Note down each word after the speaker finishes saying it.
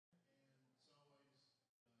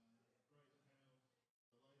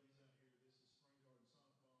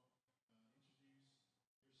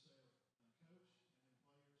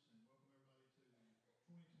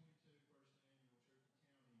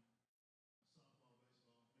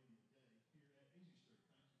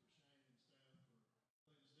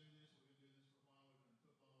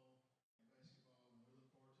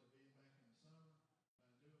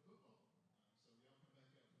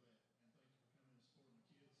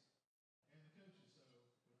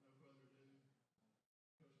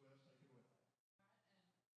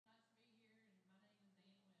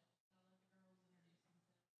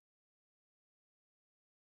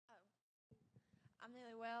I'm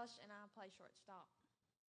Neely Welsh, and I play shortstop.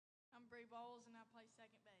 I'm Bree Bowles, and I play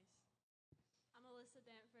second base. I'm Alyssa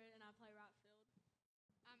Danford, and I play right field.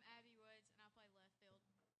 I'm Abby Woods, and I play left field.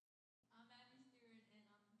 I'm Abby Stewart, and I'm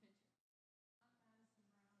the pitcher. I'm Madison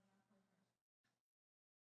Brown, and I play first.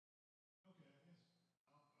 Okay, I guess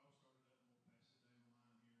I'll start it up and we'll pass it down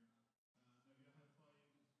the line here. Now, y'all have played,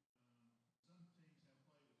 some teams have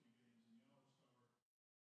played a few games, and y'all start.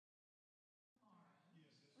 Tomorrow.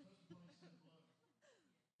 Yes, it's supposed to play 7 o'clock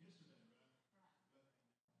yesterday, right? Right. But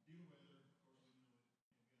due to weather, of course,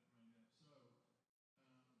 we know it got rained out.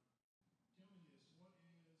 So, tell me this: what's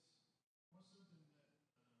something that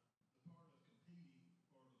the part of competing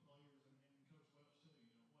for the players and Coach Welch too? You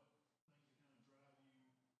know, what things that kind of drive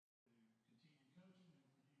you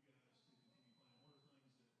to continue coaching and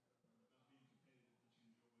for you guys to continue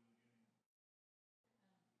playing?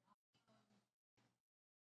 What are things that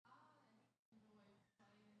about being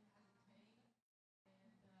competitive that you enjoy in the game? I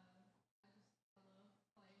enjoy playing as a team, and I love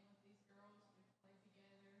playing with these girls. We play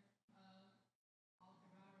together all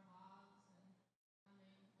throughout our lives, and I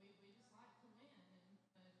mean, we just like to win,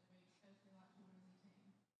 but we especially like to win as a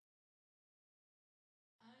team.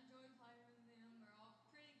 I enjoy playing with them. We're all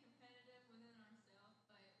pretty competitive within ourselves,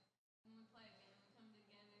 but when we play a game, we come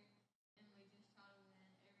together and we just try to win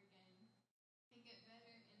every game and get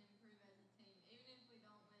better and improve as a team. Even if we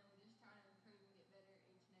don't win, we just try to improve and get better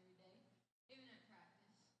each and every day, even at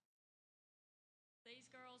practice. These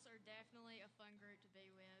girls are definitely a fun group to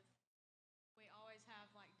be with. We always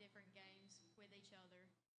have like different games with each other,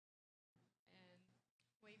 and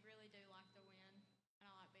we really do like to win, and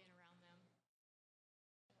I like being around them.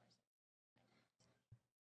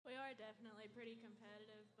 We are definitely pretty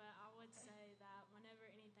competitive, but I would say that whenever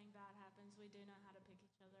anything bad happens, we do know how to pick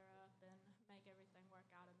each other up and make everything work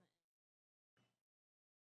out in the end.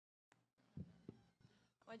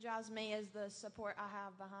 What drives me is the support I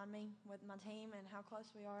have behind me with my team and how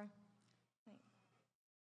close we are. Thanks.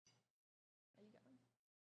 Are you going? No.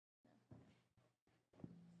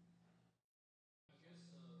 I guess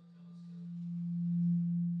tell us, Coach.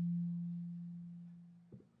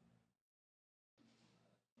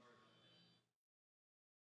 Sorry about that.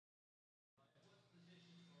 At what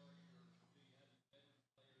positions do you have veteran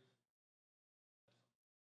players?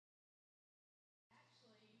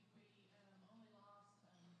 Actually, we only lost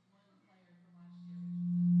one player from last year,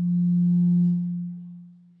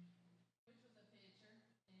 which was a pitcher,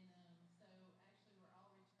 and so actually we're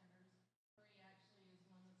all returners. Bree actually is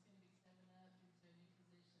one that's going to be stepping up into a new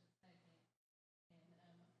position at second,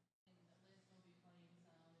 and Liz will be playing some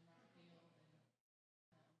in right field,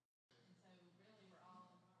 and so really we're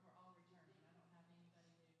all returning. I don't have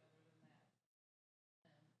anybody new other than that.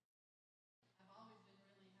 Um, I've always been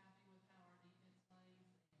really happy with how our defense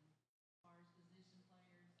plays, and as far as position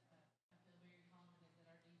players, I feel very confident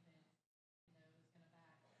that our defense, is going to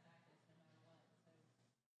back us no matter what. So,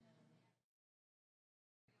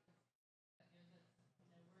 that gives us,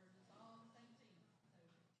 we're just all on the same team. So,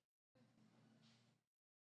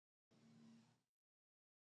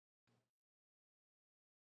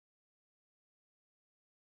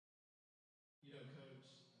 You know, Coach,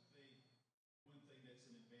 I think one thing that's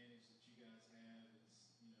an advantage that you guys have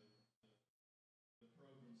is, the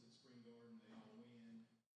programs at Spring Garden, they all win.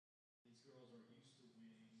 These girls are used to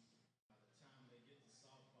winning. By the time they get to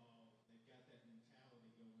softball, they've got that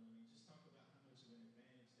mentality going on. You just talk about how much of an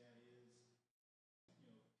advantage that is,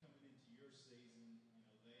 coming into your season,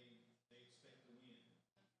 they expect to win.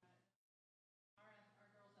 our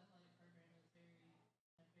girls' athletic program is very dominant.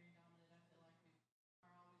 I feel like we are always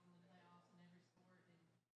in the playoffs in every sport.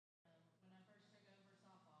 And when I first took over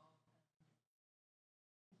softball,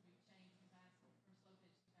 we changed from slow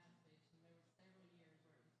pitch to fast pitch, and there were several years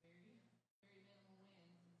where it was very, very minimal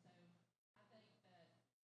wins. And so I think that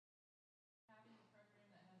having a program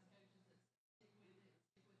that has coaches that stick with the girls,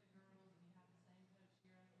 and you have the same coach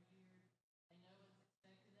year after year, they know what's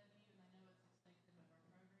expected of you, and they know what's expected of our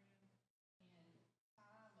program. And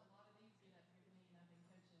a lot of these get up here to me, and I've been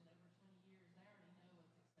coaching over 20 years. They already know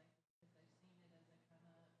what's expected because they've seen it as they come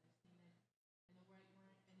up. They've seen it in the weight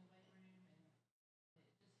room, and it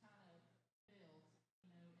just kind of builds, and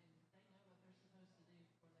they know what they're supposed to do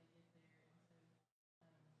before they get there. And so,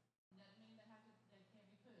 it doesn't mean they can't be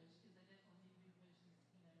pushed, because they definitely need to be pushed, in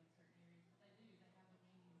certain areas. But they do. They have a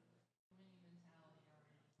winning mentality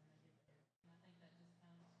already when they get there, and I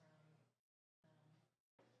think that just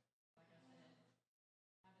comes from, like I said,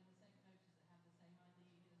 having the same coaches that have the same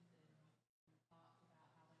ideas and thoughts about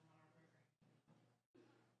how they want our program to be.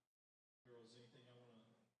 Girls, anything I want to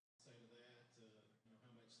say to that? How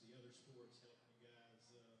much the other sports help you guys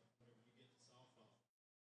whenever you get to softball?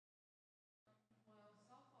 Well,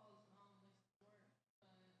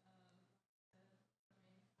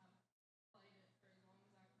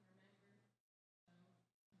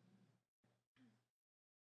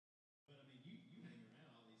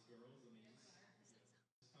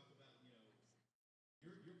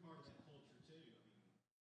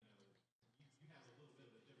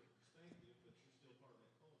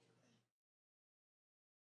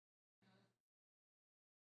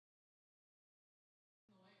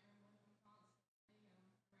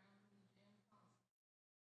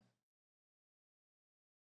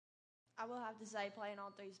 I will have to say, playing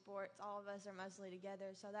all three sports, all of us are mostly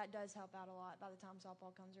together, so that does help out a lot by the time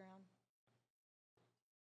softball comes around.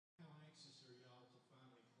 How anxious are y'all to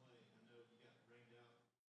finally play? I know you got rained out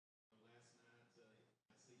last night.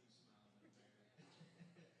 I see you smiling over there.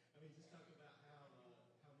 I mean, just talk about how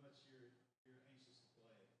much you're anxious to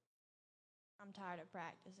play. I'm tired of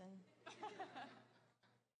practicing.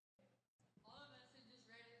 All of us are just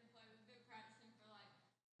ready to play. We've been practicing for like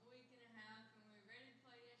a week and a half, and we were ready to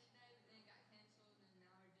play yesterday, but then it got canceled, and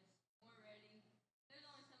now we're just more ready. There's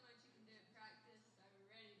only so much you can do at practice, so we're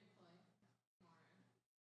ready to play tomorrow.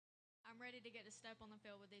 I'm ready to get to step on the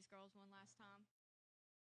field with these girls one last time.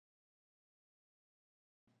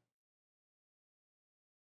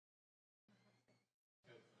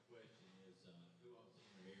 Coach, my question is, who all's in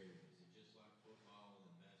your area? Is it just like football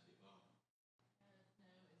and basketball?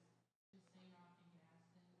 No, it's just St. Rock and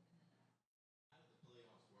Gaston, and then How do the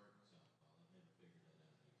playoffs work in softball? I've never figured that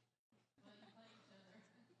out either. well, you play each other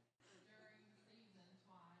during the season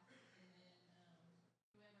twice, and then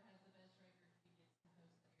whoever has the best record gets to host the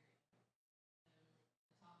area. So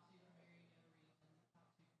the top two from area go to region, the top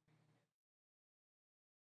two from region go.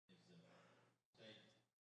 It's a state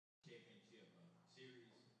championship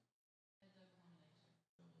series, A double elimination.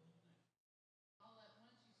 double elimination. All at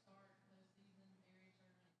once you start postseason area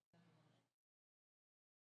tournament, double elimination.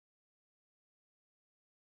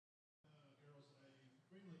 Girls, a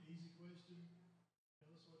really easy question.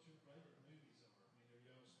 Tell us what your favorite movies are. I mean, are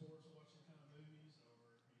y'all sports watching kind of movies, or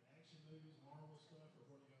are you action movies, Marvel stuff, or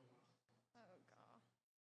what do y'all like? Oh, God.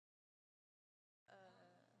 Go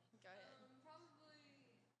ahead. Probably,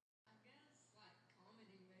 I guess, like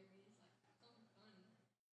comedy movies, like something funny.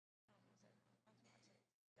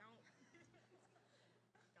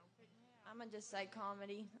 Don't pick me out. I'm going to just say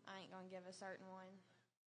comedy. I ain't going to give a certain one.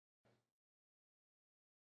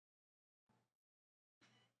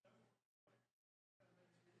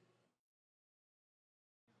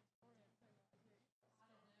 I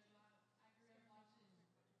don't know. I grew up watching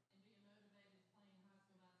and being motivated playing high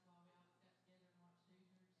school basketball. We always got together and watched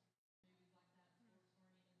Hoosiers, movies like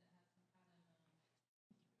that, sports oriented that has some kind of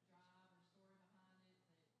drive or story behind it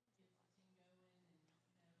that gets the team going and that type of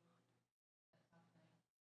thing.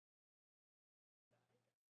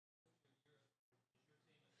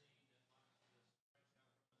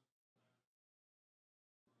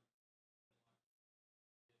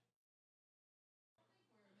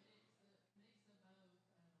 Is your team a team that likes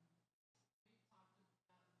to stretch out from I think we're a mix of both. We've talked about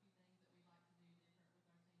a few things that we'd like to do different with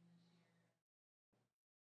our team this year. The pitcher that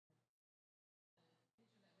we lost from last year was a big hitter, but we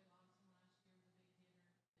still have some that are here, and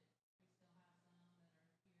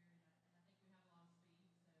I think we have a lot of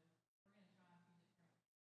speed. So we're going to try a few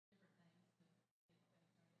different things to get the base running.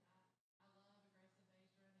 I love aggressive base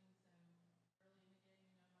running. So early in the game, I might try to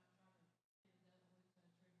get a double hook to a triple just to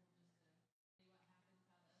see what happens, how the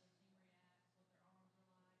other team reacts, what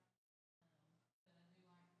their arms are like. But I do like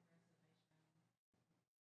aggressive base running. girls?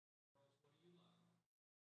 What do you like? Stealing bases or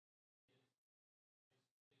winning the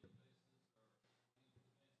fence?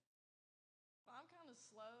 Well, I'm kind of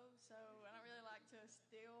slow, so I don't really like to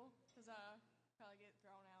steal because I probably get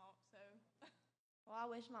thrown out. So Well, I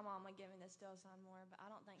wish my mom would give me the steal sign more, but I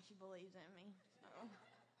don't think she believes in me. So.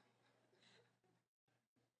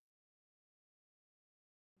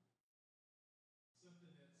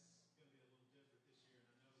 Something that's going to be a little different this year,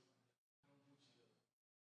 and I know I don't want you to,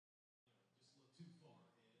 just look too far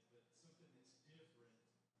ahead, but something that's different this year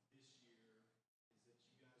is that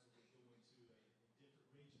you guys will be going to a different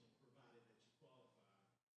regional, provided that you qualify.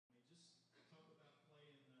 I mean, just talk about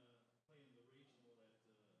playing the regional at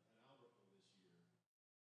Albertville this year.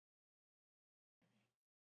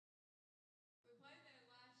 We played there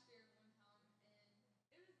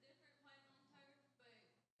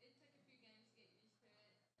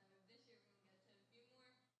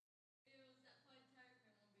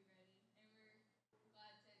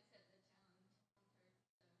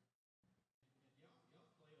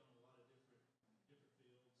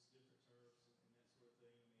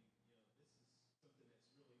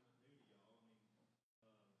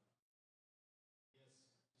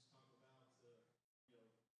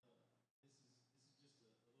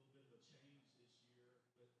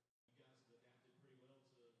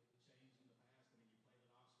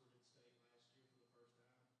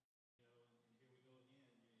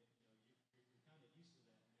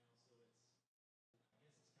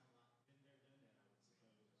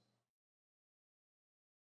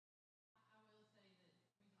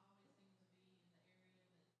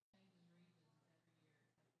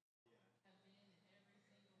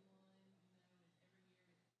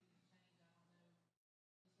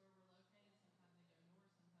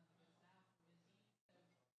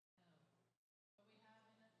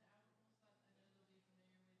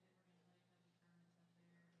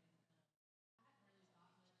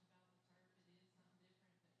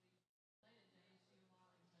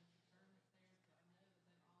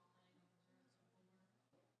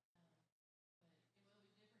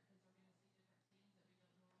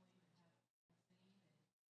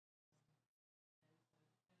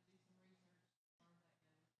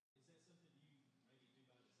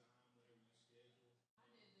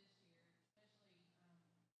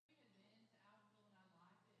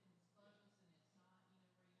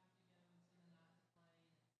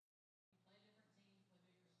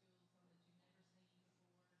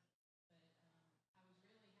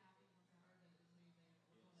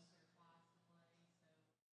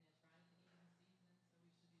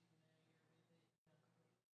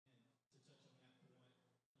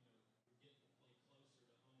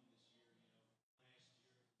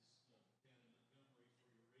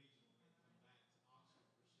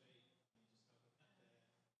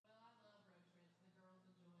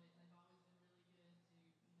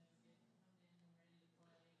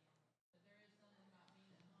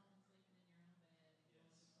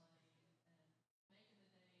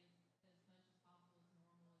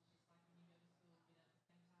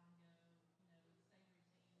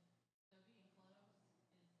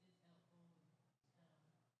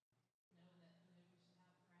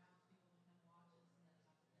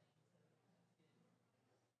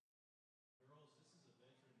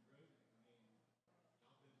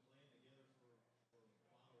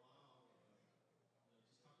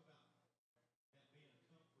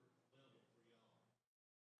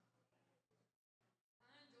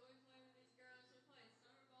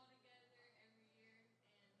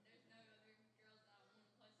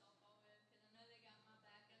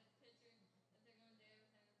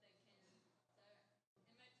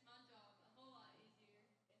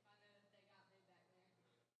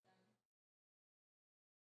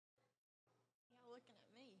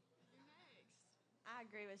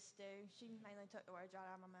agree with Stu. She mainly took the words right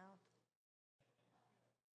out of my mouth.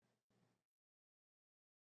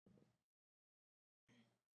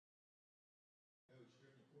 Coach,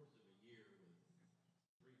 during the course of a year with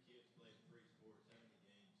 3 kids playing 3 sports, how many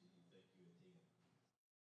games do you think you attend?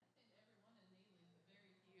 Every one in Neely, but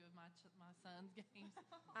very few of my son's games.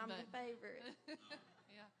 I'm the But- favorite.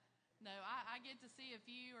 Yeah. No, I get to see a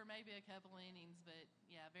few or maybe a couple innings, but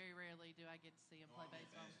yeah, very rarely do I get to see him play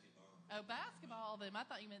baseball. Basketball. Oh, basketball, then. I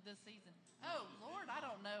thought you meant this season. Oh, Lord, I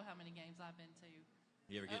don't know how many games I've been to.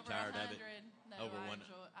 You ever get Over tired 100. of it? No, Over I one-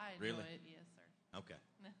 enjoy Really? it. Yes, sir. Okay.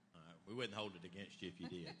 All right. We wouldn't hold it against you if you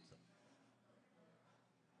did. So.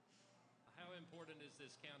 How important is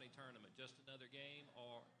this county tournament? Just another game,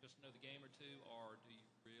 or just another game or two, or do you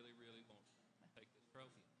really, really want to take this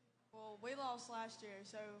trophy? Well, we lost last year,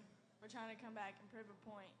 so we're trying to come back and prove a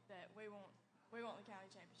point that we want the county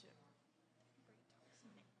championship.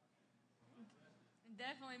 It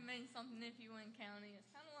definitely means something if you win county. It's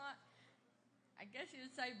kind of like, I guess you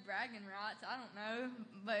would say bragging rights. I don't know,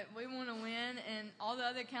 but we want to win, and all the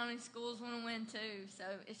other county schools want to win too.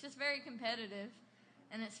 So it's just very competitive,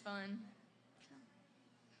 and it's fun.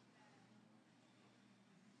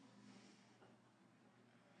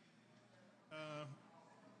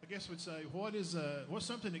 I guess we'd say, what's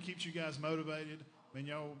something that keeps you guys motivated? I mean,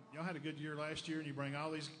 y'all had a good year last year, and you bring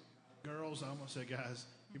all these girls. I almost said guys.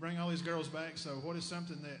 You bring all these girls back. So, what is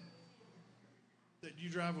something that you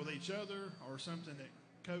drive with each other, or something that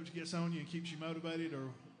coach gets on you and keeps you motivated, or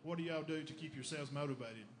what do y'all do to keep yourselves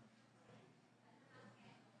motivated?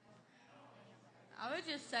 I would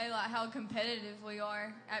just say like how competitive we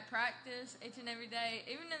are at practice each and every day,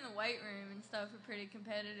 even in the weight room and stuff. We're pretty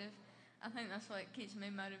competitive. I think that's what keeps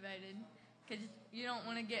me motivated, because you don't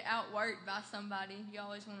want to get outworked by somebody. You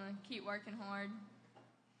always want to keep working hard.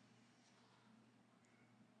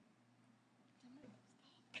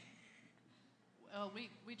 Well,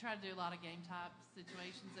 we try to do a lot of game type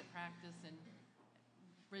situations at practice, and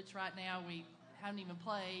Rich, right now we haven't even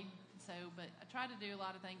played. So, but I try to do a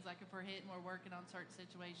lot of things, like if we're hitting, we're working on certain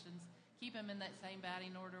situations, keep them in that same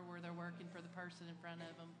batting order where they're working for the person in front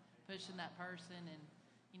of them, pushing that person, and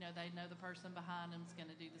they know the person behind them is going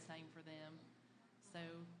to do the same for them. So,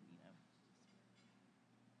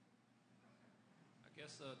 I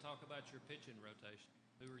guess talk about your pitching rotation.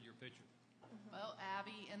 Who are your pitchers? well,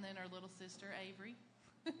 Abby, and then our little sister Avery,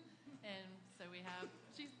 and so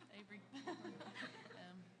she's Avery.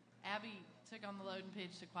 Abby took on the load and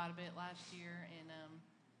pitched quite a bit last year, and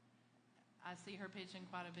I see her pitching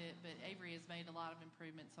quite a bit. But Avery has made a lot of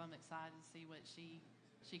improvements, so I'm excited to see what she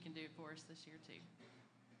can do for us this year too.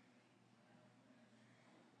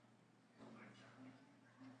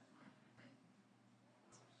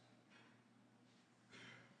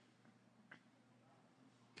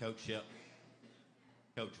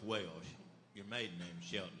 Coach Welsh, your maiden name is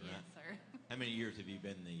Shelton, right? Yes, sir. How many years have you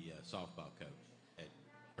been the softball coach at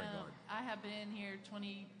Spring Garden? I have been here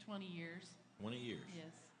 20 years. 20 years.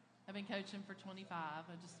 Yes. I've been coaching for 25. I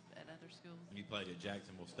just at other schools. And you played at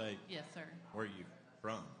Jacksonville State? Yes, sir. Where are you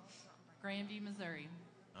from? Grandview, Missouri.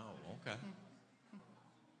 Oh, okay.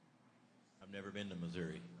 I've never been to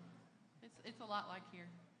Missouri. It's a lot like here.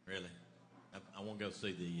 Really? I want to go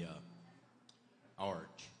see the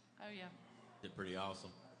Arch. Oh yeah. Is it pretty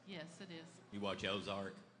awesome? Yes, it is. You watch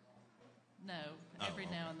Ozark? No, Oh, every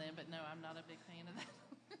okay. now and then, but no, I'm not a big fan of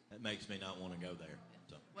that. That makes me not want to go there.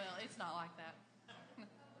 So. Well, it's not like that.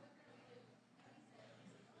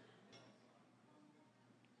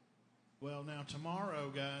 Well, now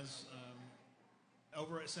tomorrow, guys,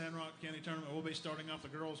 over at Sandrock County Tournament, we'll be starting off the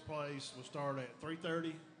girls' plays. We'll start at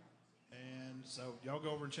 3:30, and so y'all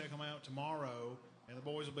go over and check them out tomorrow. And the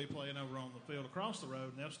boys will be playing over on the field across the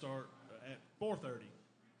road, and they'll start at 4:30.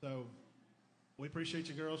 So we appreciate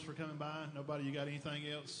you girls for coming by. Nobody, you got anything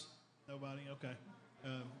else? Nobody? Okay.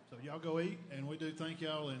 So y'all go eat, and we do thank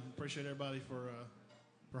y'all and appreciate everybody for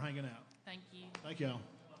hanging out. Thank you. Thank y'all.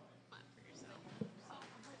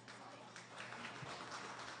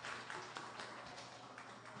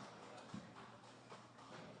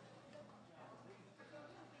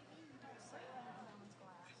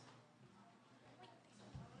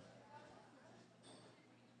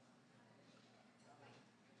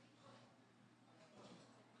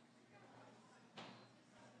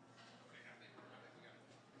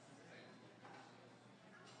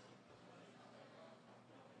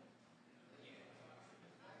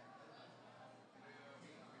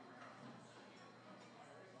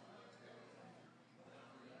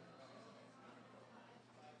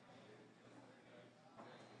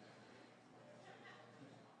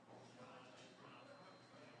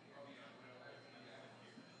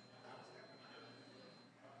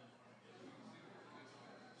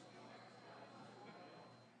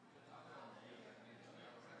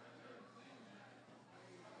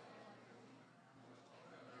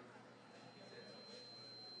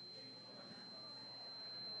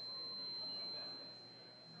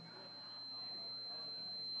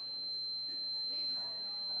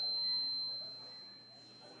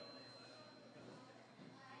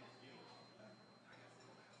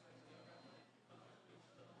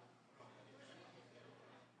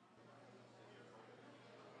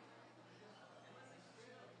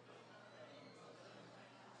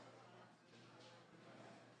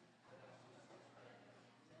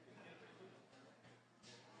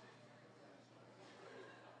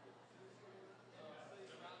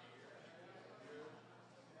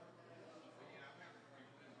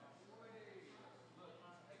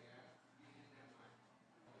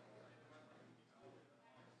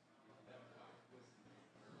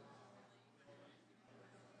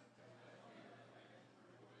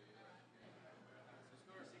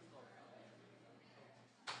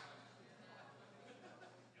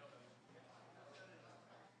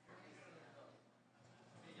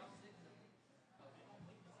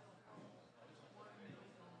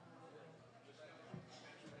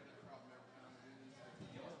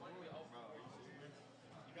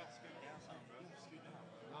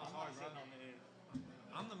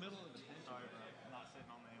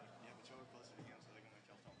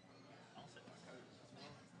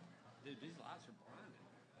 Dude, these lights are blinding.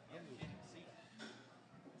 Yeah, you can't see. So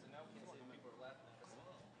now we can see people are laughing at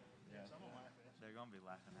us. Yeah. They're going to be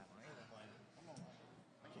laughing at me. I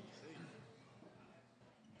can't see.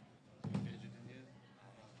 Fidgeting yet?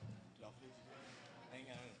 Y'all fidget? I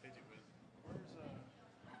ain't got any fidget with.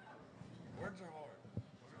 Words are hard.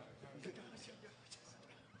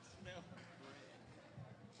 No.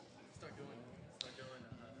 Start going.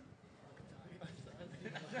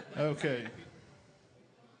 Okay.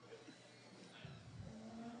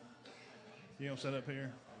 You gonna set up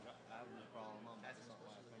here?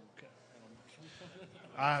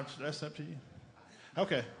 That's up to you.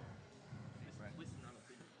 Okay.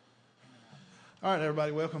 All right,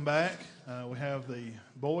 everybody, welcome back. We have the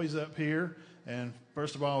boys up here. And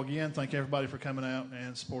first of all, again, thank everybody for coming out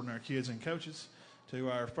and supporting our kids and coaches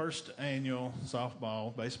to our first annual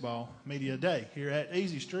softball, baseball media day here at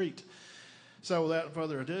Easy Street. So without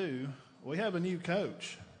further ado, we have a new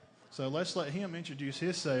coach. So let's let him introduce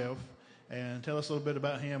himself and tell us a little bit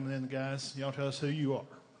about him. And then, guys, y'all tell us who you are. All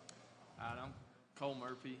right, I'm Cole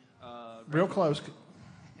Murphy. Real close.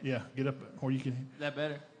 Yeah, get up where you can. Is that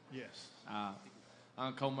better? Yes.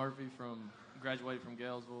 I'm Cole Murphy graduated from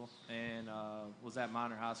Galesville and was at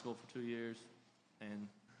Minor High School for 2 years. And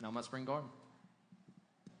now I'm at Spring Garden.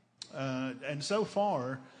 And so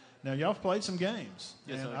far, now y'all have played some games.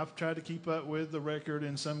 Yes, and sir. I've tried to keep up with the record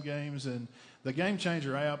in some games. And the Game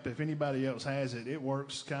Changer app, if anybody else has it, it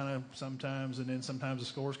works kind of sometimes. And then sometimes the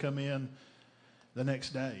scores come in the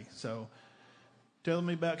next day. So tell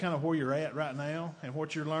me about kind of where you're at right now and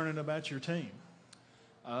what you're learning about your team.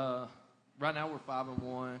 Right now we're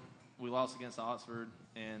 5-1. We lost against Oxford,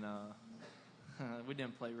 and we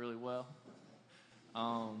didn't play really well.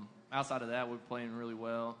 Outside of that, we're playing really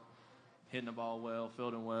well, hitting the ball well,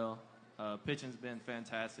 fielding well. Pitching's been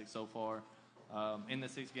fantastic so far. In the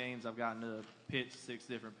 6 games, I've gotten to pitch 6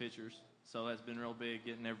 different pitchers, so that's been real big,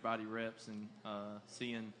 getting everybody reps and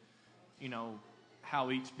seeing, how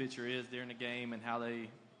each pitcher is during the game and how they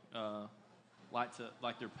like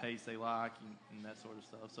their pace they like and that sort of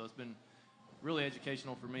stuff. So it's been really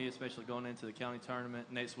educational for me, especially going into the county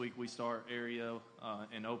tournament. Next week we start area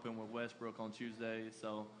and open with Westbrook on Tuesday.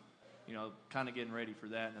 So, kind of getting ready for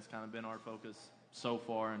that, and that's kind of been our focus so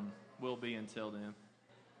far and will be until then.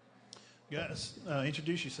 Guys,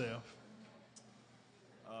 introduce yourself.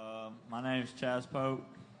 My name's Chaz Pope.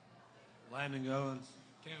 Landon Goins.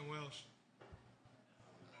 Cam Welsh.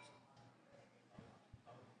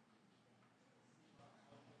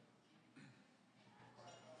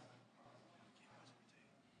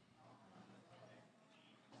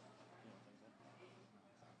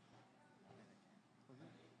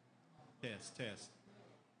 Test.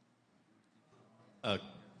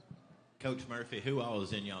 Coach Murphy, who all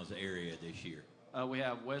is in y'all's area this year? We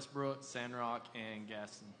have Westbrook, Sandrock, and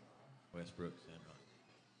Gaston. Westbrook, Sandrock.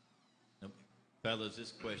 Nope. Fellas,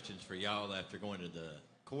 this question's for y'all after going to the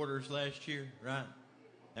quarters last year, right?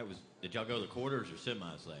 Did y'all go to the quarters or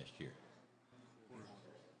semis last year?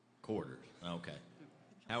 Quarters. Okay.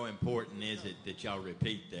 How important is it that y'all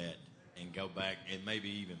repeat that and go back and maybe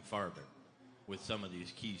even further with some of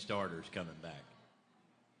these key starters coming back?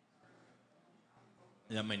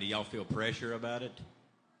 I mean, do y'all feel pressure about it?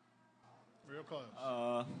 Real close.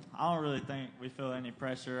 I don't really think we feel any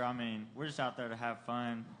pressure. I mean, we're just out there to have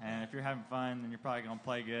fun, and if you're having fun, then you're probably going to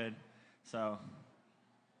play good. So,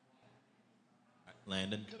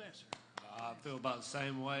 Landon? Good answer. I feel about the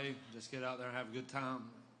same way. Just get out there and have a good time.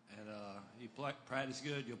 And you practice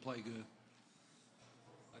good, you'll play good.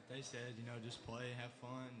 Like they said, just play, have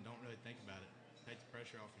fun, don't really think about it. Take the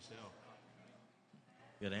pressure off yourself.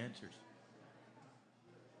 Good answers.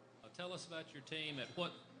 Tell us about your team. At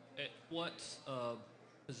what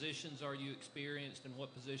positions are you experienced, and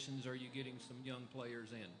what positions are you getting some young players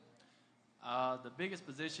in? The biggest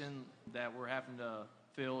position that we're having to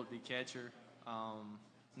fill would be catcher.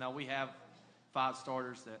 Now we have 5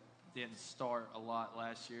 starters that didn't start a lot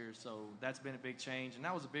last year, so that's been a big change. And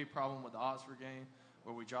that was a big problem with the Oxford game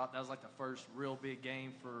where we dropped. That was like the first real big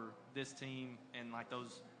game for this team and like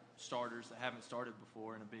those starters that haven't started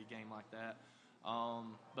before in a big game like that.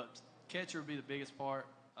 But catcher would be the biggest part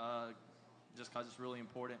just because it's really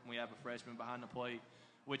important. We have a freshman behind the plate,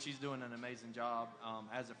 which he's doing an amazing job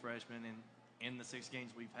as a freshman. And in the 6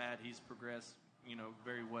 games we've had, he's progressed,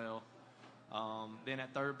 very well. Then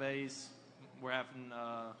at third base, we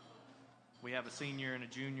have a senior and a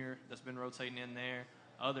junior that's been rotating in there.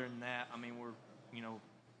 Other than that, I mean, we're,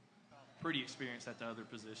 pretty experienced at the other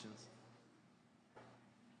positions.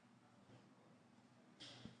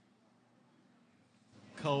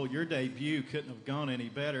 Cole, your debut couldn't have gone any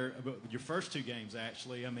better. But your first 2 games,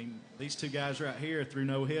 actually. I mean, these 2 guys right here threw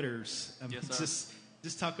no hitters. I mean, Yes, sir.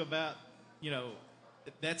 just talk about,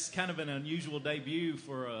 that's kind of an unusual debut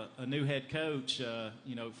for a new head coach.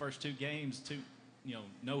 First 2 games, 2,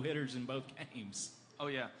 no hitters in both games. Oh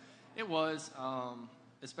yeah, it was,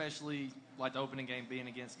 especially like the opening game being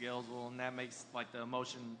against Galesville, and that makes like the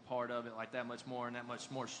emotion part of it like that much more and that much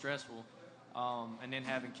more stressful. And then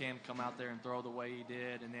having Cam come out there and throw the way he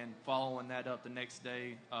did, and then following that up the next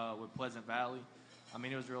day with Pleasant Valley, I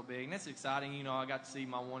mean, it was real big. And it's exciting. I got to see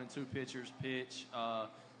my 1 and 2 pitchers pitch,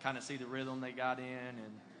 kind of see the rhythm they got in,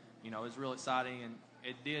 and, it was real exciting. And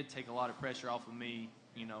it did take a lot of pressure off of me,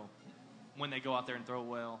 when they go out there and throw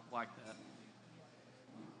well like that.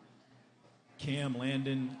 Cam,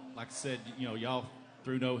 Landon, like I said, y'all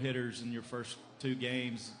threw no hitters in your first 2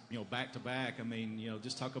 games, back to back. I mean,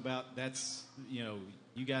 just talk about that's,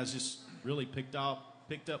 you guys just really picked up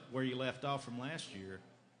where you left off from last year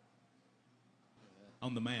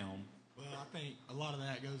on the mound. Well, I think a lot of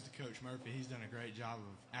that goes to Coach Murphy. He's done a great job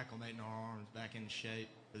of acclimating our arms back into shape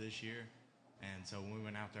for this year. And so when we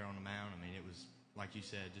went out there on the mound, I mean, it was, like you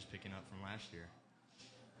said, just picking up from last year.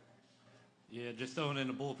 Yeah, just throwing in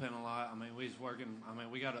the bullpen a lot. I mean, we was working. I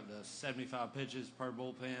mean, we got up to 75 pitches per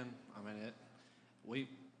bullpen. I mean,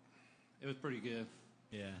 it was pretty good.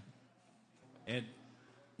 Yeah, and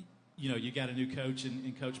you got a new coach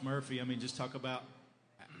in Coach Murphy. I mean, just talk about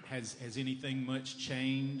has anything much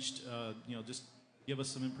changed? Just give us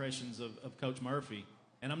some impressions of Coach Murphy.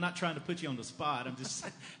 And I'm not trying to put you on the spot. I'm just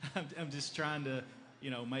I'm just trying to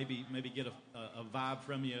maybe get a vibe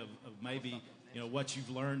from you of maybe. What you've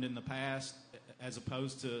learned in the past as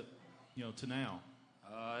opposed to, to now?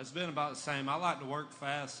 It's been about the same. I like to work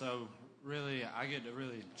fast, so really I get to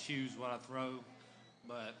really choose what I throw.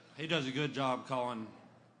 But he does a good job calling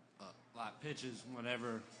like pitches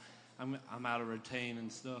whenever I'm out of routine and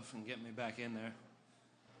stuff and getting me back in there.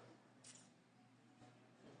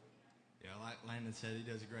 Yeah, like Landon said, he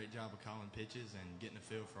does a great job of calling pitches and getting a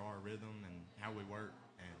feel for our rhythm and how we work,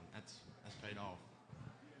 and that's paid off.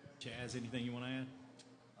 Chaz, anything you want to add?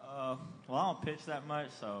 Well, I don't pitch that much,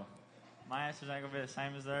 so my answers ain't going to be the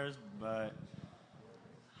same as theirs, but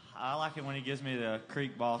I like it when he gives me the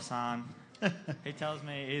creek ball sign. He tells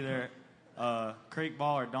me either creek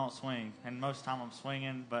ball or don't swing, and most of the time I'm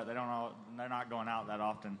swinging, but they're not going out that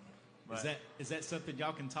often. But Is that something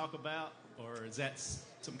y'all can talk about, or is that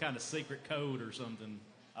some kind of secret code or something?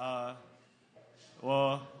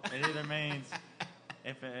 Well, it either means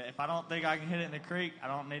if I don't think I can hit it in the creek, I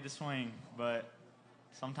don't need to swing. But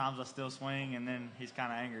sometimes I still swing, and then he's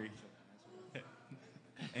kind of angry.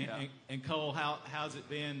 And Cole, how's it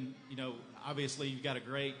been? Obviously you've got a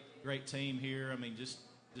great team here. I mean, just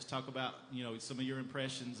talk about some of your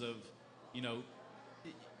impressions of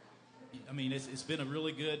I mean, it's been a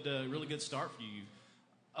really good start for you.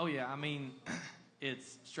 Oh yeah, I mean,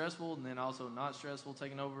 it's stressful and then also not stressful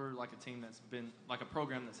taking over like a team that's been like a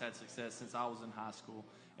program that's had success since I was in high school,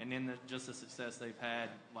 and then just the success they've had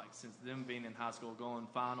like since them being in high school, going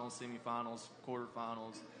finals, semifinals,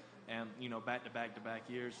 quarterfinals, and back to back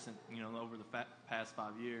years since over the past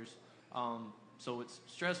 5 years. So it's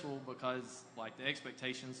stressful because like the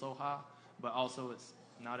expectation's so high, but also it's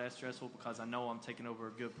not as stressful because I know I'm taking over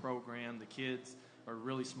a good program. The kids are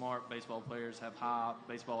really smart baseball players, have high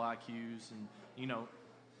baseball IQs, and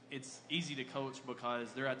it's easy to coach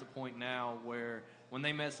because they're at the point now where when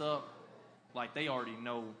they mess up, like they already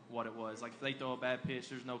know what it was. Like if they throw a bad pitch,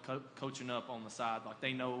 there's no coaching up on the side. Like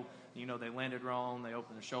they know, they landed wrong, they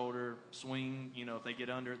open the shoulder, swing. If they get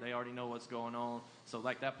under it, they already know what's going on. So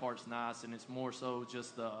like that part's nice, and it's more so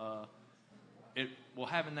just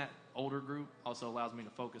having that older group also allows me to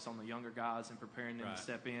focus on the younger guys and preparing them to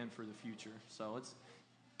step in for the future. So it's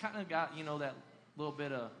kind of got that little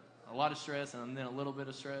bit of a lot of stress and then a little bit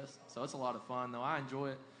of stress. So it's a lot of fun, though. I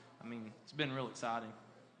enjoy it. I mean, it's been real exciting.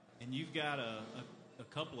 And you've got a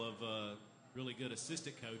couple of really good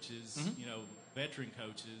assistant coaches, veteran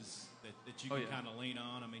coaches that you can kind of lean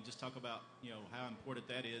on. I mean, just talk about, how important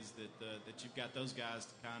that is that you've got those guys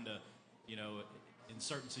to kind of, in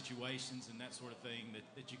certain situations and that sort of thing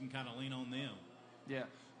that you can kind of lean on them. Yeah.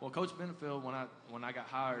 Well, Coach Benefield, when I got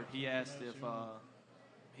hired, he asked if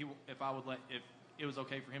it was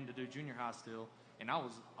okay for him to do junior high still, and I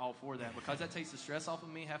was all for that because that takes the stress off of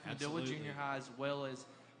me having to deal with junior high as well as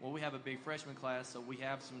we have a big freshman class, so we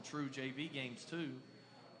have some true JV games too,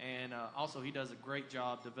 and also he does a great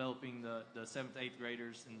job developing the 7th, 8th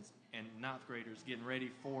graders and 9th graders getting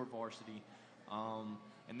ready for varsity.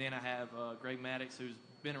 And then I have Greg Maddox, who's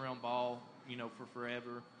been around ball, for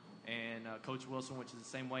forever. and Coach Wilson, which is the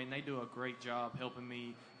same way, and they do a great job helping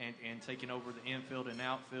me and taking over the infield and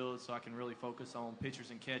outfield so I can really focus on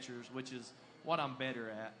pitchers and catchers, which is what I'm better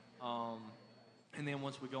at. And then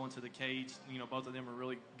once we go into the cage, both of them are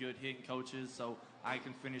really good hitting coaches, so I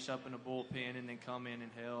can finish up in the bullpen and then come in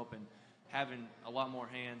and help. And having a lot more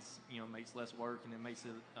hands, makes less work, and it makes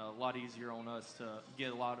it a lot easier on us to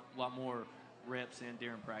get a lot more reps in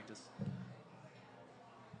during practice.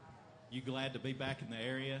 You glad to be back in the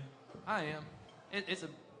area? I am. It's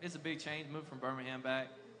a big change, moved from Birmingham back,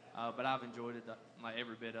 but I've enjoyed it, like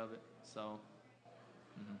every bit of it. So.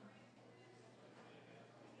 Mm-hmm.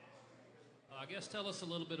 I guess tell us a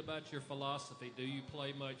little bit about your philosophy. Do you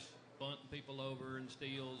play much bunting people over in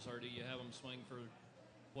steals, or do you have them swing for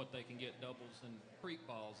what they can get doubles and creek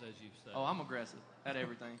balls, as you say? Oh, I'm aggressive at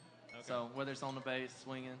everything. Okay. So whether it's on the base,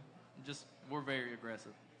 swinging, we're very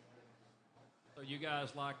aggressive. So you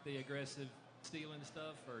guys like the aggressive stealing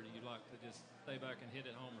stuff, or do you like to just stay back and hit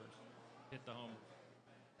the homer?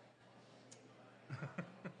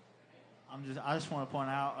 I just want to point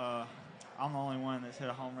out, I'm the only one that's hit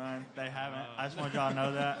a home run. They haven't. I just want y'all to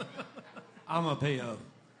know that. I'm a PO.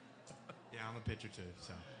 Yeah, I'm a pitcher too.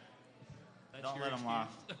 So That's don't your let them lie.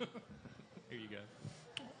 Here you go.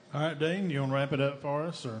 All right, Dean, you want to wrap it up for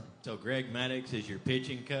us, or? So Greg Maddox is your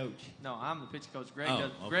pitching coach? No, I'm the pitching coach. Greg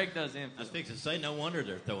Okay. Greg does infield. I was fixing to say, no wonder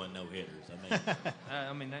they're throwing no hitters.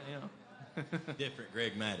 I mean, different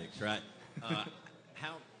Greg Maddox, right?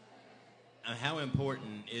 How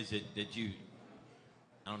important is it that you?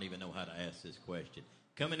 I don't even know how to ask this question.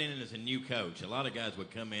 Coming in as a new coach, a lot of guys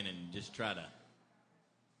would come in and just try to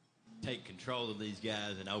take control of these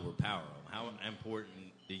guys and overpower them. How important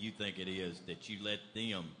do you think it is that you let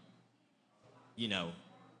them,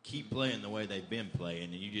 keep playing the way they've been playing,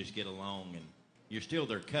 and you just get along, and you're still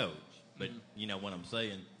their coach, but you know what I'm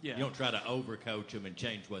saying? Yeah. You don't try to overcoach them and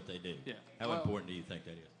change what they do. Yeah. How important do you think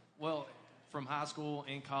that is? Well, from high school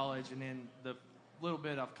and college, and then the little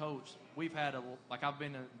bit I've coached, we've had I've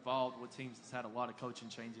been involved with teams that's had a lot of coaching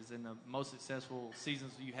changes, and the most successful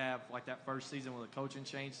seasons you have, like that first season with a coaching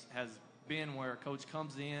change, has been where a coach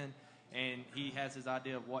comes in and he has his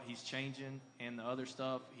idea of what he's changing, and the other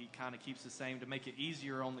stuff he kind of keeps the same to make it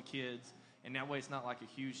easier on the kids, and that way it's not like a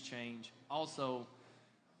huge change. Also,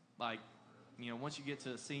 once you get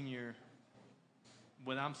to a senior,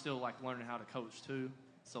 when I'm still learning how to coach too,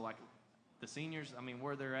 so the seniors,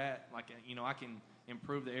 where they're at, I can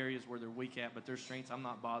improve the areas where they're weak at, but their strengths, I'm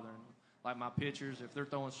not bothering them. Like my pitchers, if they're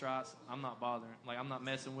throwing strikes, I'm not bothering. I'm not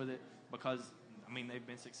messing with it because, they've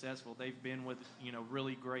been successful. They've been with,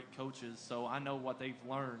 really great coaches, so I know what they've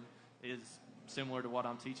learned is similar to what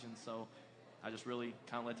I'm teaching, so I just really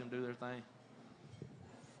kind of let them do their thing.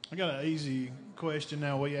 I got an easy question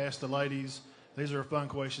now. We asked the ladies. These are fun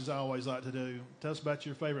questions I always like to do. Tell us about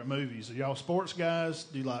your favorite movies. Are y'all sports guys?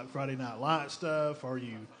 Do you like Friday Night Light stuff? Are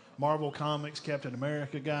you Marvel Comics, Captain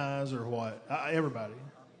America guys, or what? Everybody. I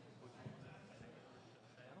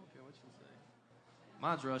don't care what you say.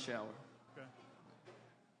 Mine's Rush Hour. Okay.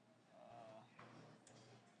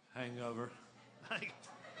 Hangover.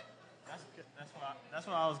 That's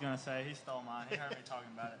what I was gonna say. He stole mine. He heard me talking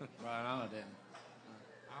about it. Right on, I didn't.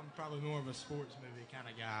 I'm probably more of a sports movie kind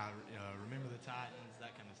of guy. Remember the Titans,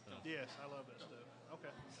 that kind of stuff. Yes, I love that stuff. Okay.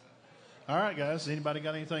 All right, guys. Anybody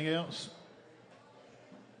got anything else?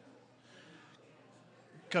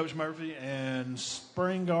 Coach Murphy and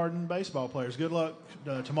Spring Garden baseball players, good luck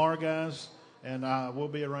tomorrow, guys. And we'll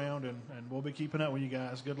be around, and we'll be keeping up with you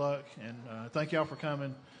guys. Good luck, and thank y'all for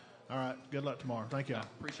coming. All right, good luck tomorrow. Thank y'all.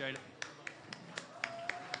 Appreciate it.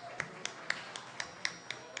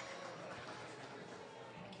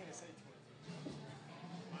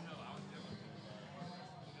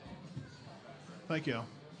 Thank y'all.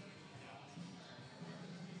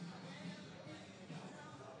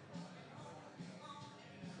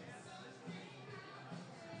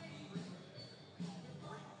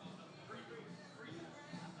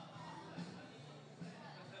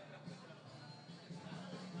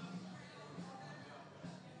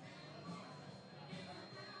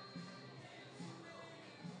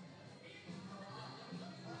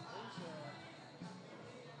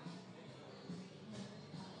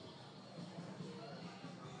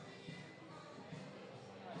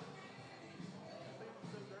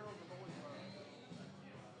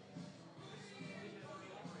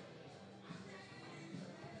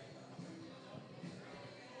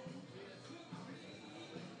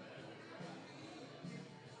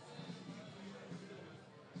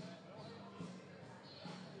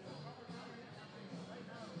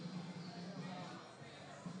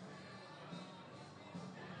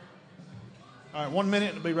 All right, 1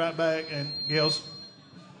 minute to be right back. And Gales.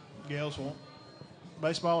 Galesville.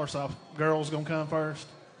 Baseball or soft girls going to come first?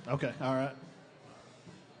 Okay, all right.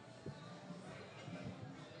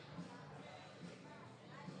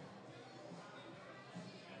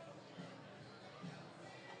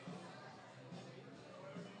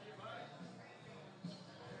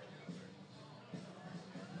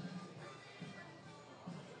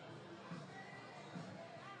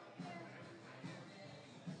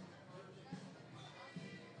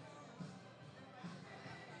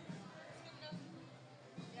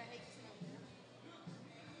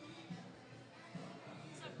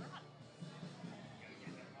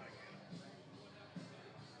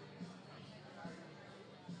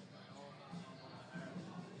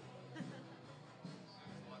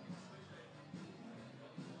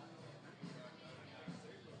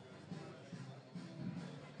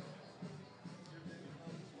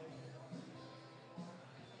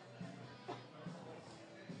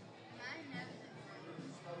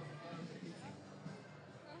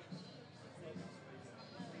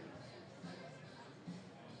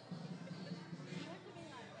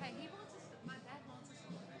 Hey, he wants us. My dad wants us.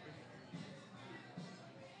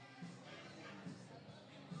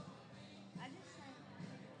 I just said.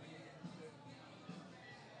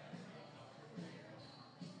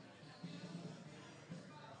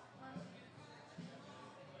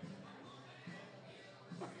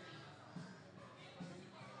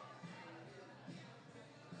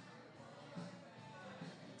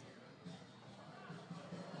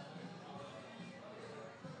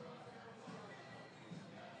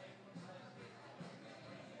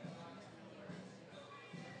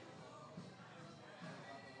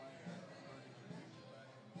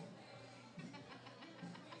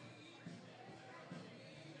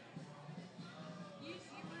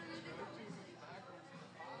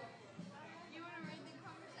 You want to read the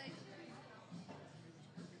conversation?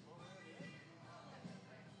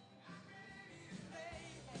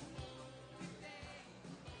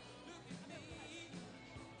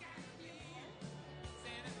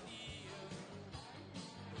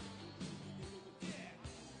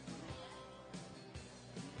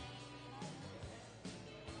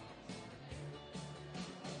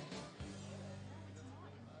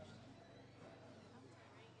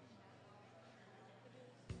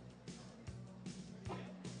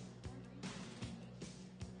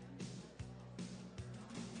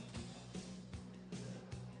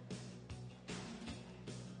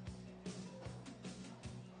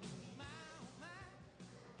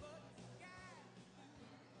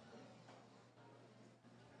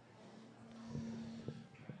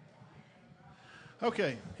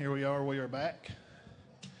 Okay, here we are. We are back.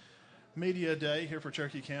 Media Day here for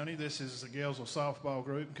Cherokee County. This is the Galesville softball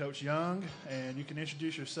group and Coach Young. And you can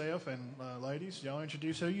introduce yourself, and ladies, y'all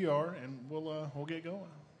introduce who you are, and we'll get going.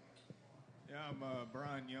 Yeah, I'm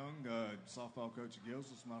Brian Young, softball coach at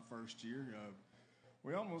Galesville. It's my first year.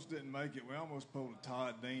 We almost didn't make it. We almost pulled a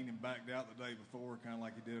Todd Dean and backed out the day before, kind of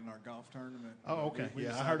like he did in our golf tournament. Oh, okay. We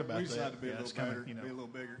I heard about that. We decided to be a little kinda, better, be a little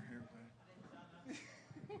bigger.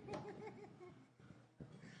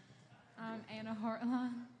 I'm Anna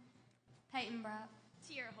Hartline. Peyton Bright.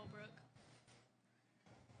 Sierra Holbrook.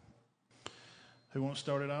 Who wants to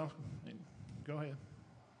start it off? Go ahead.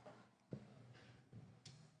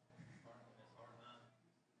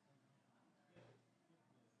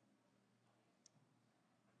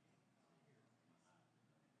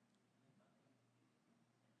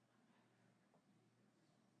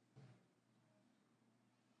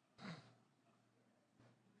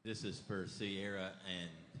 This is for Sierra and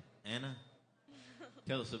Anna.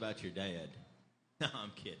 Tell us about your dad. No,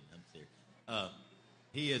 I'm kidding. I'm serious.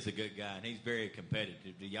 He is a good guy, and he's very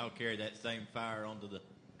competitive. Do y'all carry that same fire onto the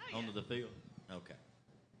field? Okay.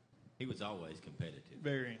 He was always competitive.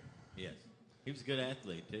 Very. Yes. He was a good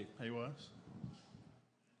athlete, too. He was.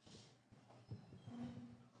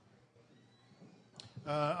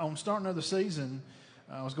 On starting of the season,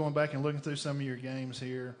 I was going back and looking through some of your games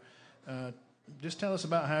here. Just tell us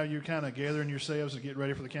about how you're kind of gathering yourselves to get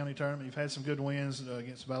ready for the county tournament. You've had some good wins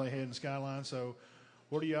against Valleyhead and Skyline. So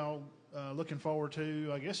what are y'all looking forward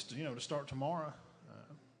to, I guess, to start tomorrow?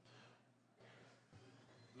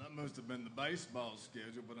 That must have been the baseball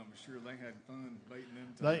schedule, but I'm sure they had fun beating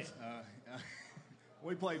them teams.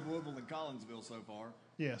 We played Woodville and Collinsville so far.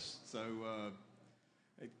 Yes. So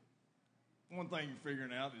one thing you're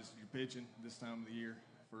figuring out is your pitching this time of the year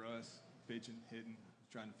for us, pitching, hitting,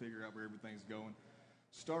 trying to figure out where everything's going.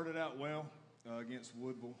 Started out well against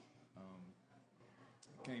Woodville.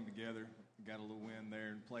 Came together, got a little win there,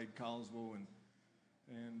 and played Collinsville,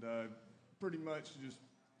 and pretty much just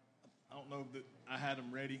I don't know that I had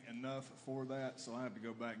them ready enough for that, so I have to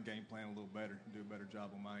go back and game plan a little better and do a better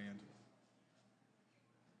job on my end.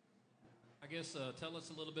 I guess tell us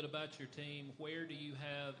a little bit about your team. Where do you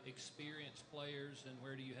have experienced players, and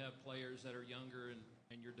where do you have players that are younger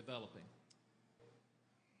and you're developing?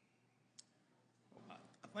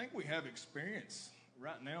 I think we have experience.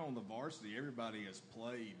 Right now on the varsity, everybody has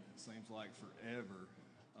played, it seems like, forever.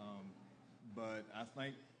 But I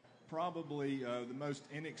think probably the most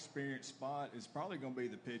inexperienced spot is probably going to be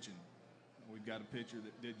the pitching. We've got a pitcher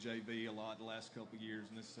that did JV a lot the last couple of years,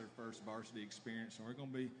 and this is her first varsity experience, and we're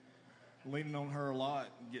going to be leaning on her a lot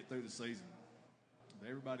and get through the season. But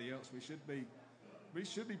everybody else, we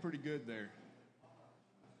should be pretty good there.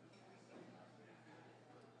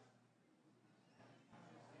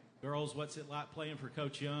 Girls, what's it like playing for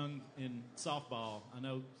Coach Young in softball? I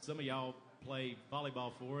know some of y'all play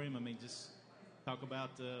volleyball for him. I mean, just talk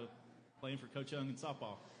about playing for Coach Young in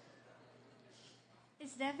softball.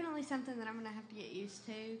 It's definitely something that I'm going to have to get used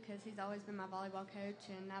to because he's always been my volleyball coach,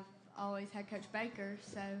 and I've always had Coach Baker.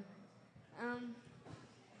 So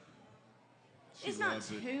it's not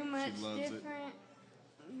too much different.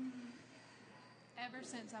 Ever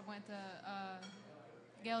since I went to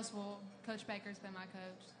Galesville, Coach Baker's been my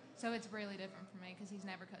coach. So it's really different for me because he's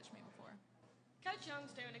never coached me before. Coach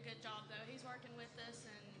Young's doing a good job, though. He's working with us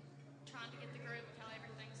and trying to get the group of how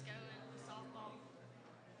everything's going with softball.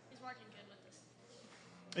 He's working good with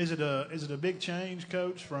us. Is it a big change,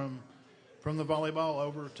 Coach, from the volleyball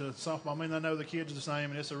over to softball? I mean, I know the kids are the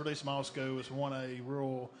same, and it's a really small school. It's 1A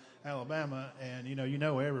rural Alabama, and you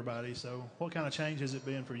know everybody. So what kind of change has it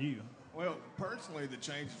been for you? Well, personally, the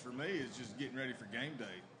changes for me is just getting ready for game day.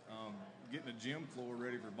 Getting a gym floor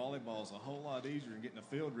ready for volleyball is a whole lot easier than getting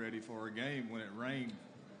a field ready for a game when it rained,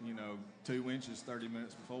 2 inches 30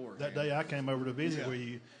 minutes before. That day I came over to visit with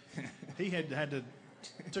you, he had to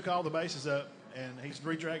took all the bases up, and he's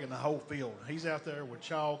re-dragging the whole field. He's out there with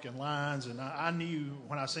chalk and lines, and I knew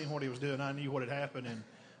when I seen what he was doing, I knew what had happened. And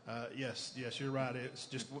yes, you're right. It's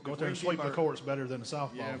just go out there and sweep the courts better than a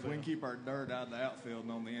softball field. If we can keep our dirt out of the outfield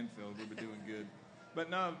and on the infield, we'll be doing good. But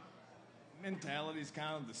no, mentality is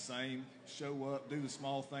kind of the same. Show up, do the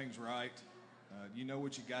small things right. You know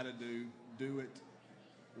what you got to do it.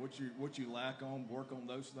 What you lack on, work on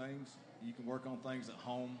those things. You can work on things at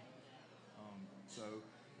home.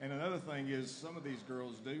 And another thing is some of these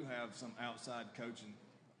girls do have some outside coaching,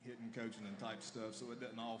 hitting coaching and type stuff, so it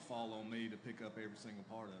doesn't all fall on me to pick up every single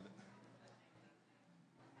part of it.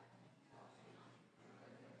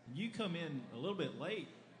 You come in a little bit late,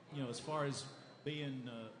 as far as being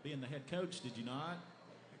the head coach, did you not?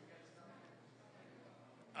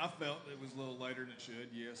 I felt it was a little later than it should,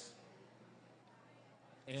 yes.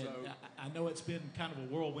 And I know it's been kind of a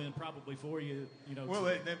whirlwind probably for you, Well,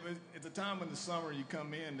 at the time in the summer you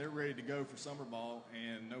come in, they're ready to go for summer ball,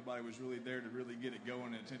 and nobody was really there to really get it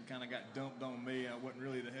going. And it kind of got dumped on me. I wasn't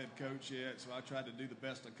really the head coach yet, so I tried to do the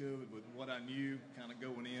best I could with what I knew kind of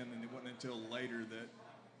going in, and it wasn't until later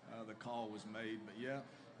that the call was made. But, yeah,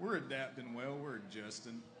 we're adapting well. We're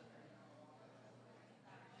adjusting.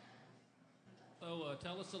 So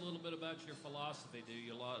tell us a little bit about your philosophy. Do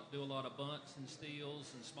you do a lot of bunts and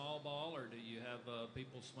steals and small ball, or do you have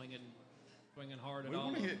people swinging hard at all?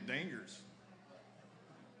 We want to hit dingers.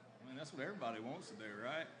 I mean, that's what everybody wants to do,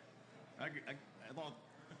 right?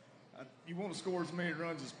 You want to score as many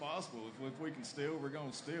runs as possible. If we can steal, we're going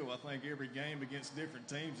to steal. I think every game against different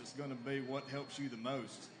teams, it's going to be what helps you the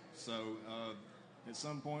most. So at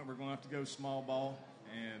some point, we're going to have to go small ball,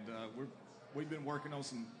 and we've been working on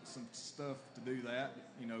some stuff to do that,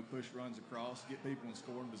 push runs across, get people in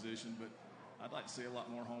scoring position, but I'd like to see a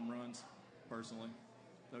lot more home runs, personally.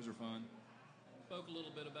 Those are fun. Spoke a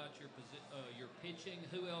little bit about your pitching.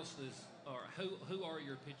 Who else who are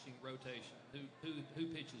your pitching rotation? Who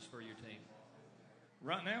pitches for your team?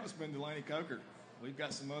 Right now it's been Delaney Coker. We've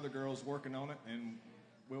got some other girls working on it, and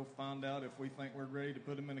we'll find out if we think we're ready to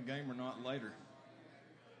put them in a game or not later.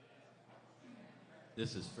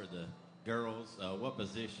 This is for the girls. What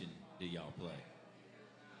position do y'all play?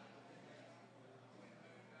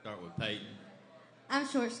 Start with Peyton. I'm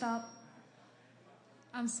shortstop.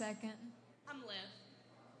 I'm second. I'm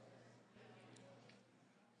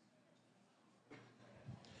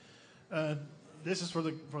left. This is for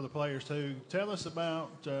the players too. Tell us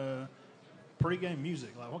about pregame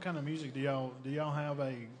music. Like, what kind of music do y'all have?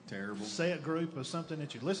 A terrible set group of something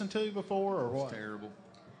that you listened to before, or what? It's terrible.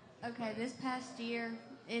 Okay, this past year,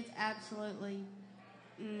 it's absolutely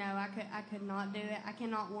no. I could not do it. I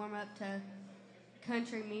cannot warm up to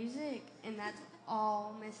country music, and that's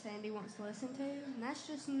all Miss Sandy wants to listen to, and that's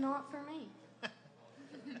just not for me.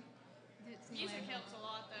 Music helps a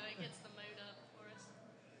lot, though. It gets the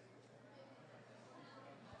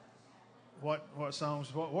what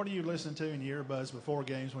songs? What do you listen to in your earbuds before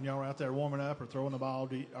games when y'all are out there warming up or throwing the ball?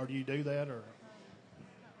 Do you do that or?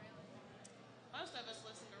 Most of us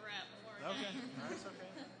listen to rap before a Okay, game. that's okay.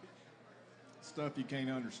 Stuff you can't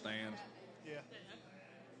understand. Yeah.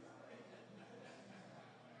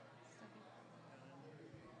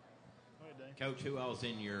 Coach, who all's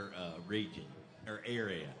in your region or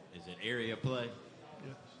area? Is it area play?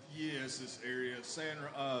 Yes, this area,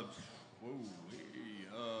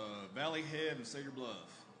 Valley Head and Cedar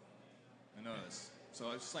Bluff, and us.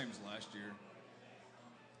 So it's the same as last year.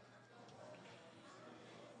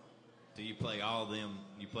 Do you play all of them?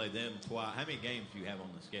 You play them twice. How many games do you have on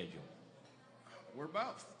the schedule? We're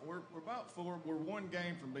about full. We're one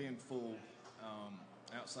game from being full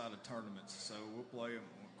outside of tournaments. So we'll play them.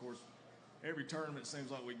 Of course, every tournament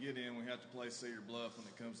seems like we get in, we have to play Cedar Bluff when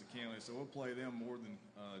it comes to county. So we'll play them we'll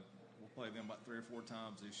play them about 3 or 4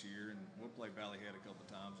 times this year, and we'll play Valley Head a couple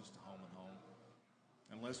of times, just a home and home.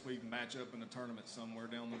 Unless we match up in a tournament somewhere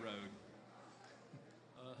down the road.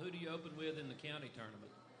 Who do you open with in the county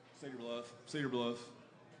tournament? Cedar Bluff. Cedar Bluff.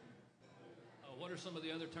 What are some of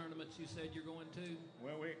the other tournaments you said you're going to?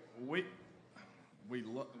 Well,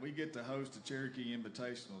 we get to host a Cherokee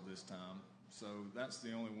Invitational this time, so that's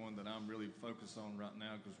the only one that I'm really focused on right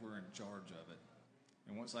now because we're in charge of it.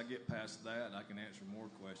 And once I get past that, I can answer more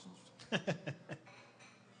questions.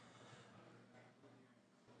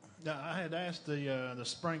 Now, I had asked the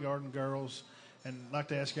Spring Garden girls, and I'd like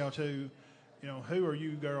to ask y'all too. Who are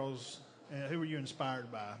you girls? Who are you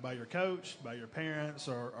inspired by? By your coach, by your parents,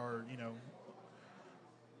 or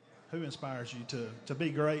who inspires you to be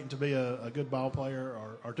great and to be a good ball player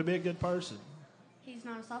or to be a good person? He's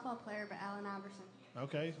not a softball player, but Allen Iverson.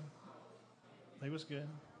 Okay. He was good.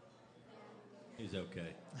 He's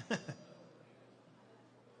okay. I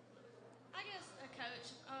guess a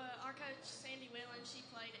coach. Our coach, Sandy Whelan, she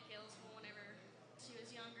played at Hillsville whenever she was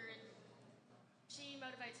younger, and she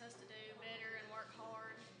motivates us to do better and work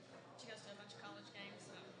hard. She goes to a bunch of college games.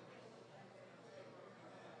 So.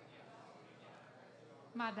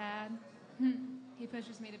 My dad, he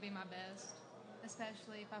pushes me to be my best,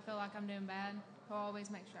 especially if I feel like I'm doing bad. He'll always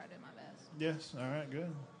make sure I do my best. Yes. All right.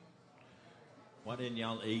 Good. Why didn't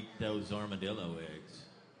y'all eat those armadillo eggs?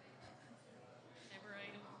 Never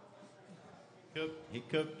ate them. He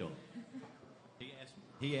cooked them.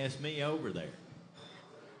 He asked me over there.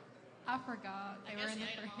 I forgot they were in the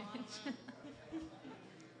fridge.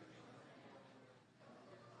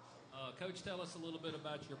 Coach, tell us a little bit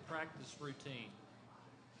about your practice routine.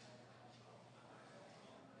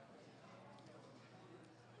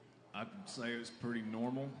 I could say it's pretty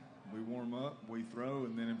normal. We warm up, we throw,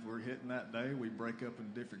 and then if we're hitting that day, we break up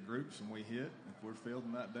into different groups and we hit. If we're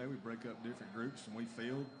fielding that day, we break up different groups and we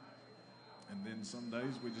field. And then some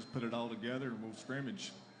days we just put it all together and we'll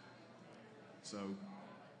scrimmage. So,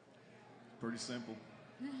 pretty simple.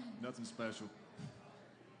 Nothing special.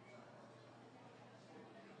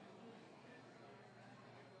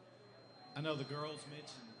 I know the girls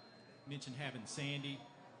mentioned having Sandy.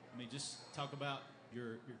 I mean, just talk about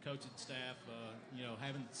your coaching staff,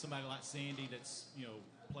 having somebody like Sandy that's,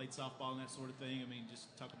 played softball and that sort of thing. I mean,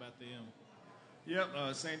 just talk about them.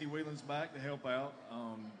 Yep, Sandy Whelan's back to help out.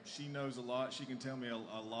 She knows a lot. She can tell me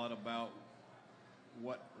a lot about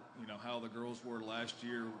how the girls were last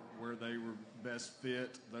year, where they were best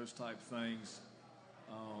fit, those type things.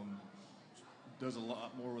 Does a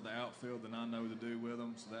lot more with the outfield than I know to do with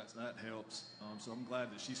them, so that helps. So I'm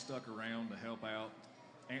glad that she stuck around to help out,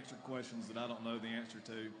 answer questions that I don't know the answer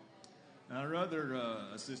to. And our other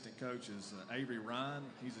assistant coach is Avery Ryan.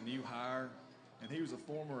 He's a new hire, and he was a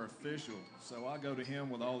former official. So I go to him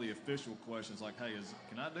with all the official questions like, hey,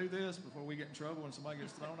 can I do this before we get in trouble when somebody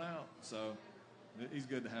gets thrown out? So he's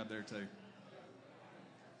good to have there too.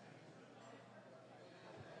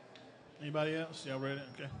 Anybody else? Y'all ready?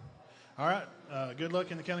 Okay. All right. Good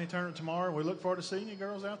luck in the county tournament tomorrow. We look forward to seeing you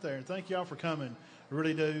girls out there. And thank y'all for coming. We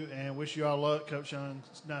really do. And wish you all luck. Coach Young,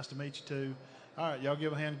 it's nice to meet you too. All right. Y'all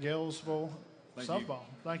give a hand to Galesville softball.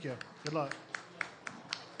 Thank you. Good luck.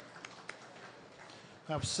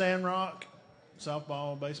 Have Sandrock,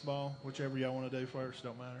 softball, baseball, whichever y'all want to do first.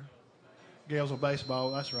 Don't matter. Galesville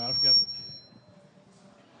baseball. That's right. I forgot.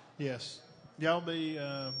 Yes. Y'all be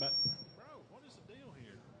about...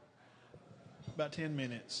 About 10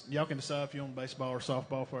 minutes. Y'all can decide if you want baseball or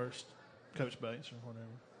softball first. Coach Bates or whatever.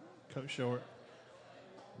 Coach Short.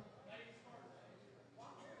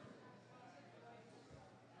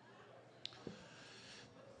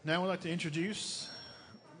 Now we'd like to introduce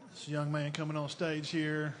this young man coming on stage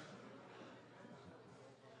here.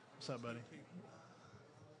 What's up, buddy?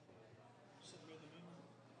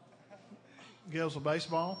 Galesville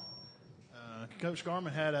baseball. Coach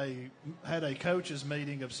Garman had a coaches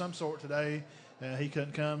meeting of some sort today. He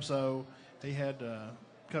couldn't come, so he had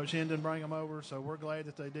Coach Hendon bring them over. So we're glad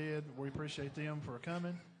that they did. We appreciate them for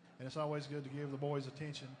coming, and it's always good to give the boys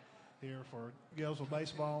attention here for Galesville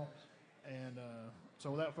baseball. And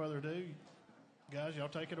so without further ado, guys, y'all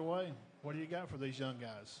take it away. What do you got for these young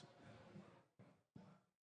guys?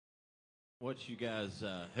 What you guys?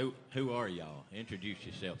 Who are y'all? Introduce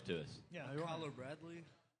yourself to us. Yeah, Kyler Bradley.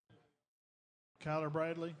 Kyler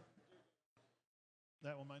Bradley.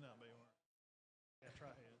 That one may not be. Yeah, try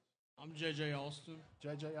his. I'm J.J. Austin.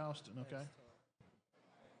 J.J. Austin, okay.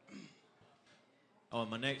 Oh,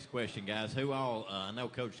 my next question, guys. Who all? I know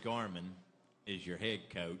Coach Garman is your head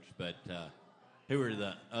coach, but who are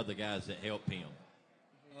the other guys that help him?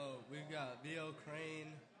 Oh, we've got V.O.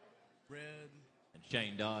 Crane, Red. And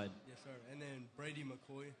Shane Dodd. Yes, sir. And then Brady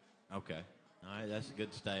McCoy. Okay. All right, that's a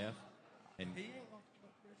good staff. And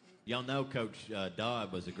y'all know Coach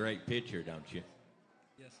Dodd was a great pitcher, don't you?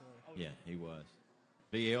 Yes, sir. Yeah, he was.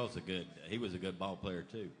 VL's he was a good ball player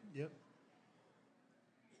too. Yep.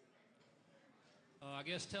 I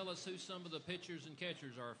guess tell us who some of the pitchers and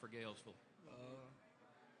catchers are for Galesville.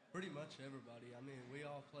 Pretty much everybody. I mean, we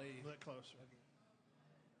all play. A little closer.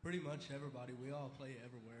 Pretty much everybody. We all play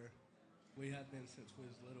everywhere. We have been since we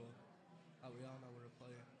was little. We all know where to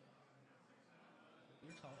play.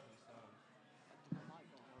 You're talking some.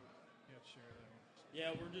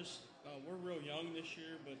 Yeah, we're real young this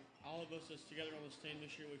year, but all of us that's together on this team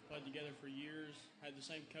this year, we've played together for years, had the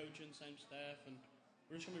same coaching, same staff, and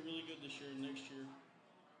we're just going to be really good this year and next year.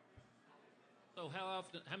 So how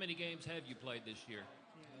many games have you played this year?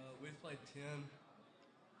 We've played 10.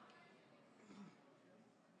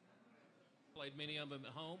 Played many of them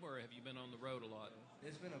at home, or have you been on the road a lot?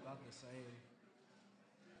 It's been about the same.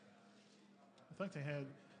 I think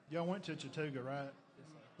y'all went to Chattooga, right?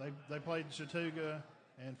 Yes, They played Chattooga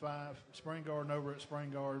and Spring Garden over at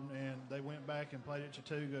Spring Garden, and they went back and played at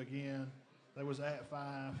Chattooga again. They was at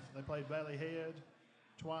 5. They played Valley Head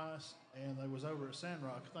twice, and they was over at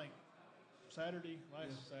Sandrock, I think, Saturday. I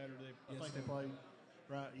think they played.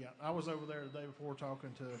 Right, yeah. I was over there the day before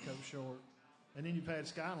talking to Coach Short. And then you've had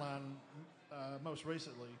Skyline most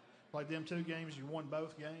recently. Played them 2 games. You won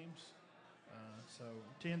both games. So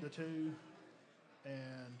 10-2.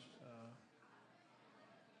 And,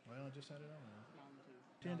 well, I just had it on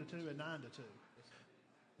there. 10-2 and 9-2.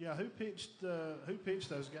 Yeah, who pitched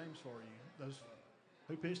those games for you?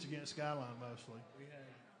 Who pitched against Skyline mostly? We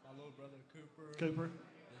had my little brother Cooper. Cooper?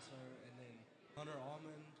 Yes, sir. And then Hunter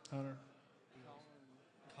Almond. Hunter.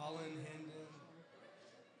 Colin Hendon.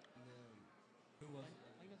 And then who was it?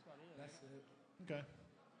 I think that's about it. That's it.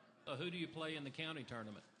 Okay. Who do you play in the county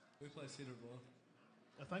tournament? We play Cedar Bluff.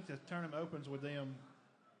 I think the tournament opens with them,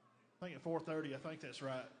 I think at 4:30. I think that's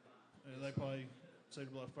right. They play Cedar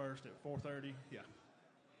Bluff first at 4:30. Yeah.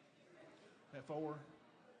 At 4.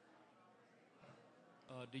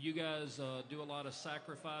 Do you guys do a lot of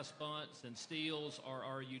sacrifice bunts and steals, or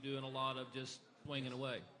are you doing a lot of just swinging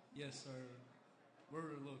away? Yes, sir. We're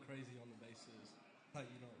a little crazy on the bases, like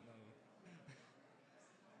you don't know.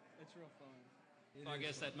 It's real fun. I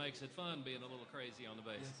guess that makes it fun being a little crazy on the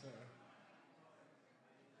base. Yes, sir.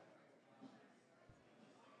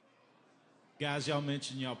 Guys, y'all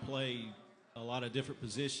mentioned y'all play a lot of different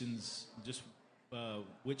positions. Just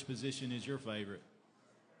which position is your favorite?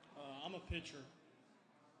 I'm a pitcher.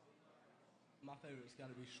 My favorite's got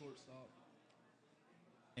to be shortstop.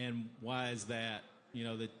 And why is that? You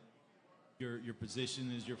know, that your position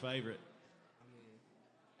is your favorite. I mean,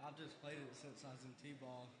 I've just played it since I was in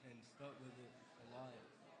T-ball and stuck with it a lot,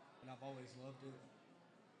 and I've always loved it.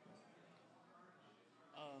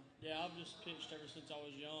 Yeah, I've just pitched ever since I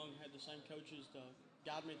was young. Had the same coaches to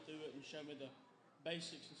guide me through it and show me the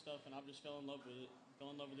basics and stuff, and I've just fell in love with it.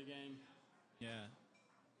 Fell in love with the game. Yeah.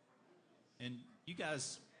 And you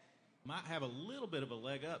guys might have a little bit of a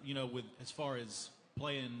leg up, you know, with as far as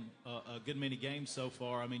playing a good many games so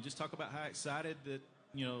far. I mean, just talk about how excited that,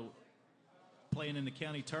 you know, playing in the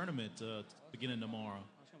county tournament beginning tomorrow.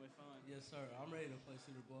 It's going to be fun. Yes, sir. I'm ready to play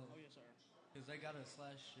Cedar Bluff. Oh, yes, sir. Because they got us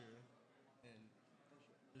last year, and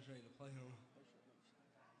just ready to play them.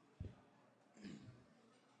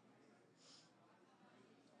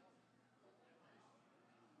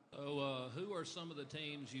 So, who are some of the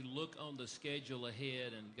teams you look on the schedule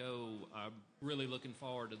ahead and go, I'm really looking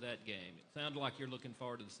forward to that game? It sounded like you're looking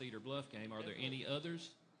forward to the Cedar Bluff game. Are there any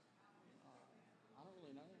others? I don't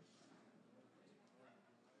really know.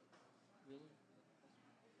 Really?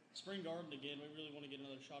 Spring Garden again. We really want to get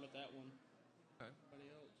another shot at that one. Okay.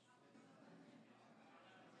 Anybody else?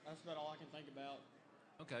 That's about all I can think about.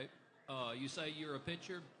 Okay. You say you're a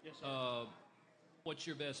pitcher. Yes, sir. What's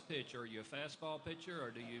your best pitch? Are you a fastball pitcher,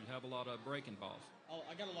 or do you have a lot of breaking balls? Oh,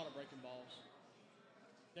 I got a lot of breaking balls.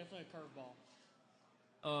 Definitely a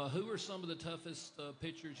curveball. Who are some of the toughest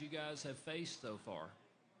pitchers you guys have faced so far?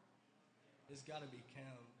 It's got to be Cam.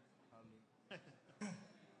 I mean,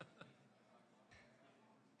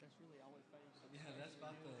 That's really all we face. yeah, that's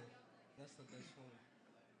the best one.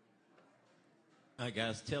 All right,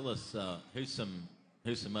 guys, tell us who's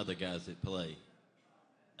some other guys that play.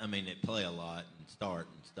 I mean, that play a lot and start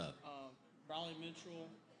and stuff. Briley Mitchell,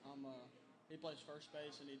 he plays first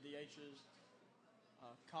base and he DHs.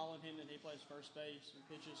 Colin Hendon, he plays first base and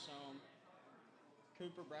pitches some.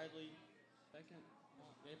 Cooper Bradley, second.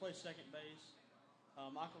 He plays second base.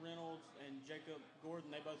 Michael Reynolds and Jacob Gordon,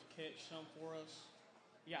 they both catch some for us.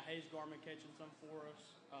 You got Hayes Garman catching some for us.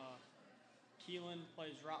 Keelan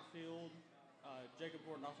plays right field. Jacob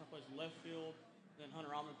Gordon also plays left field. Then Hunter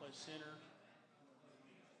Allman plays center.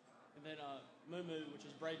 And then Moo, which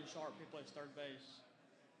is Braden Sharp, he plays third base.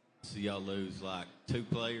 So y'all lose like 2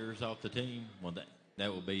 players off the team? Well, that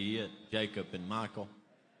will be it. Jacob and Michael.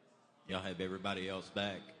 Y'all have everybody else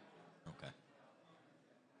back? Okay.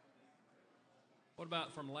 What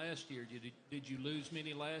about from last year? Did you lose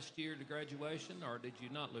many last year to graduation, or did you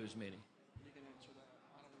not lose many? You can answer that.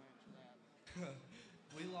 I don't want to answer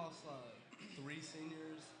that. We lost 3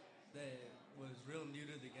 seniors that was real new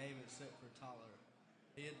to the game except for Tyler.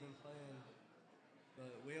 He had been playing,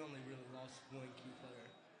 but we only really lost 1 key player.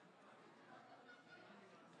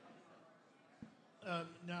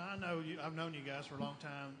 Now, I know I've known you guys for a long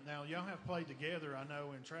time. Now, y'all have played together, I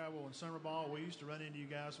know, in travel and summer ball. We used to run into you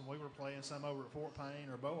guys when we were playing some over at Fort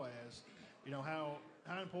Payne or Boaz. You know, how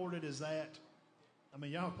important is that? I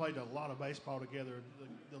mean, y'all have played a lot of baseball together,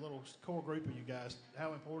 the little core group of you guys.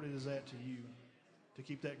 How important is that to you to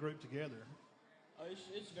keep that group together?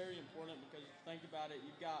 It's very important because think about it.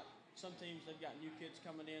 You've got some teams, they've got new kids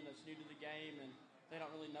coming in that's new to the game, and they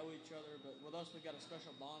don't really know each other. But with us, we've got a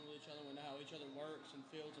special bond with each other. We know how each other works and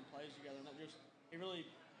feels and plays together, and it really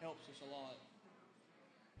helps us a lot.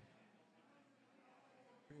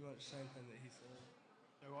 Pretty much the same thing that he said.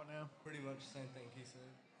 So what now? Pretty much the same thing he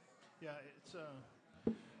said. Yeah, it's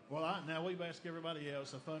well, now we've asked everybody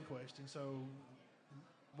else a fun question. So,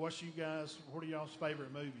 what are y'all's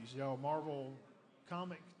favorite movies? Y'all Marvel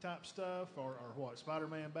comic type stuff, or what?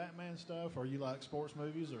 Spider-Man, Batman stuff, or you like sports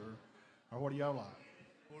movies, or what do y'all like?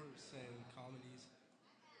 Sports and comedies.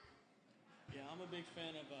 Yeah, I'm a big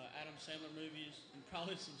fan of Adam Sandler movies and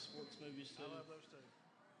probably some sports movies too. I love those too.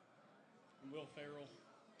 And Will Ferrell.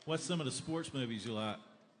 What's some of the sports movies you like?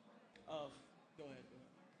 Go ahead.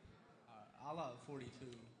 I like 42.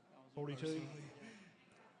 42? And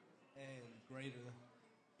Raider.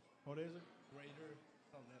 What is it? Raider.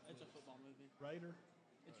 It's a football movie. Raider?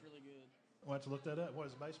 It's really good. We'll have to look that up. What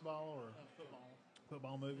is it, baseball or? Football.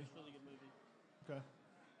 Football movie? It's a really good movie. Okay.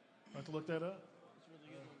 We'll have to look that up. It's a really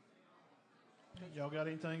good one. Y'all got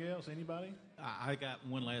anything else? Anybody? I got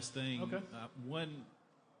one last thing. Okay.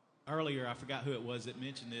 Earlier, I forgot who it was that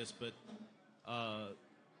mentioned this, but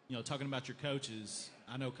talking about your coaches,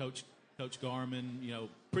 I know Coach Garman,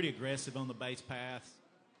 pretty aggressive on the base path.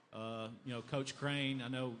 Coach Crane, I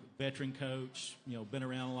know veteran coach, been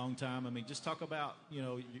around a long time. I mean, just talk about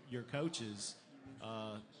your coaches.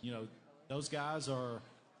 Those guys are,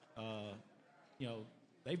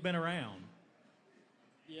 they've been around.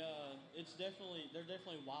 Yeah, they're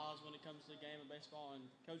definitely wise when it comes to the game of baseball. And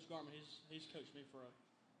Coach Garman, he's coached me for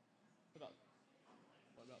about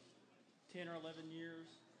 10 or 11 years.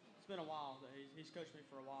 It's been a while, but he's coached me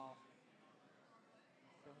for a while.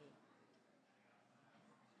 Go ahead.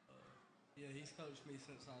 Yeah, he's coached me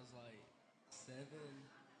since I was like 7,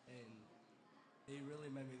 and he really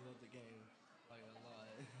made me love the game like a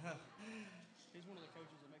lot. He's one of the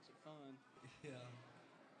coaches that makes it fun.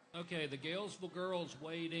 Yeah. Okay, the Galesville girls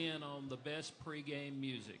weighed in on the best pregame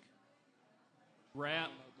music.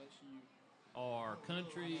 Rap, or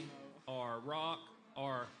country, or rock,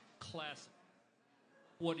 or classic.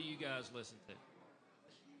 What do you guys listen to?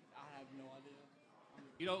 I have no idea.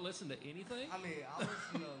 You don't listen to anything? I mean, I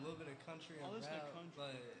listen to a little bit of country and I listen to rap, country.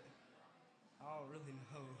 but I don't really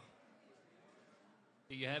know.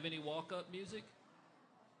 Do you have any walk-up music?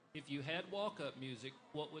 If you had walk-up music,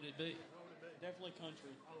 what would it be? Definitely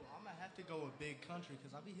country. Oh, I'm going to have to go with big country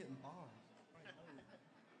because I be hitting bombs.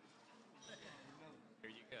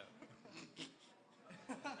 Here you go.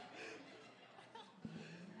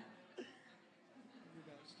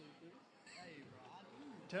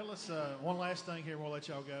 Tell us one last thing here. We'll let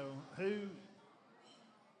y'all go.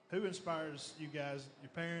 Who inspires you guys? Your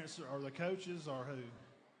parents or the coaches or who?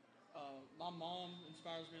 My mom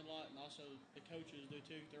inspires me a lot, and also the coaches do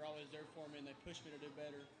too. They're always there for me, and they push me to do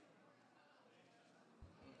better.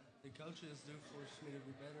 The coaches do force me to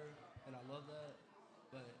be better, and I love that.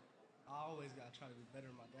 But I always got to try to be better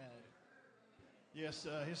than my dad. Yes,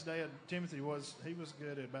 his dad, Timothy, was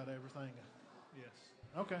good at about everything. Yes.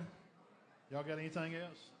 Okay. Y'all got anything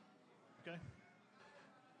else? Okay.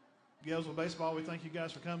 Gainesville Baseball, we thank you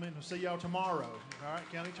guys for coming. We'll see y'all tomorrow. All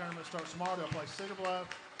right, county tournament starts tomorrow. They'll play Cedar Bluff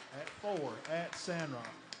at 4 at Sandrock.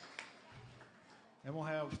 And we'll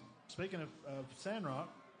have, speaking of Sandrock,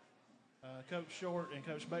 Coach Short and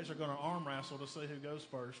Coach Bates are going to arm wrestle to see who goes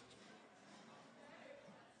first.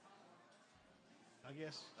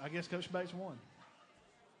 I guess Coach Bates won.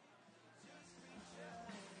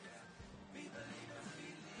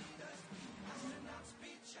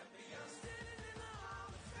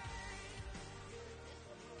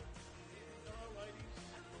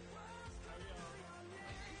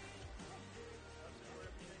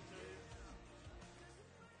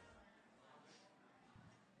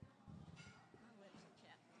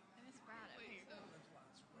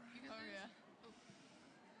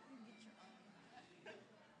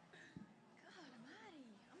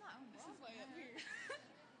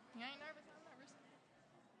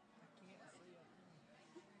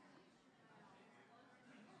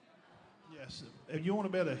 Yes, if you want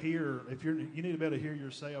to be able to hear, you need to be able to hear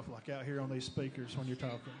yourself, like out here on these speakers when you're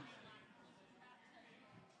talking.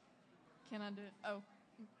 Can I do it? Oh.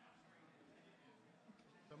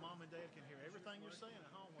 So mom and dad can hear everything you're saying at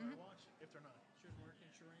home when they watch it, if they're not. Yours working,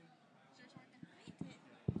 Shireen? Yours working?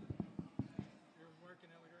 Yours working,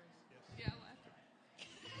 Ellie Grace? Yes. Yeah, I left her.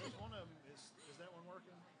 There's one of them. Is that one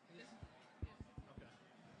working?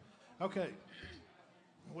 Okay.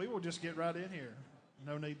 We will just get right in here.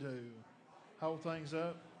 No need to hold things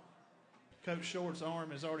up. Coach Short's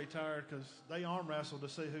arm is already tired because they arm wrestled to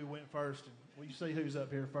see who went first. And we see who's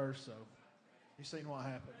up here first, so you've seen what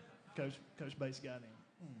happened. Coach Bates got him.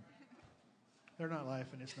 They're not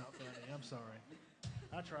laughing. It's not funny. I'm sorry.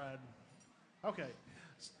 I tried. Okay.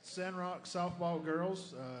 Sandrock softball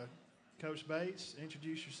girls. Coach Bates,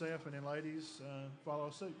 introduce yourself, and then ladies,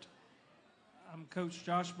 follow suit. I'm Coach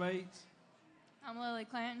Josh Bates. I'm Lily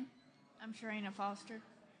Clanton. I'm Sharina Foster.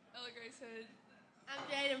 Ellie Grace Hood. I'm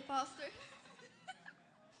Jaden Foster.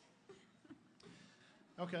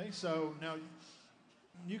 Okay, so now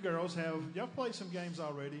you girls y'all played some games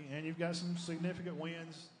already, and you've got some significant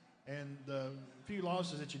wins, and the few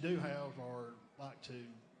losses that you do have are like to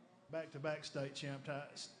back-to-back state champ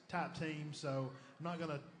type teams, so I'm not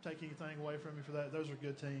going to take anything away from you for that. Those are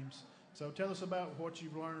good teams. So tell us about what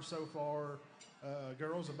you've learned so far,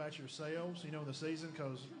 girls, about yourselves, in the season,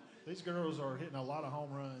 because these girls are hitting a lot of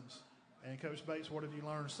home runs. And Coach Bates, what have you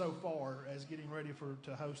learned so far as getting ready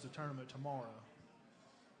to host the tournament tomorrow?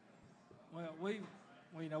 Well,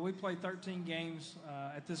 we played 13 games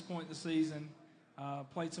at this point in the season.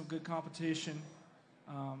 Played some good competition.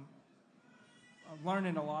 I'm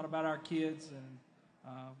learning a lot about our kids and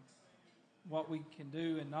what we can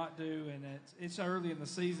do and not do. And it's early in the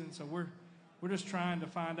season, so we're just trying to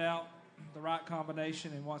find out the right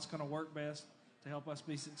combination and what's going to work best to help us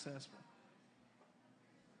be successful.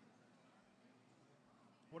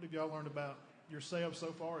 What have y'all learned about yourselves so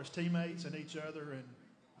far as teammates and each other? And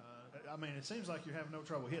it seems like you're having no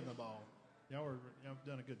trouble hitting the ball. Y'all have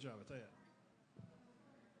done a good job at that.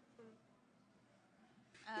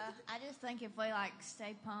 I just think if we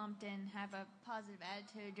stay pumped and have a positive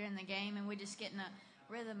attitude during the game, and we just get in a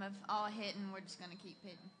rhythm of all hitting, we're just going to keep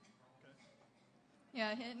hitting. Okay.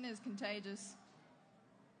 Yeah, hitting is contagious.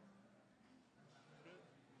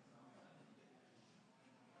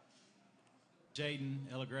 Jaden,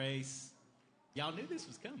 Ella Grace, y'all knew this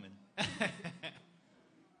was coming.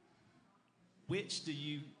 Which do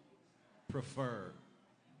you prefer,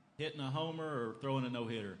 hitting a homer or throwing a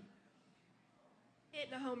no-hitter?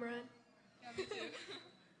 Hitting a home run. Yeah, me too.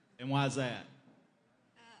 And why is that?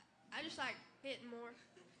 I just like hitting more.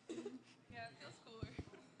 Yeah, it feels cooler.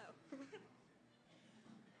 Oh.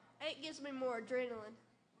 It gives me more adrenaline.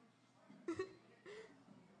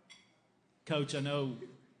 Coach, I know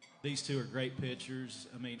these two are great pitchers.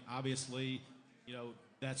 Obviously,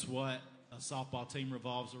 that's what a softball team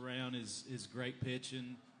revolves around is great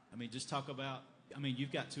pitching. Just talk about,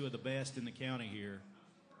 you've got two of the best in the county here.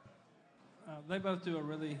 They both do a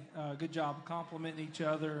really good job of complementing each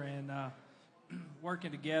other and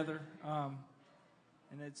working together.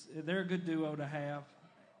 And they're a good duo to have.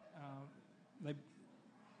 They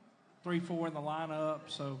 3-4 in the lineup,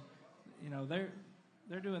 so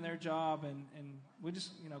they're doing their job, and we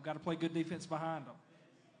just got to play good defense behind them.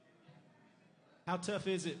 How tough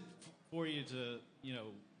is it for you to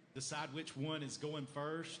decide which one is going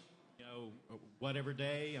first? You know, whatever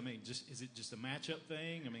day. I mean, is it just a matchup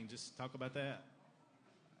thing? I mean, just talk about that.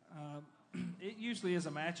 It usually is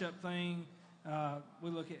a matchup thing. We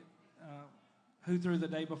look at who threw the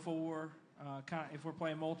day before, kind of if we're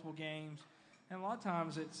playing multiple games, and a lot of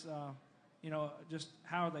times it's just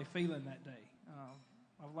how are they feeling that day.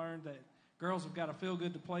 I've learned that girls have got to feel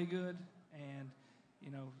good to play good, and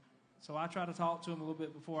so I try to talk to them a little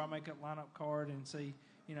bit before I make up lineup card and see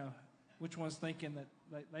which one's thinking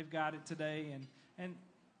that they've got it today, and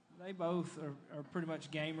they both are pretty much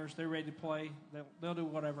gamers. They're ready to play. They'll do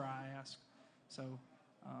whatever I ask. So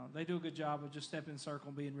they do a good job of just stepping in the circle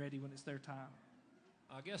and being ready when it's their time.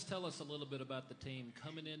 I guess tell us a little bit about the team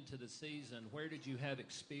coming into the season. Where did you have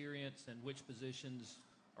experience, and which positions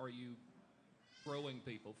are you growing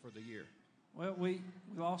people for the year? Well, we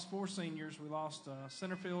lost 4 seniors. We lost a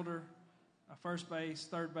center fielder, a first base,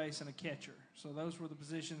 third base, and a catcher. So those were the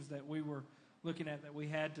positions that we were looking at that we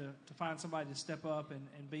had to find somebody to step up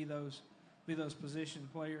and be those position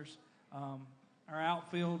players. Our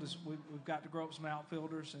outfield we've got to grow up some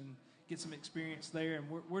outfielders and get some experience there, and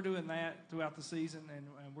we're doing that throughout the season, and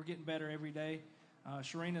we're getting better every day.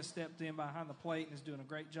 Sharina stepped in behind the plate and is doing a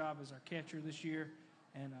great job as our catcher this year,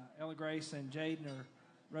 and Ella Grace and Jaden are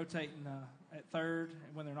rotating at third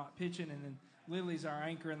when they're not pitching, and then Lily's our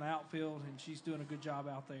anchor in the outfield, and she's doing a good job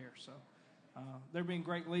out there. So they're being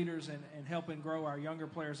great leaders and helping grow our younger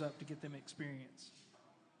players up to get them experience.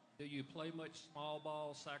 Do you play much small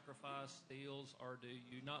ball, sacrifice, steals, or do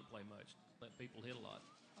you not play much? Let people hit a lot.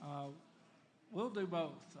 We'll do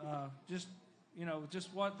both. Just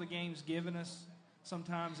what the game's given us.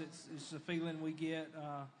 Sometimes it's the feeling we get.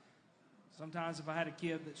 Sometimes if I had a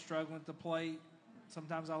kid that's struggling at the plate,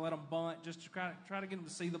 sometimes I let them bunt just to try to get them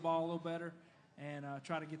to see the ball a little better and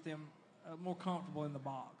try to get them more comfortable in the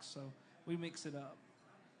box. So we mix it up.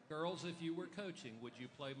 Girls, if you were coaching, would you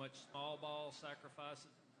play much small ball, sacrifices,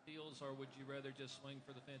 steals, or would you rather just swing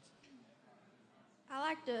for the fences? I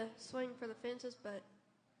like to swing for the fences, but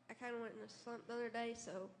I kind of went in a slump the other day,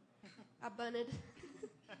 so I bunted.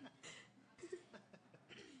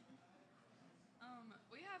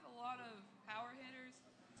 We have a lot of power hitters,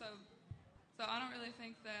 so I don't really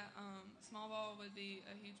think that small ball would be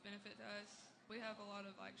a huge benefit to us. We have a lot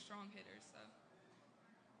of strong hitters, so.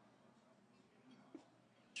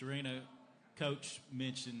 Sharina, Coach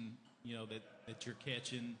mentioned, that you're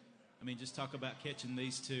catching. I mean, just talk about catching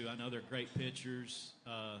these two. I know they're great pitchers.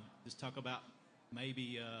 Just talk about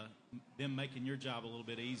maybe them making your job a little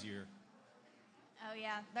bit easier. Oh,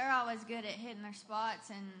 yeah. They're always good at hitting their spots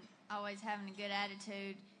and always having a good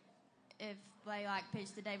attitude. If they,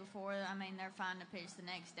 pitch the day before, they're fine to pitch the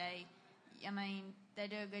next day. They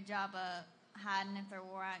do a good job of hiding if they're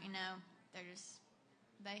wore out,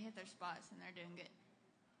 they hit their spots and they're doing good.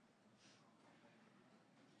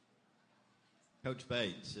 Coach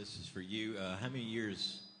Bates, this is for you. How many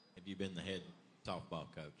years have you been the head softball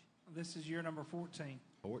coach? This is year number 14.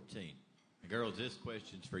 14. Girls, this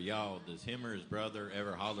question's for y'all. Does him or his brother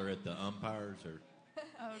ever holler at the umpires? Or?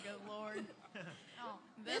 Oh, good Lord. Oh,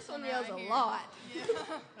 this one yells a lot. Yeah.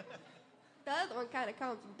 The other one kind of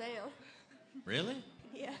calms him down. Really?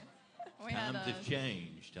 Yeah. Times have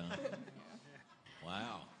changed, huh?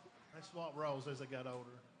 Wow. They swap roles as they got older.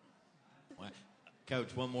 Wow.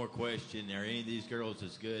 Coach, one more question. Are any of these girls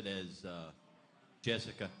as good as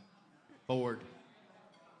Jessica Ford?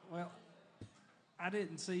 Well, I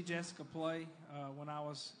didn't see Jessica play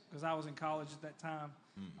because I was in college at that time.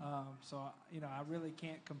 So I really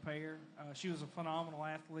can't compare. She was a phenomenal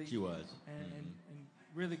athlete. She was, and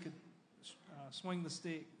really could swing the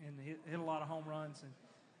stick and hit a lot of home runs, and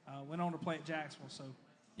went on to play at Jacksonville. So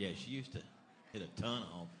yeah, she used to hit a ton of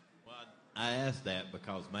home. Well, I asked that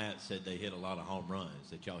because Matt said they hit a lot of home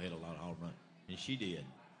runs. That y'all hit a lot of home runs, and she did.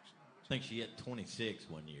 I think she hit 26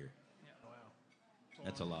 one year.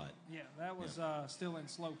 That's a lot. Yeah, that was still in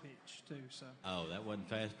slow pitch, too. So. Oh, that wasn't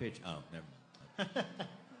fast pitch? Oh, never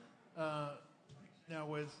mind. Now,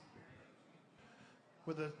 with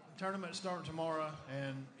the tournament starting tomorrow,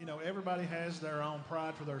 and, everybody has their own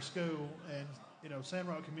pride for their school, and,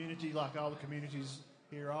 Sandrock community, like all the communities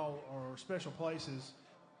here, all are special places.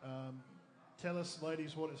 Tell us,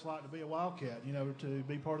 ladies, what it's like to be a Wildcat, to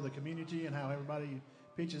be part of the community and how everybody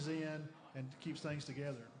pitches in and keeps things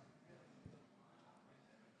together.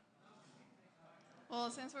 Well,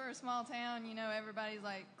 since we're a small town, everybody's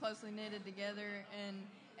closely knitted together, and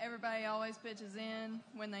everybody always pitches in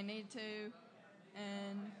when they need to.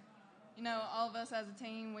 And, all of us as a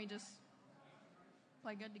team, we just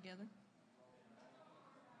play good together.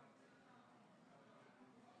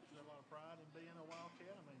 Is there a lot of pride in being a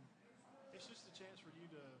Wildcat? It's just a chance for you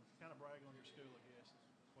to kind of brag on your school, I guess,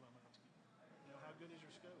 is what I'm asking. You know, how good is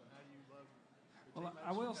your school, and how do you love your Well, teammates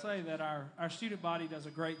I will and say coaches? that our student body does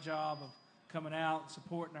a great job of coming out,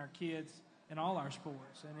 supporting our kids in all our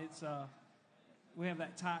sports, and it's we have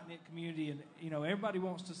that tight knit community, and you know everybody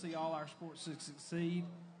wants to see all our sports succeed,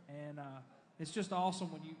 and it's just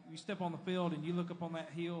awesome when you step on the field and you look up on that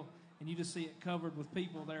hill and you just see it covered with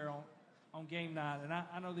people there on game night, and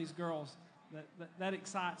I know these girls that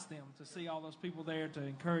excites them to see all those people there to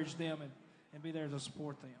encourage them and be there to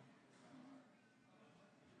support them.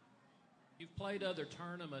 You've played other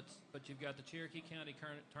tournaments, but you've got the Cherokee County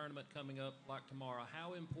tournament coming up like tomorrow.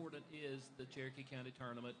 How important is the Cherokee County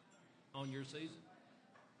tournament on your season?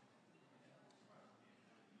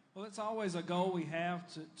 Well, it's always a goal we have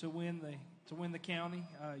to win the county.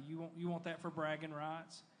 You want that for bragging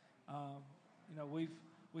rights. You know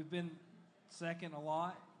we've been second a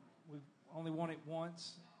lot. We've only won it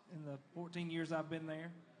once in the 14 years I've been there.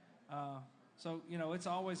 So you know it's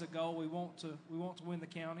always a goal. We want to win the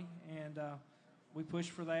county, and we push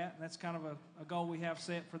for that. And that's kind of a goal we have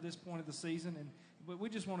set for this point of the season. But we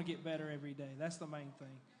just want to get better every day. That's the main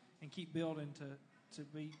thing, and keep building to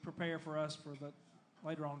be prepared for us for the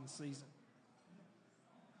later on in the season.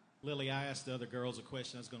 Lily, I asked the other girls a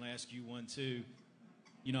question. I was going to ask you one too.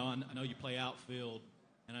 You know, I know you play outfield,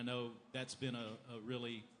 and I know that's been a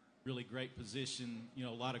really, really great position. You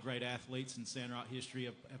know, a lot of great athletes in Sand Rock history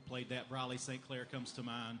have played that. Briley St. Clair comes to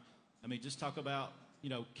mind. I mean, just talk about, you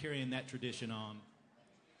know, carrying that tradition on.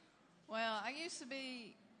 Well, I used to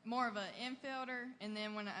be more of an infielder, and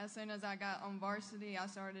then as soon as I got on varsity, I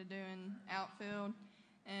started doing outfield.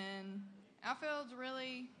 And outfield's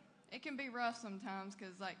really, it can be rough sometimes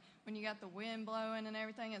because, like, when you got the wind blowing and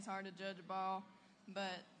everything, it's hard to judge a ball.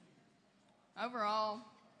 But overall,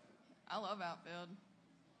 I love outfield.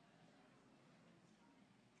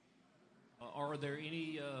 Are there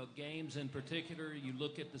any games in particular you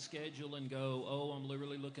look at the schedule and go, oh, I'm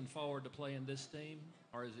really looking forward to playing this team?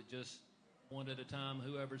 Or is it just one at a time,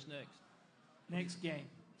 whoever's next? Next game.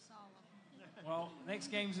 Well, next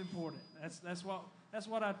game's important. That's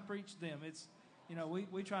what I preach to them. It's, you know,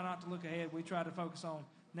 we try not to look ahead. We try to focus on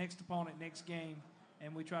next opponent, next game,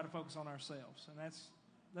 and we try to focus on ourselves. And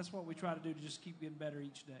that's what we try to do to just keep getting better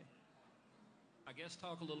each day. I guess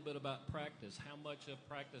talk a little bit about practice. How much of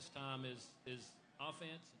practice time is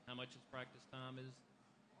offense, and how much of practice time is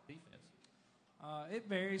defense? It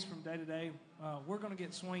varies from day to day. We're going to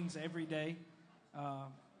get swings every day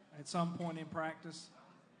at some point in practice.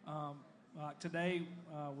 Today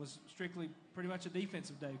was strictly pretty much a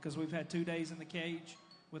defensive day because we've had 2 days in the cage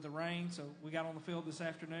with the rain. So we got on the field this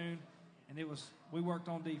afternoon, and we worked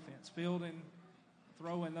on defense, fielding,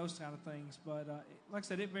 throwing, those kind of things. But like I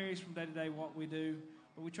said, it varies from day to day what we do.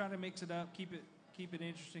 But we try to mix it up, keep it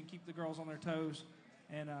interesting, keep the girls on their toes,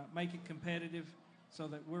 and make it competitive so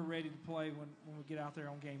that we're ready to play when we get out there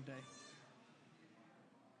on game day.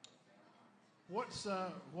 What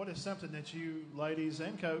is something that you ladies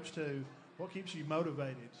and coach too, what keeps you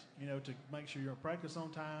motivated, you know, to make sure you're at practice on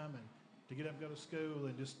time and to get up and go to school,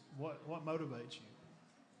 and just what motivates you?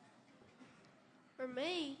 For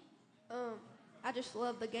me, I just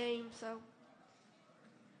love the game, so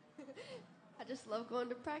I just love going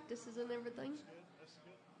to practices and everything. That's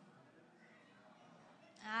good.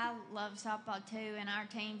 I love softball too, and our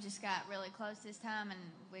team just got really close this time, and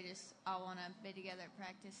we just all want to be together at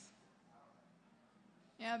practice.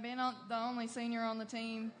 Yeah, being the only senior on the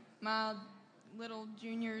team, my little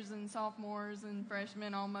juniors and sophomores and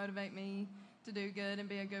freshmen all motivate me to do good and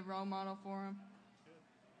be a good role model for them.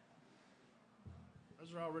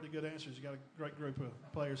 Those are all really good answers. You got a great group of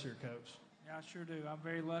players here, Coach. Yeah, I sure do. I'm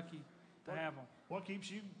very lucky to have them. What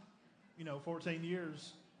keeps you, 14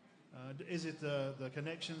 years? Is it the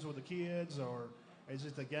connections with the kids, or is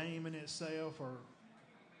it the game in itself, or?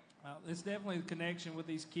 It's definitely the connection with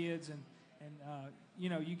these kids, and you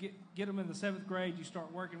get them in the 7th grade. You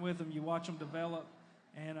start working with them. You watch them develop,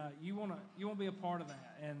 and you want to be a part of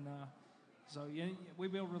that. And so we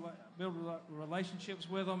build relationships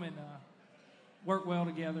with them and work well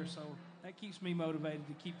together. So that keeps me motivated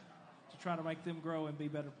to try to make them grow and be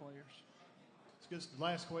better players. It's good. The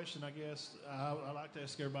last question, I guess, I like to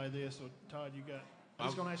ask everybody this. So, Todd, I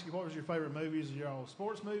was going to ask you, what was your favorite movies? Are you all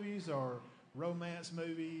sports movies or romance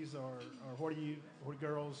movies, or what do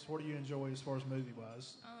you enjoy as far as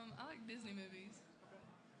movie-wise? I like Disney movies.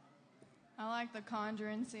 I like the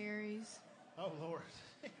Conjuring series. Oh, Lord.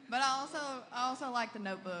 But I also like The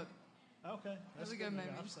Notebook. Okay. That's a good movie.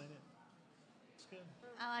 I've seen it. It's good.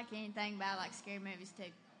 I like anything, but I like scary movies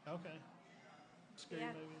too. Okay. Scary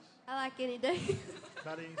movies. I like any day.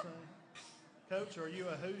 About anything? Coach, are you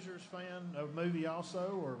a Hoosiers fan of movie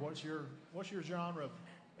also, or what's your genre?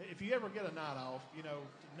 If you ever get a night off,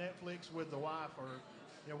 Netflix with the wife, or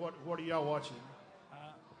what are y'all watching?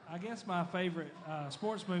 I guess my favorite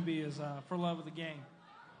sports movie is For Love of the Game.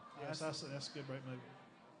 Yes, that's a good, great movie.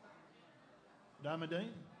 Diamond Dean?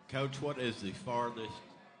 Coach, what is the farthest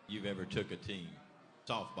you've ever took a team?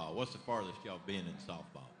 Softball. What's the farthest y'all been in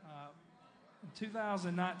softball? In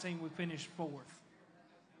 2019, we finished 4th.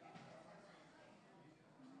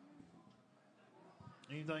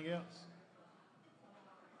 Anything else?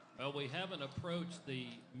 Well, we haven't approached the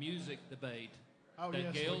music debate Oh, that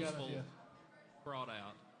yes, we got it, Galesville yeah. brought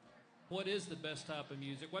out. What is the best type of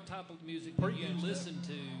music? What type of music do you Pre-game stuff. listen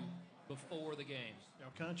to before the games?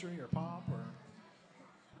 Country or pop or?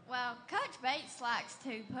 Well, Coach Bates likes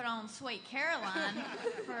to put on Sweet Caroline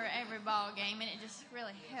for every ball game, and it just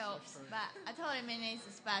really helps. But I told him he needs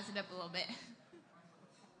to spice it up a little bit.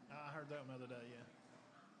 I heard that one the other day, yeah.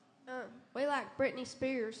 We like Britney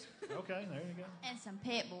Spears. Okay, there you go. And some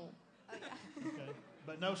Pitbull. Okay,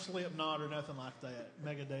 but no Slipknot or nothing like that.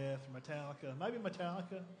 Megadeth, Metallica, maybe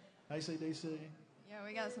Metallica, AC/DC. Yeah,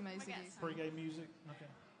 we got some ACDC. Pre-game music. Okay.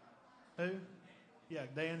 Who? Yeah,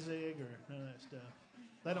 Danzig or none of that stuff.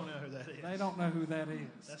 They don't know who that is. They don't know who that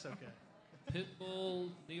is. That's okay.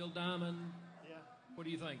 Pitbull, Neil Diamond. Yeah. What do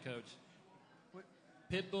you think, Coach?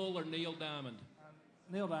 Pitbull or Neil Diamond?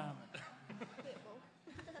 Neil Diamond.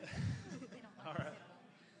 All right.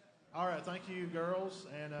 All right. Thank you, girls,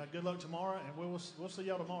 and good luck tomorrow. And we'll see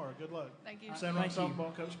y'all tomorrow. Good luck. Thank you. Sand Rock Thank you.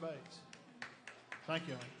 Softball, Coach Bates. Thank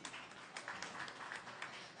you.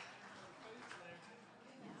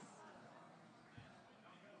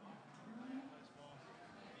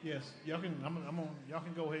 Yes, y'all can. Y'all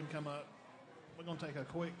can go ahead and come up. We're gonna take a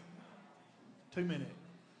quick 2-minute.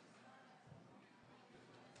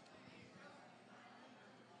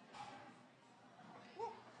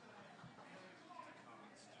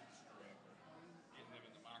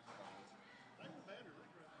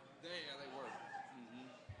 Yeah, they were.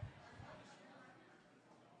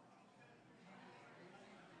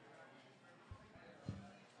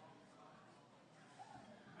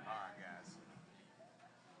 All right, guys.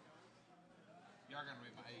 Y'all gonna be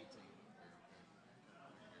my 18.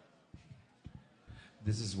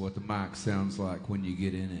 This is what the mic sounds like when you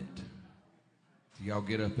get in it. Do y'all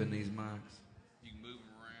get up in these mics? You can move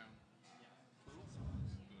them around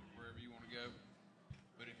wherever you want to go.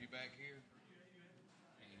 But if you're back here,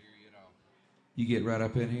 I can't hear you at all. You get right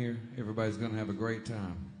up in here, everybody's going to have a great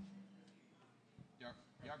time.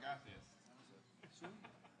 Y'all got this.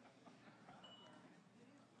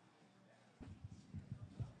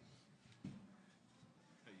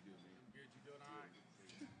 How you doing, man? Good. You doing all right?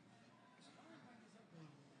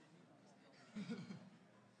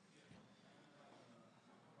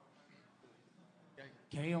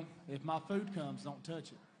 Cam, if my food comes, don't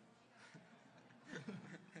touch it.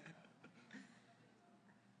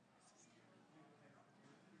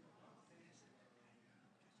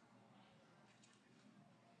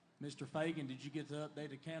 Mr. Fagan, did you get the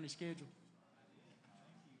updated county schedule?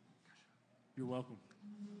 You're welcome.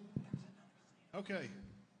 Okay.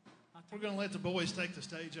 We're going to let the boys take the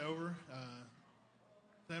stage over.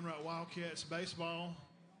 Sand Rock Wildcats baseball,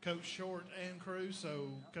 Coach Short and crew. So,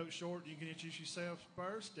 Coach Short, you can introduce yourself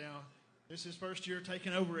first. Now, this is his first year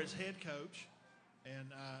taking over as head coach.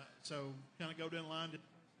 And so, kind of go down the line.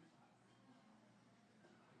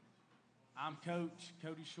 I'm Coach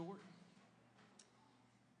Cody Short.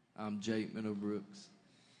 I'm Jake Middlebrooks.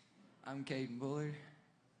 I'm Caden Bullard.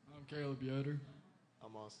 I'm Caleb Yoder.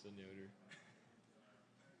 I'm Austin Yoder.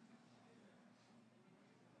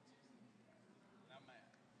 I'm Matt.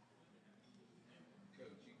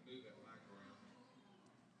 Coach, you can move that mic around.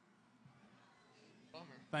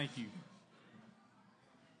 Bummer. Thank you.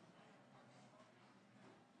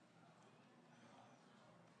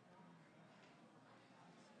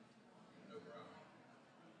 No problem.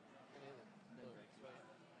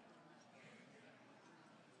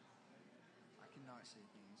 I cannot see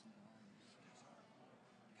things.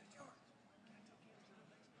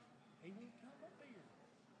 He won't come up here.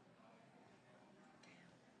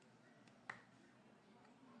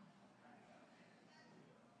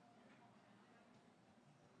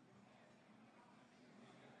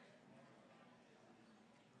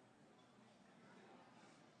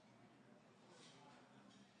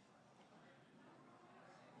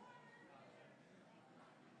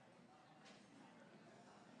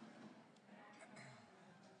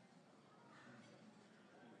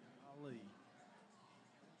 Ali.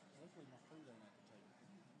 Hopefully my food ain't at the table.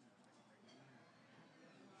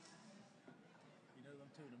 You know them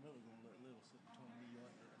two in the middle are going to let Little sit between New York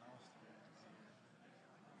and Austin.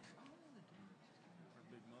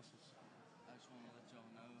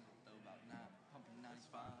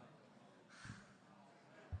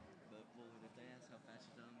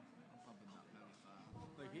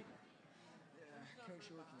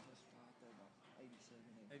 Short can testify. I throw about 87.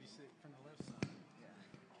 86 from the left side. Yeah.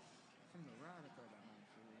 From the right, I throw about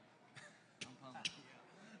 93. I'm pumping.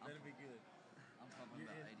 That'll be good. I'm pumping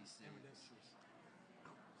about 86.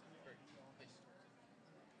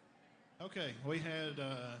 Okay, we had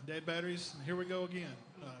dead batteries. Here we go again.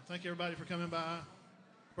 Thank everybody for coming by.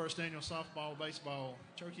 First annual softball, baseball,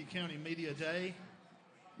 Cherokee County Media Day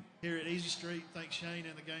here at Easy Street. Thanks Shane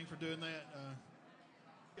and the gang for doing that.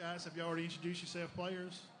 Guys, have you already introduced yourself,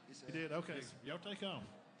 players? Yes, you did? Okay, y'all take off.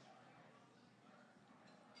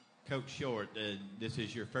 Coach Short, this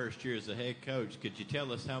is your first year as a head coach. Could you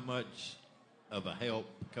tell us how much of a help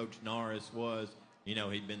Coach Norris was? You know,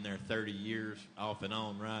 he'd been there 30 years off and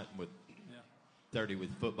on, right? With 30 with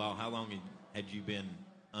football. How long had you been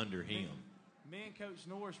under him? Me and Coach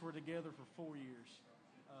Norris were together for 4 years.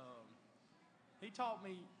 He taught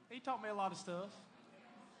me a lot of stuff.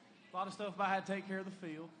 A lot of stuff about how to take care of the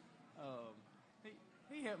field.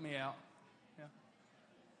 He helped me out. Yeah.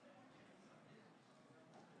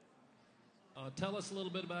 Tell us a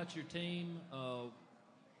little bit about your team.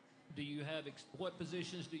 Do you have what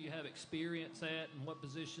positions do you have experience at, and what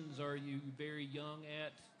positions are you very young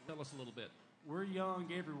at? Tell us a little bit. We're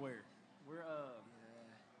young everywhere.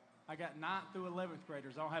 I got 9th through 11th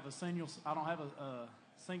graders. I don't have a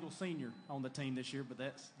single senior on the team this year, but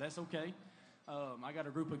that's okay. I got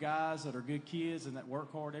a group of guys that are good kids and that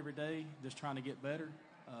work hard every day, just trying to get better.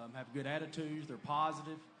 Have good attitudes. They're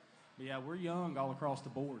positive. But yeah, we're young all across the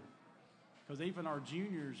board. Because even our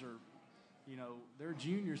juniors they're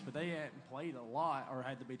juniors, but they hadn't played a lot or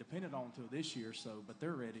had to be dependent on until this year. But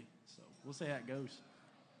they're ready. So we'll see how it goes.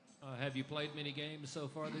 Have you played many games so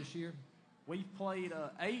far this year? We've played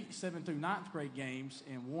 8 7th through 9th grade games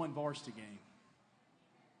and 1 varsity game.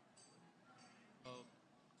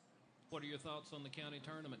 What are your thoughts on the county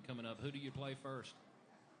tournament coming up? Who do you play first?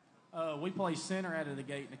 We play center out of the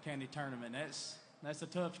gate in the county tournament. That's a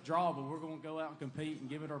tough draw, but we're going to go out and compete and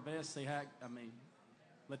give it our best.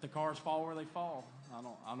 Let the cards fall where they fall. I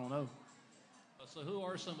don't know. So who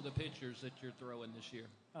are some of the pitchers that you're throwing this year?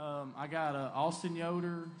 I got Austin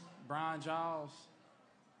Yoder, Brian Giles,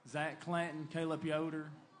 Zach Clanton, Caleb Yoder,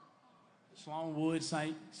 Sloan Wood,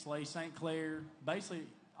 Slay St. Clair. Basically,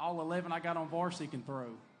 all 11 I got on varsity can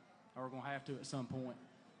throw. Or we're going to have to at some point.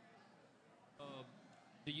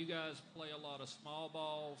 Do you guys play a lot of small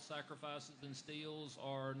ball, sacrifices, and steals,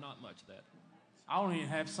 or not much of that? I don't even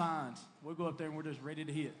have signs. We'll go up there and we're just ready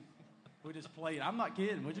to hit. We just play it. I'm not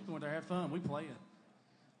kidding. We're just going there to have fun. We play it.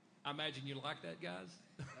 I imagine you like that, guys?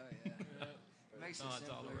 Oh, yeah. Makes it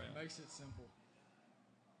simple. all around. Makes it simple.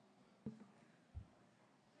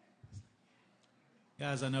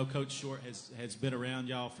 Guys, I know Coach Short has been around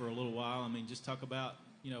y'all for a little while. I mean, just talk about,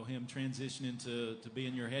 him transitioning to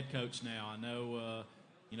being your head coach now. I know,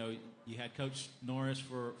 you had Coach Norris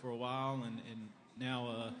for a while, and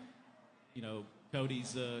now,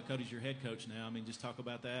 Cody's your head coach now. I mean, just talk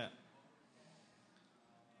about that.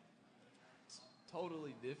 It's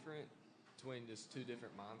totally different between just two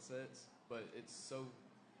different mindsets, but it's so,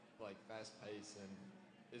 fast-paced, and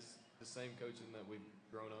it's the same coaching that we've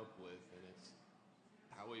grown up with, and it's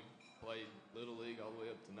how we played Little League all the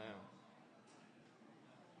way up to now.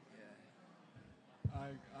 I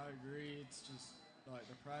agree. It's just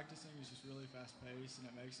the practicing is just really fast paced, and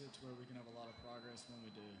it makes it to where we can have a lot of progress when we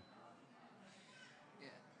do. Yeah.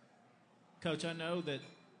 Coach, I know that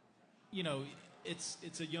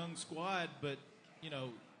it's a young squad, but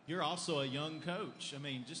you're also a young coach. I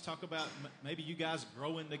mean, just talk about maybe you guys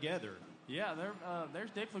growing together. Yeah,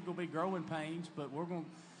 there's definitely going to be growing pains, but we're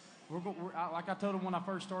like I told them when I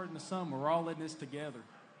first started in the summer, we're all in this together.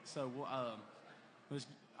 So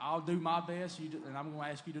I'll do my best, and I'm going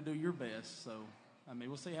to ask you to do your best. So,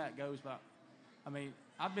 we'll see how it goes. But, I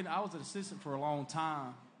was an assistant for a long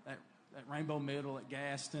time at Rainbow Middle, at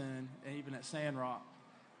Gaston, and even at Sandrock.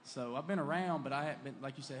 So I've been around, but I haven't been,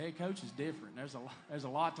 like you said, head coach is different. There's a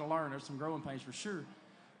lot to learn. There's some growing pains for sure.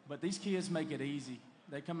 But these kids make it easy.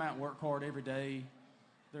 They come out and work hard every day.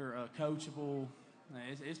 They're coachable.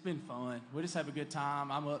 It's been fun. We just have a good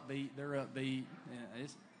time. I'm upbeat. They're upbeat.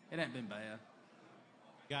 It ain't been bad.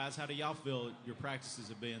 Guys, how do y'all feel your practices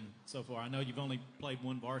have been so far? I know you've only played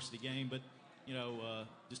one varsity game, but,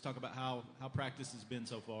 just talk about how practice has been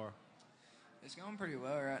so far. It's going pretty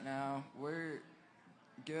well right now. We're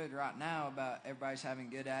good right now about everybody's having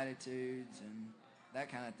good attitudes and that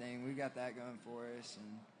kind of thing. We got that going for us,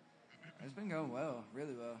 and it's been going well,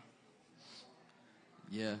 really well.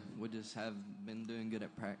 Yeah, we just have been doing good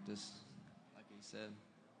at practice, like he said.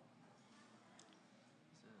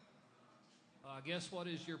 I guess what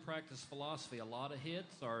is your practice philosophy? A lot of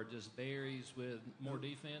hits, or just varies with more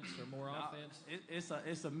defense or more offense?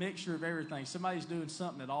 It's a mixture of everything. Somebody's doing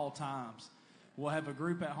something at all times. We'll have a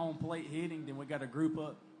group at home plate hitting, then we got a group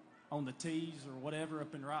up on the tees or whatever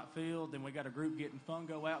up in right field. Then we got a group getting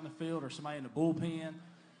fungo out in the field, or somebody in the bullpen.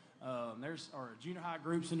 Or junior high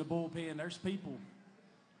groups in the bullpen. There's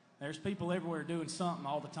people everywhere doing something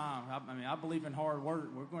all the time. I believe in hard work.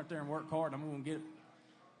 We're going out there and work hard. I'm going to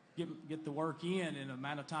get the work in an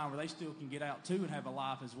amount of time where they still can get out too and have a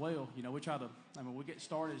life as well. We try to. We get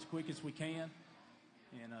started as quick as we can,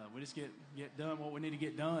 and we just get done what we need to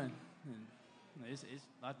get done. And it's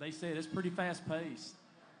like they said, it's pretty fast paced,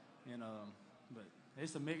 and but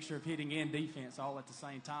it's a mixture of hitting and defense all at the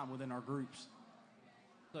same time within our groups.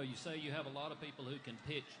 So you say you have a lot of people who can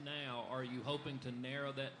pitch now. Are you hoping to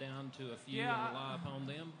narrow that down to a few and rely upon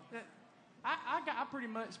them? I pretty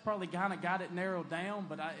much probably kind of got it narrowed down,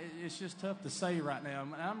 but it's just tough to say right now.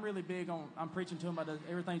 I'm really big on, I'm preaching to them about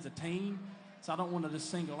everything's a team, so I don't want to just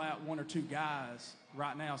single out one or two guys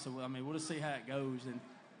right now. So, we'll just see how it goes. And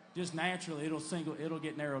just naturally, it'll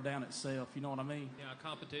get narrowed down itself. You know what I mean? Yeah,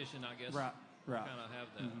 competition, I guess. Right. Kind of have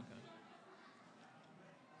that. Mm-hmm.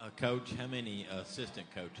 Okay. Coach, how many assistant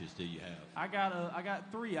coaches do you have? I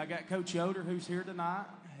got three. I got Coach Yoder, who's here tonight.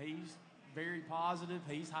 He's very positive.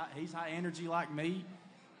 He's high energy like me.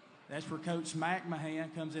 That's where Coach Mac Mahan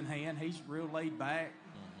comes in hand. He's real laid back.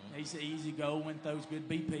 Mm-hmm. He's easy going, throws good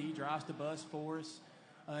BP, drives the bus for us.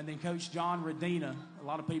 And then Coach John Redina. A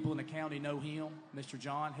lot of people in the county know him, Mr.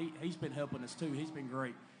 John. He's been helping us too. He's been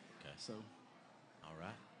great. Okay. So. All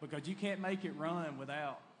right. Because you can't make it run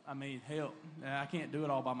without, help. I can't do it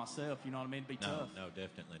all by myself. You know what I mean? It'd be tough. No,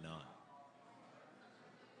 definitely not.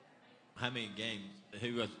 How many games?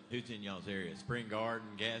 Who's in y'all's area? Spring Garden,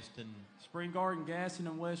 Gaston? Spring Garden, Gaston,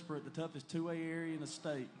 and Westbrook, the toughest 2A area in the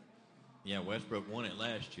state. Yeah, Westbrook won it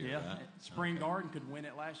last year, right? Spring Garden could win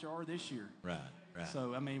it last year or this year. Right.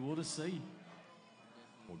 So, we'll just see.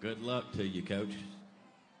 Well, good luck to you, Coach.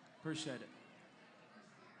 Appreciate it.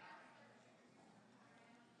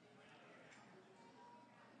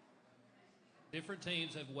 Different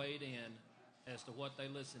teams have weighed in as to what they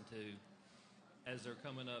listen to as they're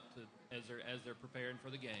coming up to as they're preparing for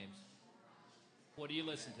the games. What do you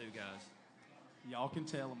listen to, guys? Y'all can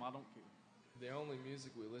tell them. I don't care. The only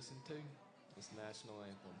music we listen to is national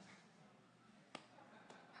anthem.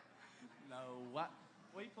 No,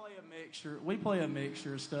 we play a mixture. We play a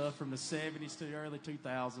mixture of stuff from the '70s to the early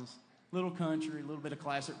 2000s. Little country, a little bit of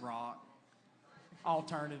classic rock.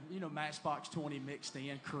 Alternative, Matchbox 20 mixed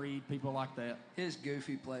in, Creed, people like that. His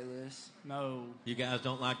goofy playlist. No. You guys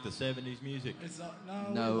don't like the 70s music?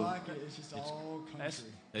 No, we like it. It's just all country.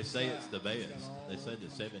 They say it's the best. They said the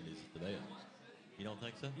 70s is the best. You don't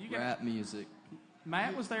think so? Rap music.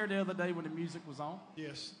 Matt was there the other day when the music was on.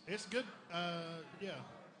 Yes. It's good. Yeah.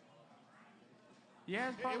 Yeah,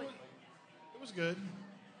 it's probably... It was good.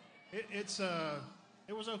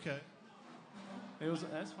 It was okay.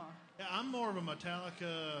 That's fine. Yeah, I'm more of a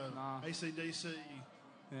Metallica, AC/DC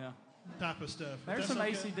type of stuff. There's some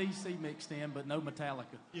AC/DC mixed in, but no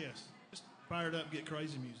Metallica. Yes. Just fired up, get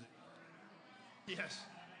crazy music. Yes.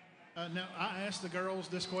 Now, I asked the girls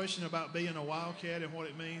this question about being a Wildcat and what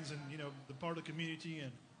it means and, the part of the community.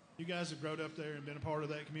 And you guys have grown up there and been a part of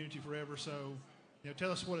that community forever. So,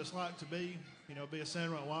 tell us what it's like to be a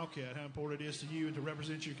Sandrock Wildcat, how important it is to you and to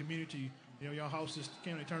represent your community. Y'all host this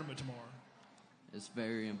county tournament tomorrow. It's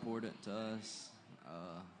very important to us.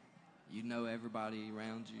 You know everybody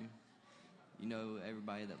around you. You know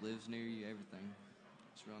everybody that lives near you, everything.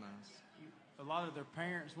 It's real nice. A lot of their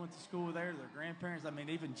parents went to school there, their grandparents.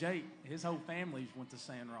 Even Jake, his whole family went to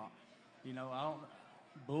Sandrock.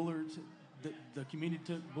 Bullard, the community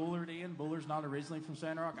took Bullard in. Bullard's not originally from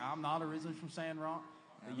Sandrock. I'm not originally from Sandrock.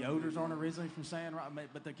 The Yoders aren't originally from Sandrock.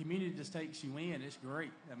 But the community just takes you in. It's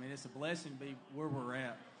great. It's a blessing to be where we're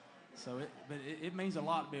at. So, it means a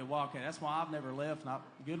lot to be a Wildcat. That's why I've never left. And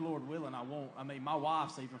good Lord willing, I won't. My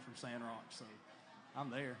wife's even from Sandrock, so I'm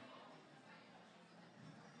there.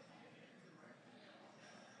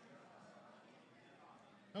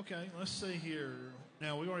 Okay, let's see here.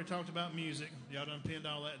 Now, we already talked about music. Y'all done pinned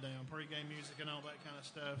all that down, pregame music and all that kind of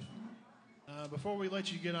stuff. Before we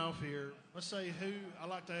let you get off here, let's say I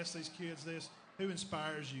like to ask these kids this, who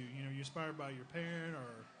inspires you? You inspired by your parent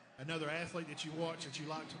or another athlete that you watch that you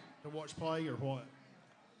like to watch play or what?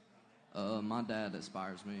 My dad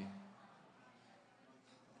inspires me.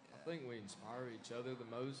 I think we inspire each other the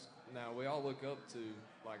most. Now, we all look up to,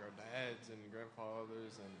 our dads and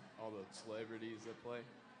grandfathers and all the celebrities that play.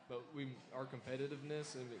 But our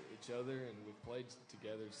competitiveness in each other, and we've played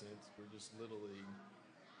together since we're just Little League.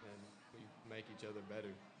 and we make each other better.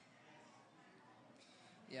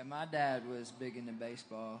 Yeah, my dad was big into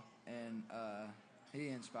baseball, and he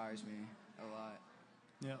inspires me a lot.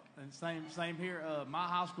 Yeah, and same here. My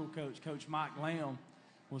high school coach, Coach Mike Lamb,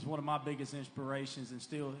 was one of my biggest inspirations, and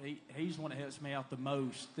still he's one that helps me out the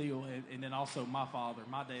most still. And then also my father,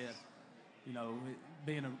 my dad, you know,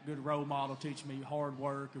 being a good role model, teaching me hard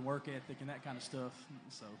work and work ethic and that kind of stuff.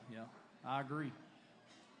 So yeah, I agree.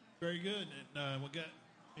 Very good. And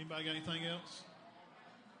anybody got anything else?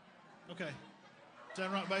 Okay.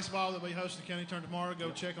 Standing Rock Baseball that we host the county turn tomorrow.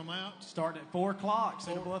 Go check them out. Starting at 4 o'clock,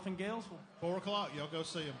 Cedar Bluff and Galesville. 4 o'clock. Y'all go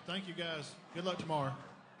see them. Thank you, guys. Good luck tomorrow.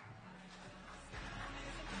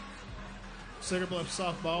 Cedar Bluff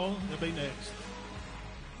softball. They'll be next.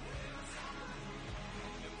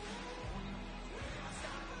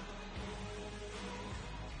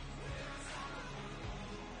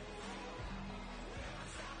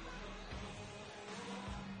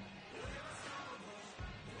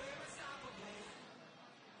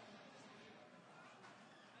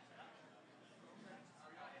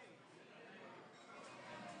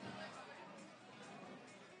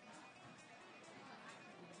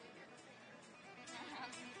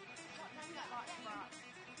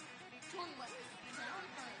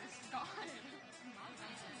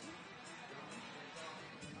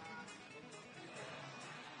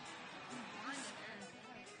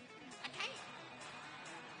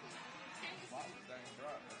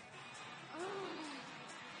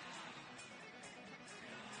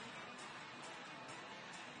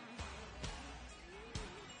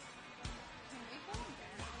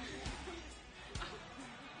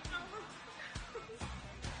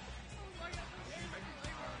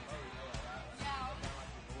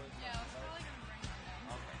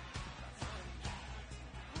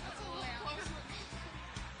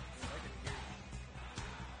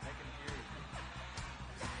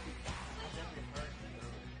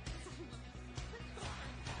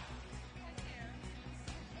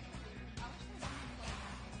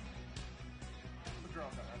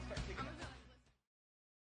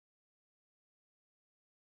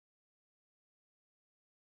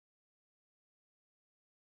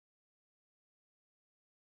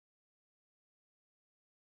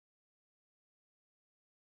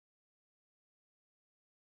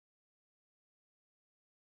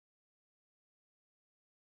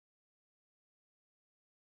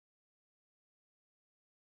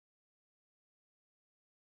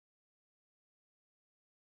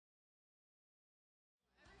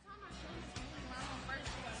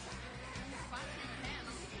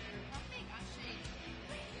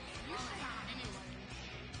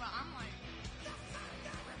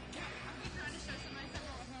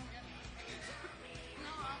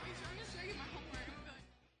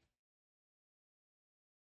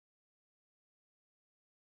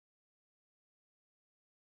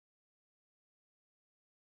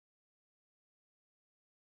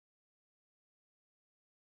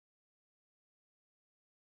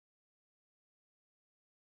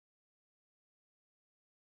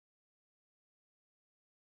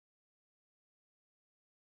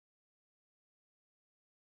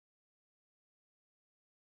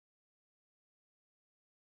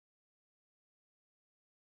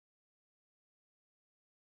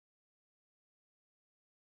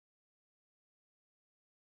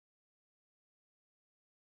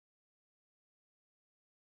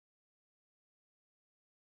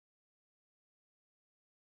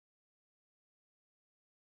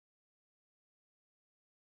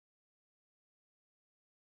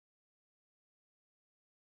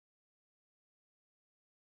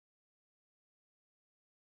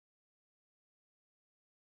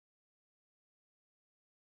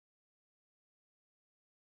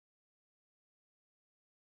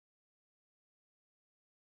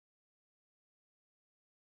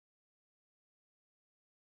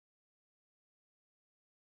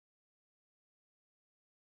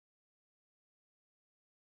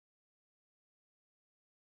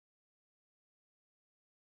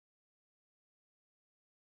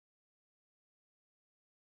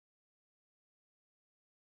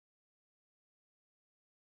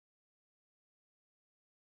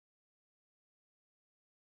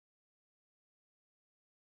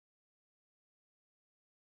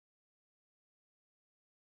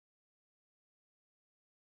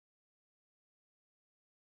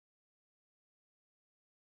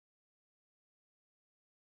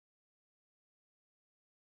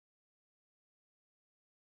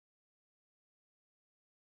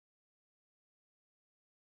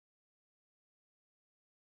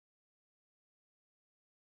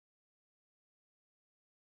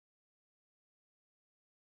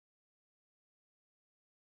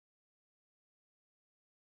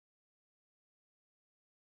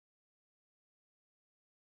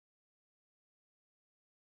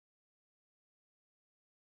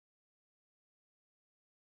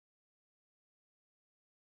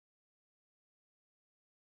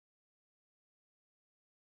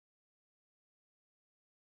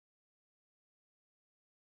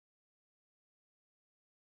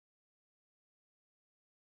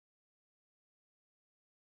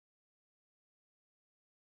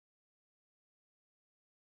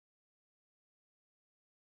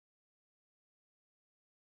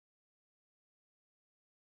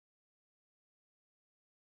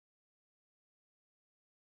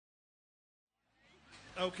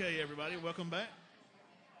 Okay, everybody, welcome back.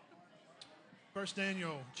 First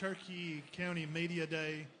annual Cherokee County Media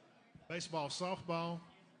Day, baseball, softball.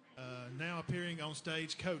 Now appearing on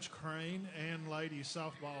stage, Coach Crane and ladies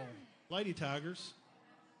softball, Lady Tigers.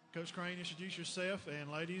 Coach Crane, introduce yourself,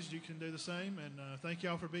 and ladies, you can do the same. And thank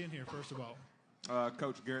y'all for being here, first of all.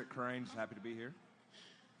 Coach Garrett Crane, just happy to be here.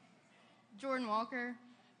 Jordan Walker.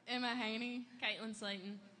 Emma Haney. Caitlin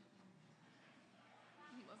Slayton.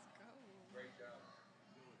 Let's go. Great job.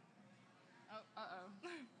 Oh, uh-oh.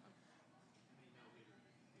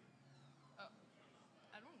 Oh,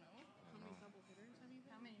 I don't know. How many double hitters have you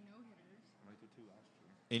had? How many no-hitters? I did 2 last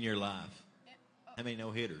year. In your life, how many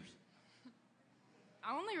no-hitters?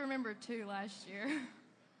 I only remember 2 last year.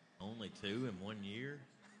 Only 2 in 1 year?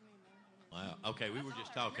 Wow. Okay, we were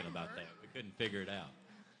just talking about that. We couldn't figure it out.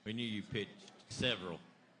 We knew you pitched several.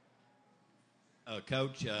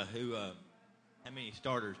 Coach, how many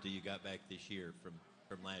starters do you got back this year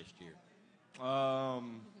from last year?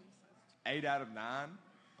 8 out of 9.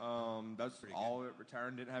 That's all that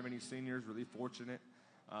returned. Didn't have any seniors. Really fortunate.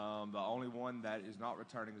 The only one that is not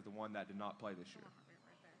returning is the one that did not play this year.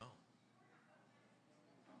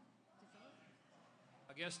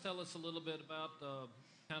 I guess tell us a little bit about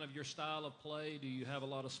kind of your style of play. Do you have a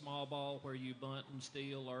lot of small ball where you bunt and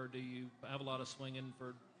steal, or do you have a lot of swinging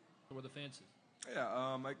for the fences?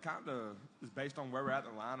 Yeah, it kind of is based on where we're at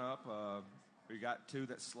in the lineup. We got 2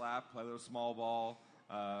 that slap, play a little small ball.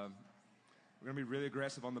 We're going to be really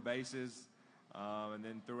aggressive on the bases. And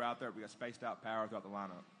then throughout there, we got spaced out power throughout the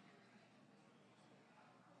lineup.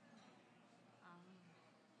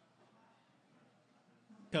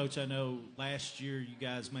 Coach, I know last year you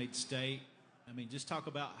guys made state. I mean, just talk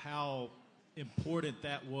about how important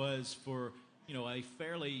that was for, a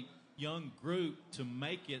fairly young group to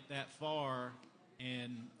make it that far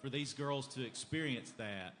and for these girls to experience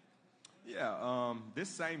that. Yeah, this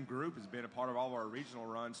same group has been a part of all of our regional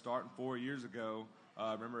runs starting 4 years ago.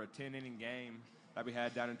 Remember a 10-inning game that we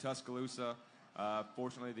had down in Tuscaloosa.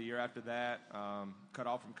 Fortunately, the year after that, cut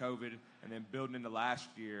off from COVID, and then building into last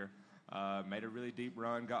year, made a really deep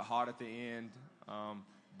run, got hot at the end,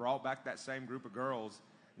 brought back that same group of girls,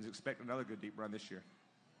 and is expecting another good deep run this year.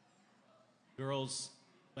 Girls,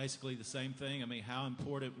 basically the same thing. I mean, how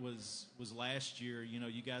important was last year?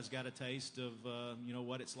 You guys got a taste of,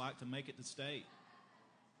 what it's like to make it to state.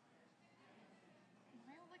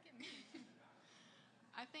 Well, look at me.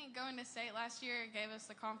 I think going to state last year gave us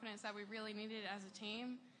the confidence that we really needed as a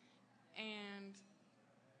team. And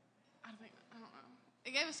I don't know.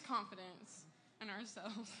 It gave us confidence in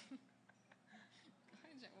ourselves. Go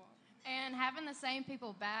ahead, Jet Walk. And having the same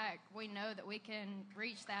people back, we know that we can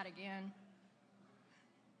reach that again.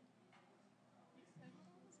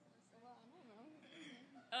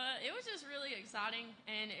 It was just really exciting,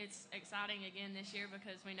 and it's exciting again this year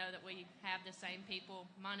because we know that we have the same people,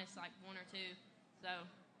 minus like 1 or 2. So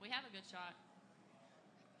we have a good shot.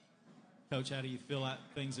 Coach, how do you feel like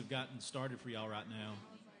things have gotten started for y'all right now?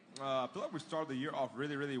 I feel like we started the year off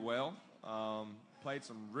really, really well. Played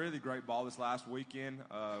some really great ball this last weekend.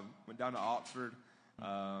 Went down to Oxford.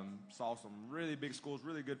 Saw some really big schools,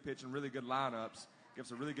 really good pitching, really good lineups.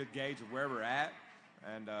 Gives us a really good gauge of where we're at.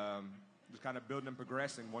 And just kind of building and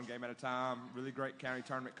progressing one game at a time. Really great county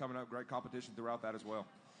tournament coming up. Great competition throughout that as well.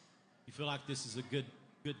 You feel like this is a good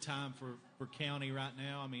time for county right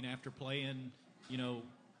now? I mean, after playing,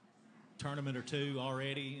 tournament or 2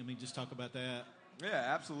 already. I mean, just talk about that. Yeah,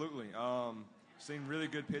 absolutely. Seen really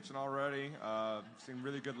good pitching already. Seen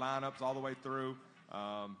really good lineups all the way through.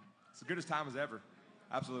 It's as good a time as ever.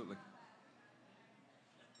 Absolutely.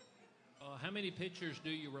 How many pitchers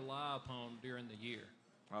do you rely upon during the year?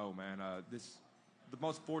 Oh, man. The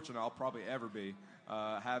most fortunate I'll probably ever be.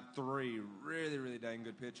 Have 3 really, really dang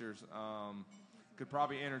good pitchers. Could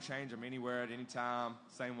probably interchange them anywhere at any time,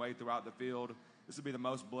 same way throughout the field. This would be the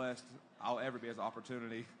most blessed I'll ever be as an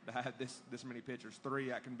opportunity to have this many pitchers. 3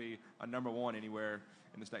 that can be a number 1 anywhere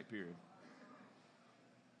in the state period.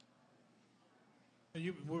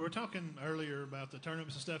 We were talking earlier about the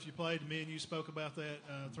tournaments and stuff you played. Me and you spoke about that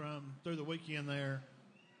through the weekend there.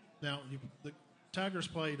 Now, the Tigers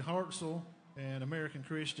played Hartselle and American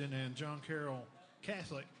Christian and John Carroll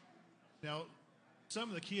Catholic. Now, some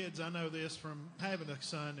of the kids, I know this from having a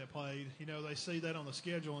son that played, they see that on the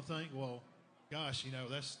schedule and think, well, gosh,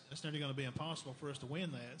 that's nearly going to be impossible for us to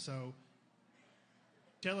win that. So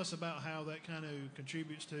tell us about how that kind of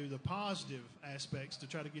contributes to the positive aspects to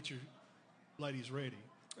try to get your ladies ready.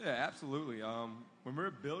 Yeah, absolutely. When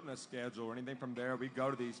we're building a schedule or anything from there, we go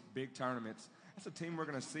to these big tournaments. That's a team we're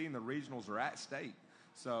going to see in the regionals or at state.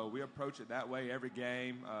 So we approach it that way every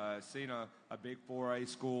game. Seeing a big 4A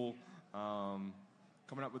school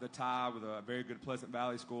coming coming up with a tie with a very good Pleasant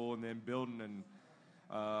Valley school, and then building and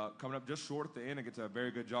coming up just short at the end against a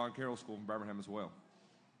very good John Carroll school from Birmingham as well.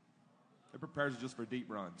 It prepares us just for deep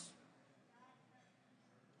runs.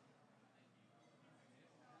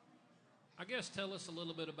 I guess tell us a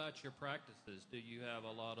little bit about your practices. Do you have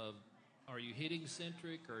a lot of, are you hitting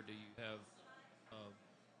centric, or do you have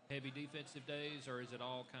heavy defensive days, or is it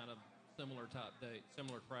all kind of similar type day,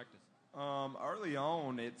 similar practice? Early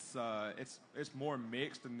on, it's more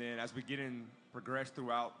mixed, and then as we progress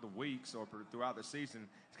throughout the weeks or throughout the season,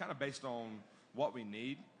 it's kind of based on what we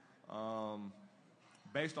need.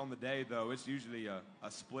 Based on the day, though, it's usually a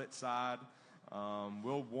split side.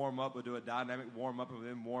 We'll warm up, we'll do a dynamic warm up, and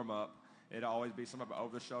then warm up. It'll always be some of an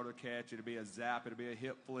over-the-shoulder catch. It'll be a zap. It'll be a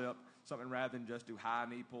hip flip, something rather than just do high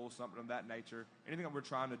knee pulls, something of that nature. Anything that we're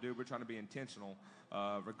trying to do, we're trying to be intentional,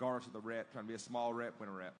 regardless of the rep, trying to be a small rep, win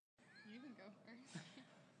a rep. You can go first.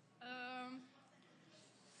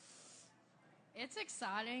 It's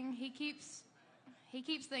exciting. He keeps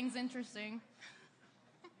things interesting.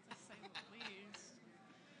 To say the least.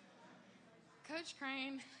 Coach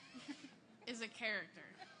Crane is a character.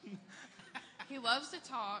 He loves to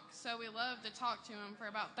talk, so we love to talk to him for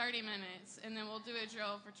about 30 minutes, and then we'll do a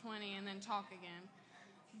drill for 20 and then talk again.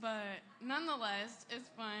 But nonetheless, it's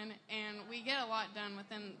fun, and we get a lot done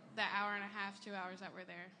within the hour and a half, 2 hours that we're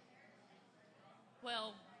there.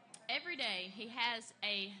 Well, every day he has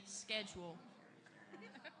a schedule.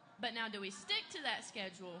 But now, do we stick to that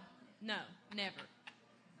schedule? No, never.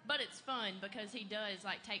 But it's fun because he does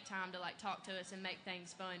take time to talk to us and make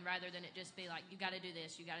things fun rather than it just be like, you got to do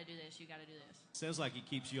this, you got to do this, you got to do this. Sounds like he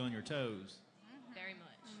keeps you on your toes. Very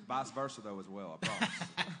much. Vice versa, though, as well, I promise.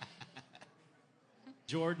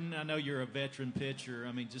 Jordan, I know you're a veteran pitcher.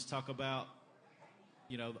 I mean, just talk about,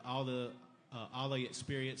 all the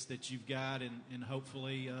experience that you've got, and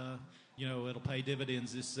hopefully, it'll pay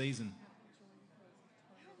dividends this season.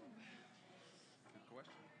 Good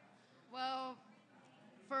question. Well,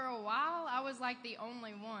 for a while, I was the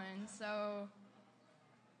only one, so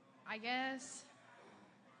I guess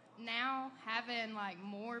now having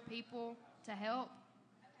more people to help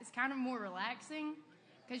is kind of more relaxing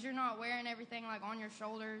because you're not wearing everything on your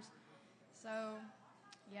shoulders. So,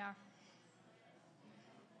 yeah.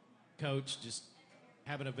 Coach, just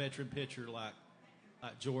having a veteran pitcher like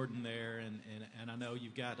Jordan there, and I know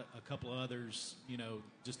you've got a couple others,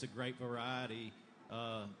 just a great variety.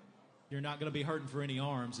 You're not going to be hurting for any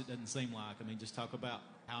arms, it doesn't seem like. I mean, just talk about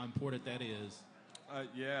how important that is.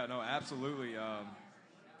 Yeah, no, absolutely.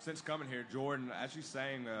 Since coming here, Jordan, as she's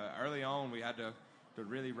saying, early on we had to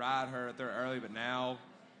really ride her out there early, but now,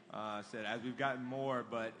 said as we've gotten more,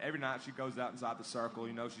 but every night she goes out inside the circle,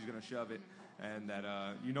 she's going to shove it, and that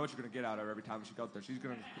what you're going to get out of her every time she goes there. She's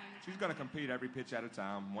going to compete every pitch at a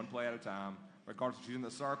time, one play at a time, regardless if she's in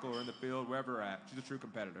the circle or in the field, wherever we're at. She's a true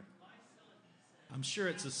competitor. I'm sure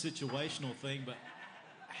it's a situational thing, but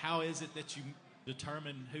how is it that you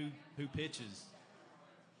determine who pitches?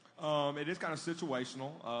 It is kind of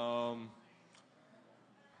situational.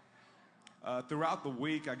 Throughout the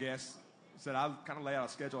week, I guess, I kind of lay out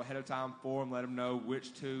a schedule ahead of time for them, let them know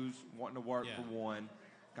which two's wanting to work for one,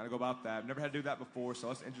 kind of go about that. I've never had to do that before,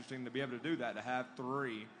 so it's interesting to be able to do that, to have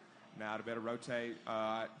three now to be able to rotate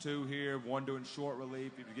two here, one doing short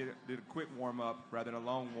relief, if you did a quick warm-up rather than a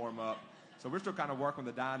long warm-up. So we're still kind of working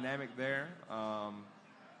the dynamic there,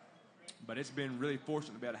 but it's been really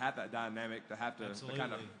fortunate to be able to have that dynamic to have to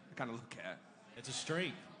kind of look at. It's a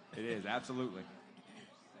strength. It is, absolutely.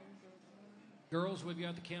 Girls, we've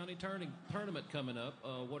got the county tournament coming up.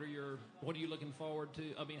 What are you looking forward to?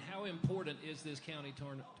 I mean, how important is this county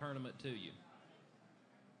tournament to you?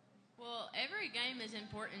 Well, every game is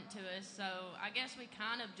important to us, so I guess we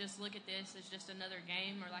kind of just look at this as just another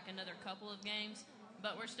game or another couple of games.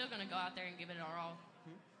 But we're still going to go out there and give it our all.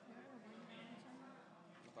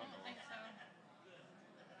 I don't think so.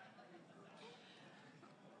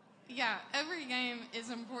 Yeah, every game is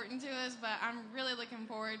important to us, but I'm really looking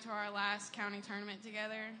forward to our last county tournament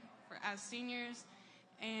together as seniors,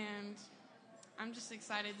 and I'm just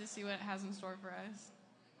excited to see what it has in store for us.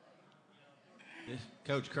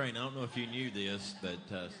 Coach Crane, I don't know if you knew this, but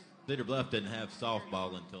Cedar Bluff didn't have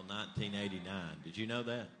softball until 1989. Did you know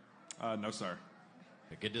that? No, sir.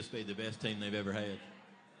 Could this be the best team they've ever had?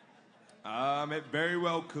 It very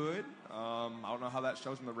well could. I don't know how that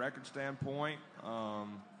shows from the record standpoint. I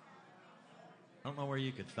don't know where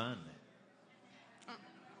you could find that.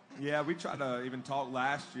 Yeah, we tried to even talk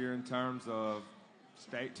last year in terms of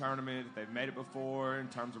state tournament, if they've made it before, in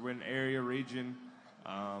terms of winning area, region.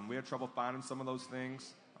 We had trouble finding some of those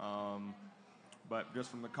things. But just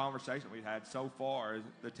from the conversation we had so far,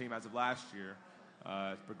 the team as of last year,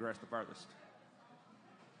 has progressed the furthest.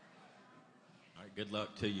 All right, good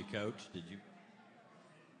luck to you, Coach. Did you?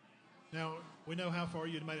 Now, we know how far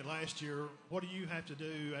you'd made it last year. What do you have to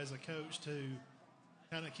do as a coach to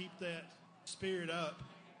kind of keep that spirit up,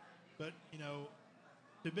 but,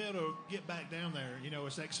 to be able to get back down there,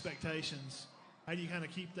 it's expectations. How do you kind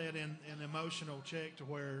of keep that in an emotional check to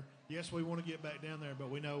where, yes, we want to get back down there, but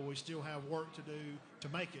we know we still have work to do to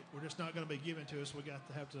make it. We're just not going to be given to us. We got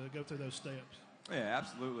to have to go through those steps. Yeah,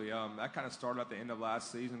 absolutely. That kind of started at the end of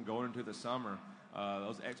last season, going into the summer.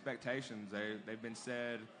 Those expectations, they've been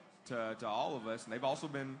said to all of us, and they've also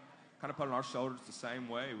been kind of put on our shoulders the same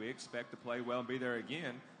way. We expect to play well and be there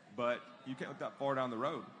again, but you can't look that far down the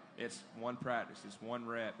road. It's one practice, it's one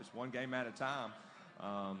rep, it's one game at a time.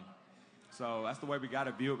 So that's the way we got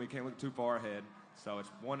to view it. We can't look too far ahead. So it's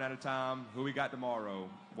one at a time, who we got tomorrow,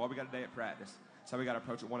 what we got today at practice. So we got to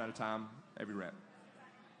approach it one at a time, every rep.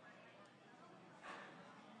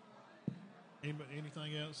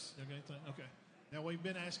 Anything else? Anything? Okay. Now, we've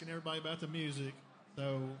been asking everybody about the music.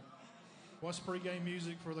 So what's pregame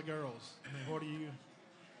music for the girls? I mean, what do you...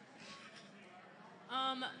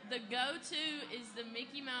 The go-to is the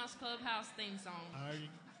Mickey Mouse Clubhouse theme song.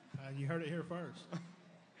 You heard it here first.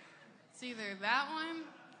 It's either that one,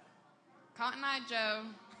 Cotton Eye Joe,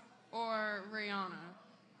 or Rihanna.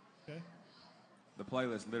 Okay. The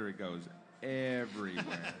playlist literally goes everywhere.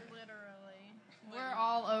 Literally. We're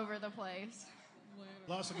all over the place.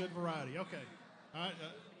 Lots of good variety. Okay. All right.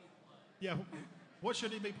 Yeah. What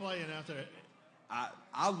should he be playing out there?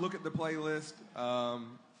 I'll look at the playlist.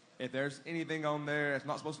 If there's anything on there that's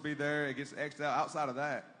not supposed to be there, it gets X'd out. Outside of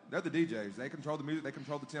that, they're the DJs. They control the music. They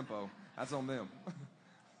control the tempo. That's on them.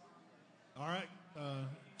 All right.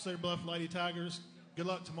 Cedar Bluff Lady Tigers, good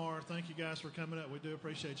luck tomorrow. Thank you guys for coming up. We do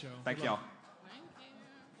appreciate y'all. Thank Good y'all. luck.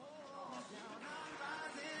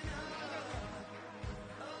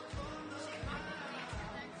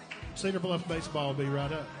 Cedar Bluff baseball will be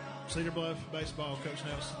right up. Cedar Bluff baseball, Coach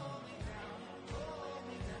Nelson.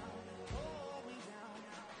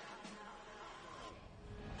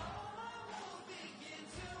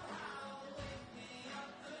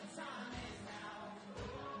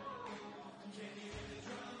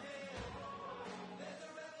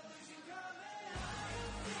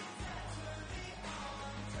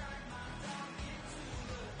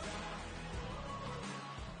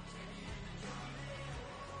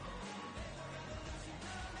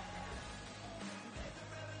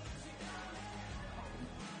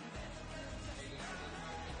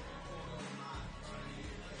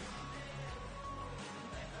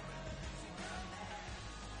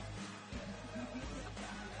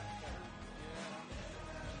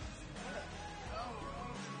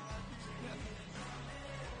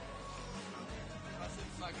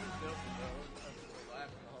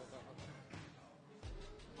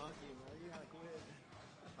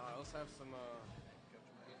 All right, let's have some.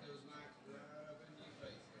 Get those mics right up into your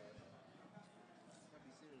face, guys.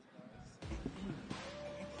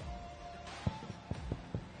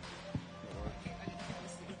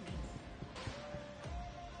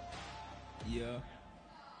 Yeah.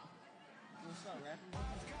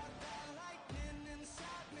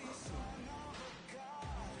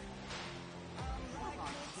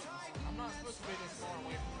 I'm not supposed to be this far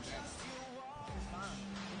away from the desk. It's fine.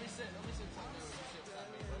 Let me sit something new. You sit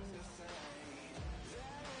beside me.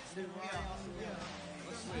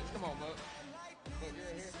 Let's switch. Come on, Buck. Look,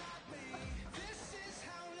 you're here.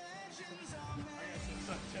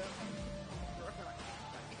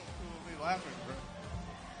 We'll be laughing, bro.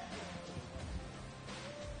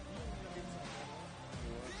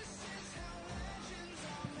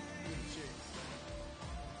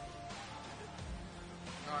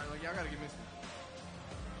 All right, look, y'all gotta give me some.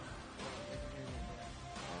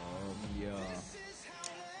 Yeah.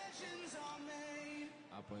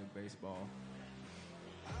 I play baseball.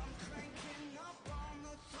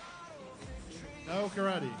 No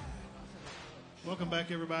karate. Welcome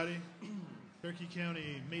back, everybody. Cherokee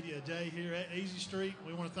County Media Day here at Easy Street.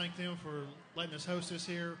 We want to thank them for letting us host this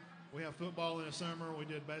here. We have football in the summer. We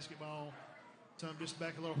did basketball just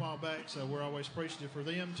back a little while back, so we're always appreciative for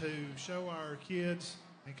them to show our kids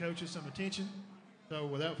and coaches some attention. So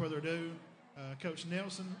without further ado, Coach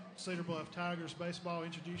Nelson, Cedar Bluff Tigers baseball,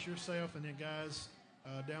 introduce yourself, and then guys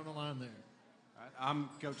down the line there. All right, I'm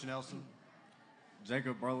Coach Nelson,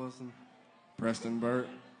 Jacob Burleson, Preston Burt,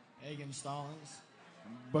 Hagan Stallings,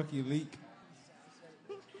 Bucky Leak.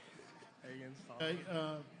 Okay,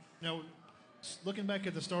 now, looking back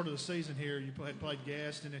at the start of the season here, you had played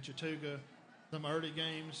Gaston at Chattooga, some early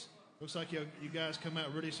games. Looks like you guys come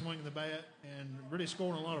out really swinging the bat and really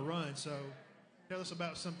scoring a lot of runs. So Tell us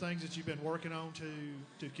about some things that you've been working on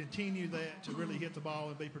to continue that, to really hit the ball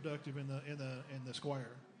and be productive in the square.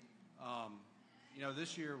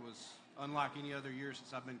 This year was unlike any other year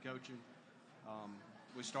since I've been coaching.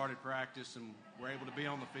 We started practice and we're able to be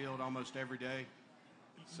on the field almost every day.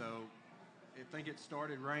 So I think it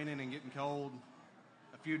started raining and getting cold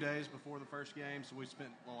a few days before the first game, so we spent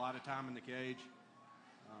a lot of time in the cage.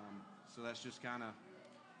 So that's just kind of,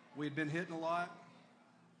 we'd been hitting a lot.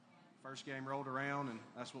 First game rolled around, and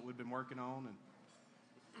that's what we've been working on.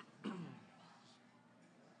 And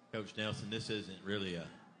Coach Nelson, this isn't really a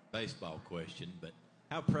baseball question, but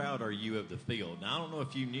how proud are you of the field? Now, I don't know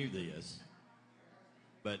if you knew this,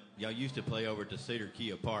 but y'all used to play over at the Cedar Key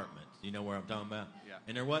Apartments. You know where I'm talking about? Yeah.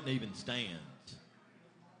 And there wasn't even stands.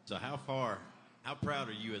 So how proud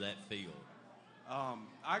are you of that field?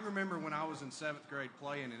 I remember when I was in 7th grade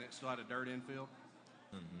playing, and it still had a dirt infield.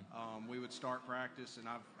 We would start practice, and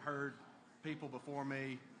I've heard people before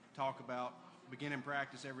me talk about beginning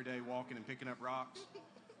practice every day, walking and picking up rocks.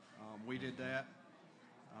 We did that.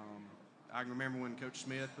 I remember when Coach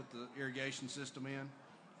Smith put the irrigation system in,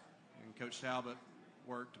 and Coach Talbot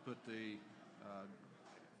worked to put the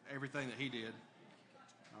everything that he did.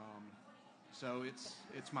 So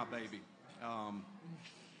it's my baby.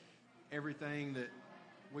 Everything that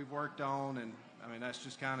we've worked on, and I mean that's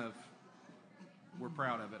just kind of, we're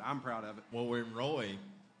proud of it. I'm proud of it. Well, when Roy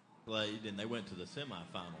played and they went to the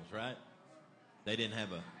semifinals, right? They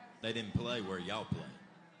didn't play where y'all played.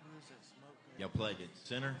 Y'all played at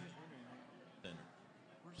center.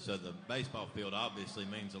 So the baseball field obviously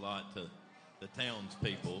means a lot to the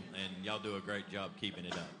townspeople, and y'all do a great job keeping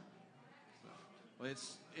it up. Well,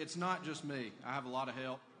 it's not just me. I have a lot of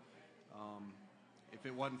help. If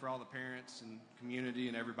it wasn't for all the parents and community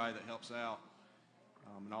and everybody that helps out,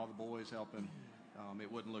 and all the boys helping,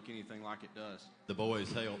 it wouldn't look anything like it does. The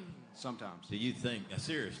boys help? Sometimes. Do you think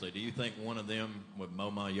one of them would mow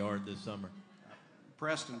my yard this summer?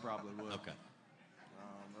 Preston probably would. Okay.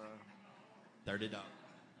 $30.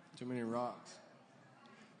 Too many rocks.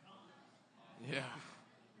 Yeah.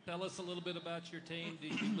 Tell us a little bit about your team.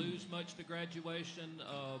 Did you lose much to graduation?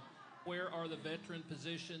 Where are the veteran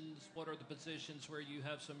positions? What are the positions where you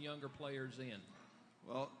have some younger players in?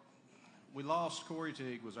 Well, we lost Corey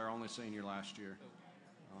Teague, was our only senior last year.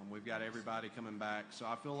 We've got everybody coming back. So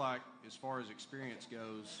I feel like as far as experience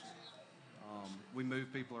goes, we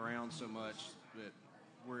move people around so much that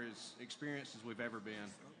we're as experienced as we've ever been.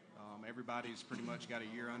 Everybody's pretty much got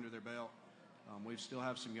a year under their belt. We still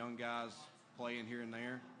have some young guys playing here and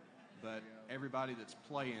there, but everybody that's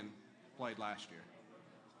played last year.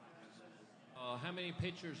 How many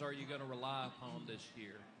pitchers are you going to rely upon this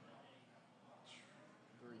year?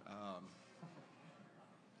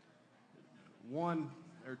 One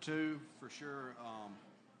or two for sure.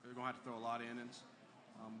 They're going to have to throw a lot of innings.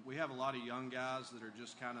 We have a lot of young guys that are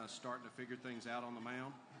just kind of starting to figure things out on the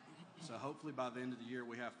mound. So hopefully by the end of the year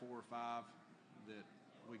we have 4 or 5 that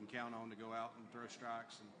we can count on to go out and throw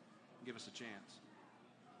strikes and give us a chance.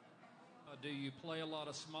 Do you play a lot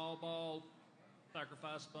of small ball,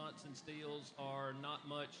 sacrifice bunts and steals, or not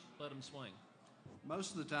much, let them swing?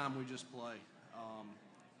 Most of the time we just play.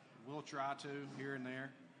 We'll try to here and there,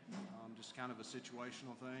 just kind of a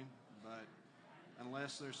situational thing. But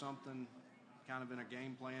unless there's something kind of in a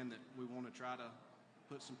game plan that we want to try to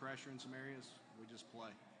put some pressure in some areas, we just play.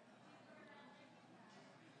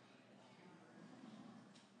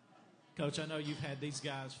 Coach, I know you've had these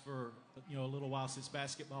guys for a little while since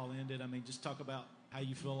basketball ended. I mean, just talk about how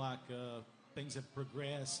you feel like things have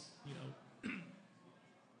progressed.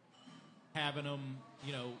 Having them,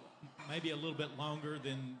 maybe a little bit longer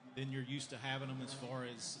than you're used to having them, as far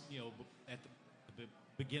as at the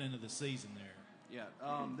beginning of the season there. Yeah,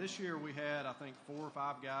 this year we had, I think, 4 or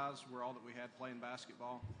 5 guys were all that we had playing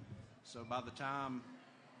basketball. So by the time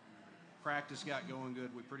practice got going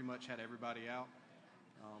good, we pretty much had everybody out.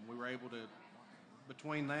 We were able to,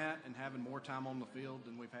 between that and having more time on the field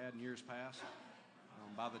than we've had in years past,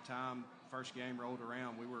 by the time first game rolled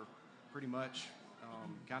around, we were pretty much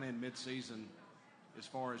kind of in mid-season as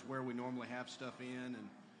far as where we normally have stuff in and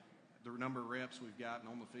the number of reps we've gotten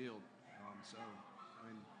on the field.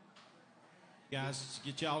 Guys, to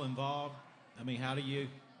get y'all involved, I mean, how do you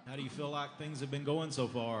feel like things have been going so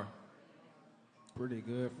far? Pretty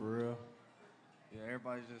good, for real. Yeah,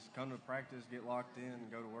 everybody's just come to practice, get locked in,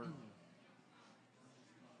 and go to work.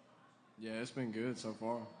 Yeah, it's been good so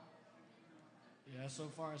far. Yeah,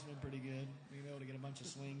 so far it's been pretty good. We've been able to get a bunch of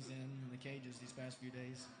swings in the cages these past few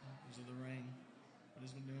days because of the rain. But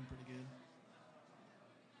it's been doing pretty good.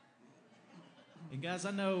 And guys,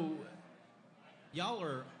 I know y'all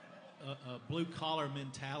are a blue collar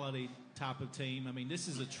mentality type of team. I mean, this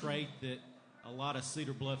is a trait that a lot of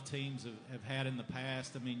Cedar Bluff teams have had in the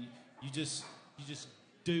past. I mean, you just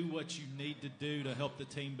do what you need to do to help the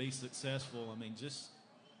team be successful. I mean, just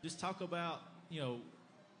talk about,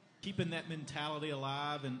 keeping that mentality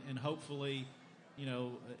alive, and hopefully,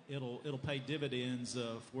 it'll pay dividends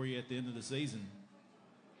for you at the end of the season.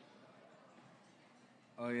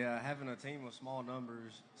 Oh yeah, having a team with small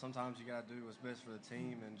numbers, sometimes you got to do what's best for the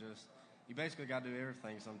team, and you basically got to do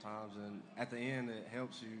everything sometimes. And at the end, it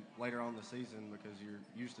helps you later on in the season because you're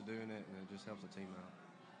used to doing it, and it just helps the team out.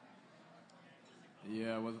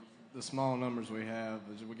 Yeah, with the small numbers we have,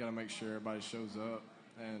 we got to make sure everybody shows up,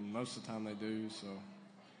 and most of the time they do. So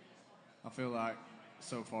I feel like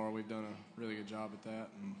so far we've done a really good job at that,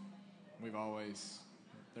 and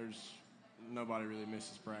there's nobody really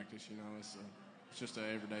misses practice. It's just an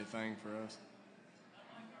everyday thing for us.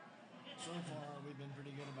 So far, we've been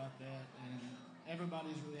pretty good about that, and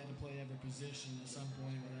everybody's really had to play every position at some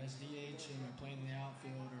point, whether that's DH or playing in the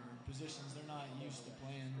outfield or positions they're not used to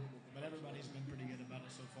playing. But everybody's been pretty good about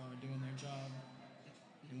it so far, doing their job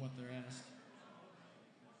and what they're asked.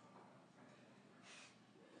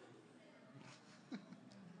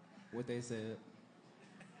 What they said.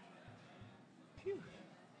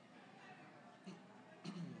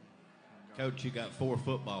 Coach, you got 4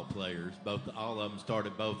 football players. All of them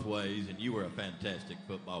started both ways, and you were a fantastic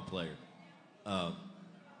football player.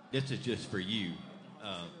 This is just for you.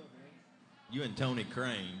 You and Tony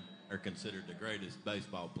Crane are considered the greatest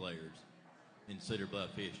baseball players in Cedar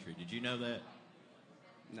Bluff history. Did you know that?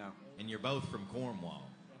 No. And you're both from Cornwall.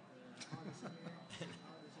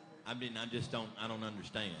 I don't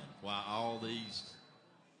understand why all these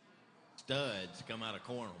studs come out of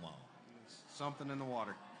Cornwall. Something in the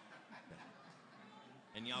water.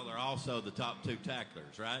 And y'all are also the top 2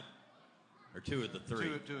 tacklers, right? Or 2 of the 3?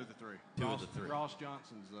 2 of the 3. 2 of the 3. Ross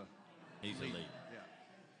Johnson's He's the lead.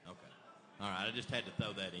 Yeah. Okay. All right, I just had to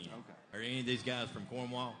throw that in. Okay. Are any of these guys from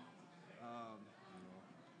Cornwall?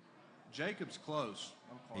 Jacob's close.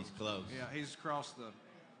 He's close. Yeah, he's across the.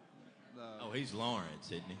 Oh, he's Lawrence,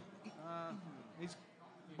 isn't he? He's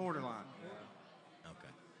borderline.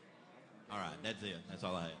 Okay. All right, that's it. That's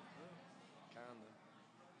all I have.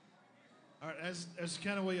 All right, as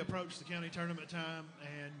kind of we approach the county tournament time,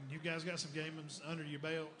 and you guys got some games under your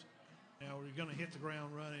belt. Now we're going to hit the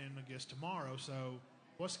ground running, I guess, tomorrow. So,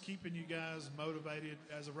 what's keeping you guys motivated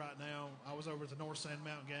as of right now? I was over at the North Sand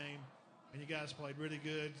Mountain game, and you guys played really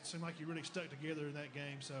good. It seemed like you really stuck together in that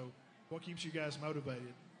game. So, what keeps you guys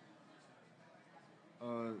motivated?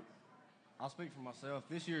 I'll speak for myself.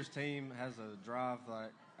 This year's team has a drive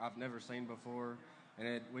like I've never seen before,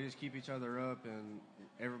 and we just keep each other up, and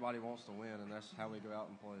everybody wants to win, and that's how we go out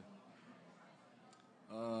and play.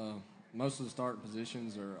 Most of the starting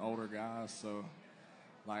positions are older guys, so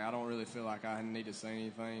I don't really feel like I need to say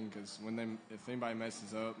anything because if anybody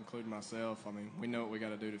messes up, including myself, we know what we got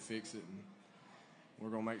to do to fix it, and we're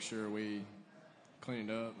gonna make sure we clean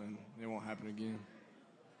it up, and it won't happen again.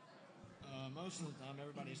 Most of the time,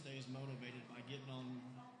 everybody stays motivated by getting on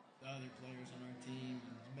the other players on our team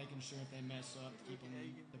and making sure if they mess up,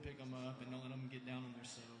 to pick them up and don't let them get down on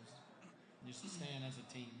themselves. Just stand as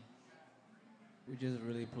a team. We just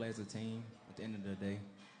really play as a team at the end of the day.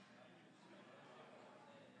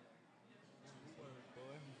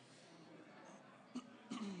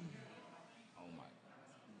 Oh my.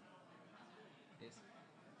 Yes.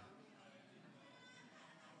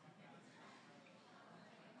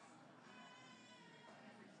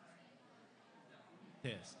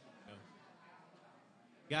 Yes.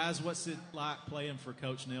 Guys, what's it like playing for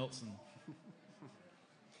Coach Nelson?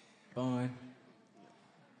 Fun.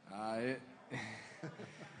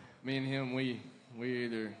 Me and him, we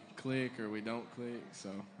either click or we don't click. So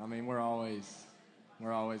we're always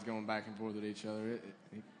going back and forth with each other.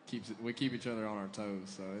 We keep each other on our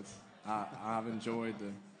toes. So I've enjoyed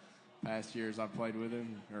the past years I've played with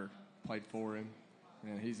him or played for him,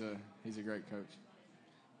 and he's a great coach.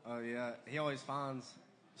 Yeah, he always finds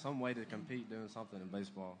some way to compete doing something in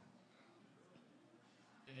baseball.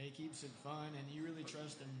 Yeah, he keeps it fun, and you really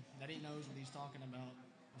trust him that he knows what he's talking about.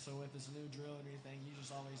 So if it's a new drill or anything, you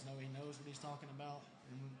just always know he knows what he's talking about,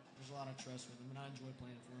 and there's a lot of trust with him, and I enjoy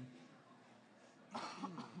playing for him.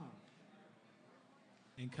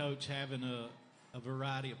 And Coach, having a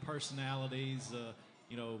variety of personalities,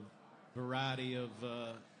 variety of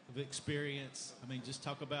experience. Just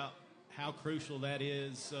talk about how crucial that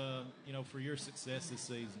is, for your success this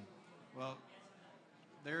season. Well,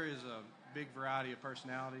 there is a big variety of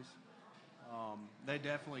personalities. They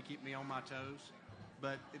definitely keep me on my toes.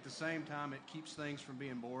 but at the same time, it keeps things from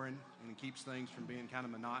being boring and it keeps things from being kind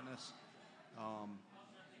of monotonous.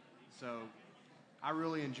 So I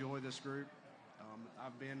really enjoy this group.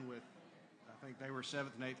 I've been with, I think they were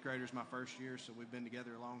 7th and 8th graders my first year, so we've been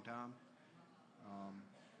together a long time.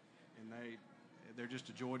 And they're just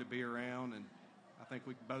a joy to be around, and I think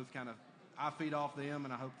we both kind of, I feed off them,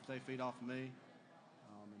 and I hope that they feed off of me.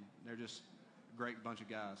 And they're just a great bunch of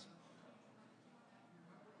guys.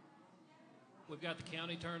 We've got the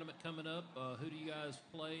county tournament coming up. Who do you guys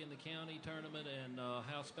play in the county tournament, and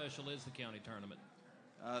how special is the county tournament?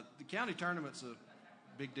 The county tournament's a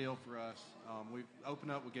big deal for us. We've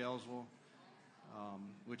opened up with Galesville,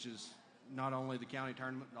 which is not only the county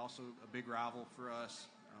tournament, but also a big rival for us.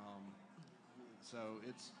 So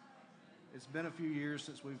it's been a few years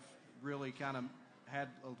since we've really kind of had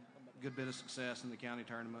a good bit of success in the county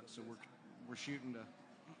tournament. So we're shooting to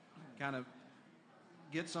kind of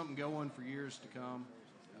get something going for years to come.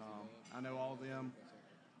 I know all of them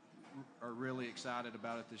are really excited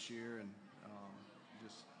about it this year, and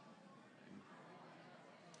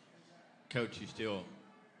Coach, you still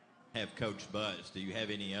have Coach Butts. Do you have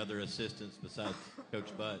any other assistants besides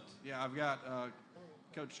Coach Butts? Yeah, I've got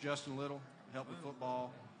Coach Justin Little helping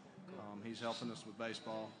football. He's helping us with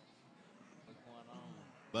baseball.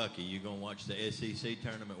 Bucky, you going to watch the SEC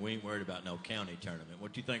tournament? We ain't worried about no county tournament.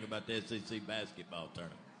 What you think about the SEC basketball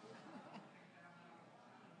tournament?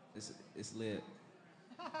 It's lit.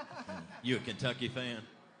 You a Kentucky fan?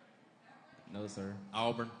 No, sir.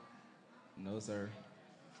 Auburn? No, sir.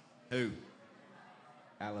 Who?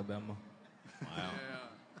 Alabama. Wow.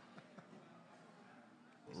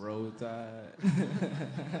 Roll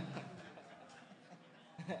Tide.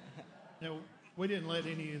 Now, we didn't let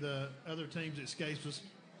any of the other teams at Scapes us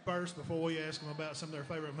first before we ask them about some of their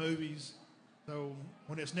favorite movies. So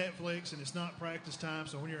when it's Netflix and it's not practice time,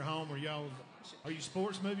 so when you're home, are you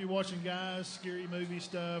sports movie watching guys, scary movie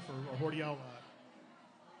stuff, or what do y'all like?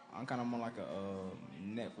 I'm kind of more like a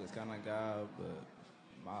Netflix kind of guy, but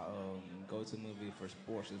my go-to movie for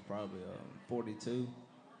sports is probably 42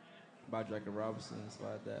 by Jackie Robinson, stuff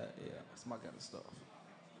like that. Yeah, it's my kind of stuff.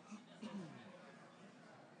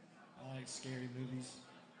 I like scary movies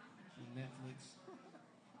on Netflix.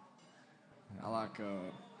 I like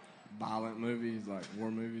violent movies, like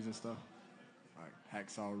war movies and stuff. Like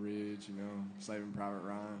Hacksaw Ridge, Saving Private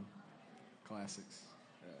Ryan, classics.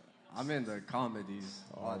 Yeah. I'm into comedies.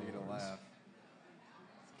 A lot to laugh.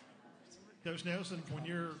 Coach Nelson, when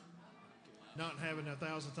you're not having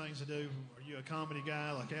 1,000 things to do, are you a comedy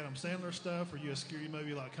guy like Adam Sandler stuff? Or are you a scary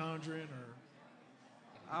movie like Conjuring?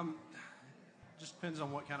 Or just depends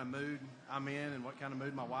on what kind of mood I'm in and what kind of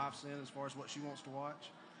mood my wife's in as far as what she wants to watch.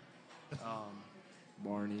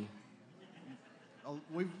 Barney.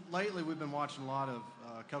 Lately we've been watching a lot of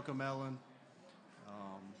Coco Melon.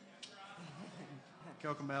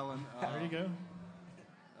 Coco Melon. There you go.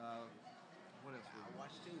 What else? I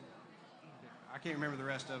watched too. I can't remember the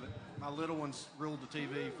rest of it. My little one's ruled the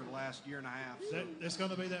TV for the last year and a half. It's going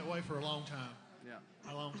to be that way for a long time.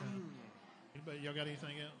 Yeah. A long time. Anybody, y'all got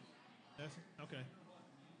anything else? That's it? Okay.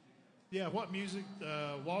 Yeah, what music,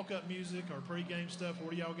 walk-up music or pre-game stuff,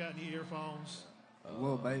 what do y'all got in your earphones?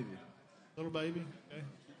 Little Baby. Little Baby? Okay.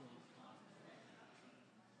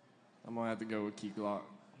 I'm going to have to go with Key Glock.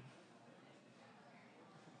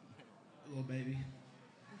 Little Baby.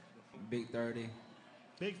 Big 30.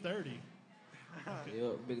 Big 30? Okay.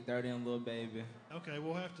 Yep, Big 30 and Little Baby. Okay,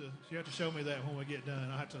 you have to show me that when we get done.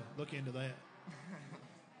 I'll have to look into that.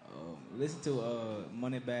 Listen to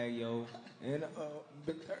Moneybag Yo and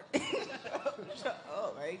Big 30. Shut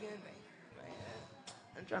up, Hagen. Man,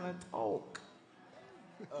 I'm trying to talk.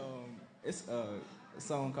 It's a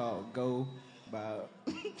song called Go by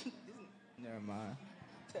never mind.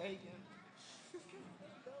 Hagen.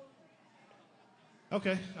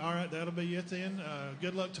 Okay, all right, that'll be it then.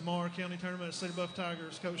 Good luck tomorrow, county tournament at City Bluff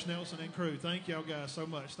Tigers. Coach Nelson and crew, thank y'all guys so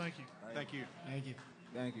much. Thank you. Thank you. Thank you.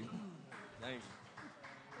 Thank you. Thank you.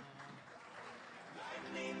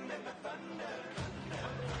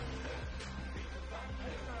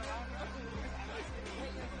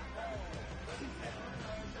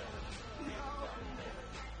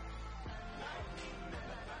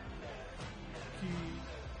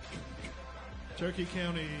 Cherokee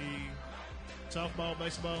County softball,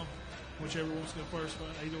 baseball, whichever wants to go first, but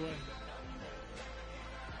either way.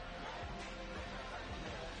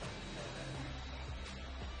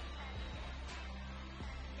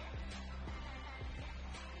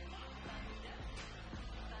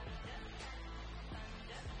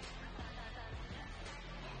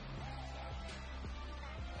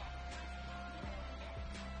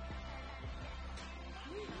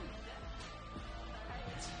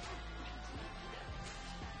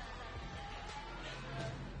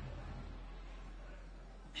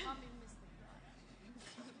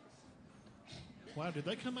 Wow, did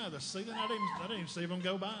they come out of the ceiling? I didn't even see them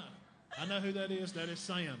go by. I know who that is. That is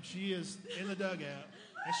Sam. She is in the dugout.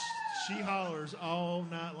 And she hollers all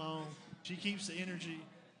night long. She keeps the energy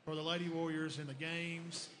for the Lady Warriors in the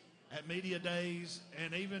games, at media days,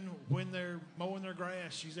 and even when they're mowing their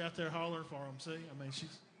grass, she's out there hollering for them. See, I mean,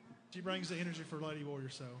 she brings the energy for Lady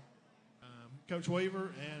Warriors. So, Coach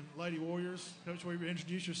Weaver and Lady Warriors. Coach Weaver,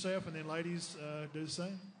 introduce yourself, and then ladies do the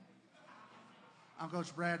same. I'm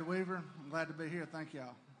Coach Brad Weaver. I'm glad to be here. Thank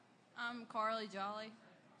y'all. I'm Carly Jolly.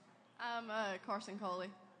 I'm Carson Coley.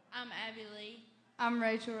 I'm Abby Lee. I'm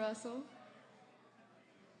Rachel Russell.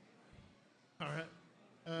 All right.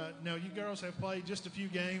 Now, you girls have played just a few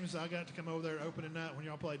games. I got to come over there opening night when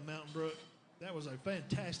y'all played Mountain Brook. That was a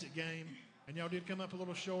fantastic game, and y'all did come up a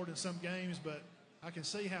little short in some games, but I can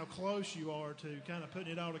see how close you are to kind of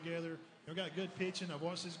putting it all together. You've got good pitching. I've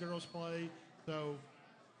watched these girls play. So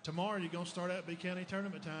tomorrow you're going to start out B-County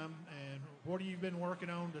tournament time, and what have you been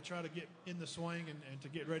working on to try to get in the swing and to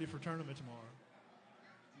get ready for tournament tomorrow?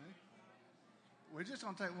 We're just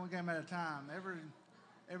going to take one game at a time.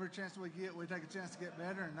 Every chance we get, we take a chance to get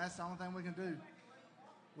better, and that's the only thing we can do.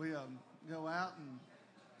 We go out and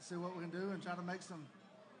see what we can do and try to make some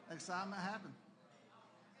excitement happen.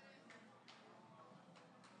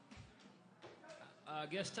 I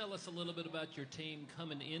guess tell us a little bit about your team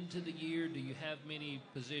coming into the year. Do you have many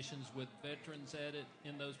positions with veterans at it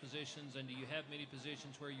in those positions, and do you have many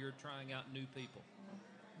positions where you're trying out new people?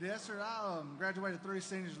 Yes, sir. I graduated 3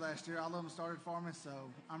 seniors last year. All of them started for me, so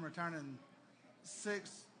I'm returning 6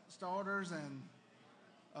 starters, and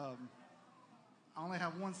I only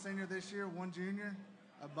have 1 senior this year, 1 junior,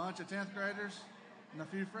 a bunch of 10th graders, and a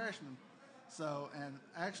few freshmen. So, and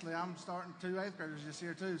actually I'm starting 2 8th graders this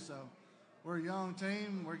year too, so we're a young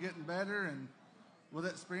team. We're getting better, and with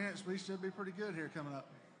experience, we should be pretty good here coming up.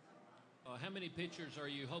 How many pitchers are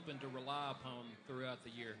you hoping to rely upon throughout the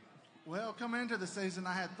year? Well, coming into the season,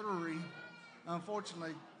 I had 3.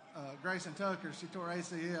 Unfortunately, Grayson Tucker, she tore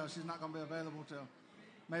ACL. She's not going to be available till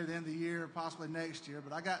maybe the end of the year, possibly next year.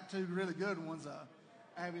 But I got 2 really good ones.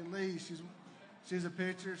 Abby Lee, she's a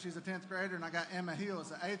pitcher. She's a 10th grader. And I got Emma Hill, an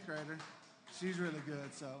 8th grader. She's really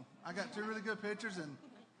good. So I got 2 really good pitchers. And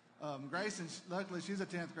Grayson, luckily, she's a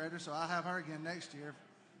 10th grader, so I'll have her again next year.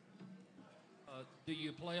 Do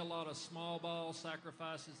you play a lot of small ball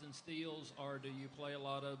sacrifices and steals, or do you play a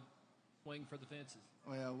lot of swing for the fences?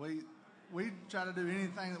 Well, we try to do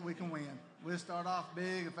anything that we can win. We'll start off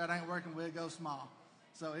big. If that ain't working, we'll go small.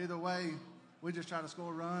 So either way, we just try to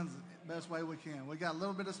score runs the best way we can. We got a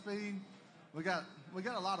little bit of speed. We got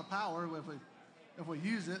a lot of power if we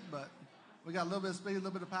use it, but we got a little bit of speed, a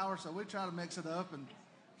little bit of power, so we try to mix it up and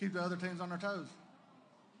keep the other teams on their toes.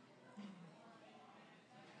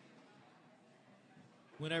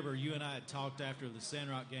 Whenever you and I had talked after the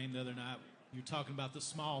Sandrock game the other night, you're talking about the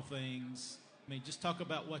small things. I mean, just talk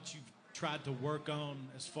about what you've tried to work on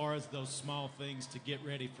as far as those small things to get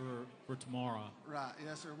ready for tomorrow. Right,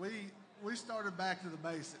 yes, sir. We started back to the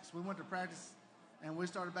basics. We went to practice, and we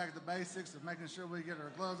started back at the basics of making sure we get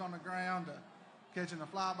our gloves on the ground, catching the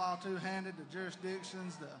fly ball two-handed, the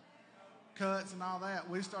jurisdictions, the cuts and all that.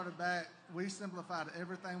 We started back. We simplified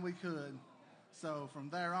everything we could. So from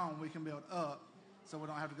there on, we can build up so we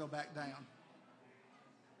don't have to go back down.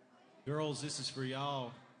 Girls, this is for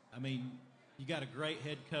y'all. I mean, you got a great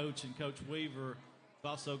head coach in Coach Weaver. You've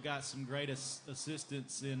also got some great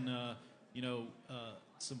assistants in,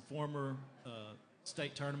 some former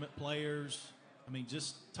state tournament players. I mean,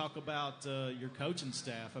 just talk about your coaching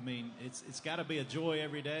staff. I mean, it's got to be a joy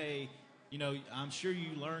every day. You know, I'm sure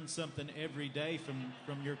you learn something every day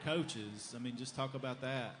from your coaches. I mean, just talk about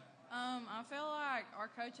that. I feel like our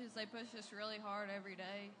coaches, they push us really hard every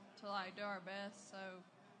day to, do our best. So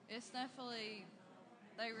it's definitely,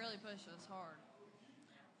 they really push us hard.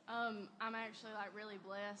 I'm actually, really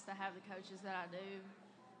blessed to have the coaches that I do.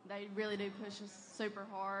 They really do push us super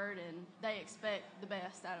hard, and they expect the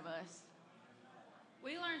best out of us.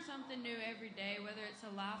 We learn something new every day, whether it's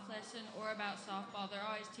a life lesson or about softball. They're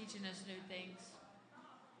always teaching us new things.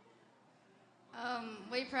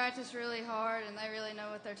 We practice really hard, and they really know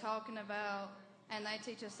what they're talking about, and they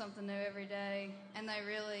teach us something new every day, and they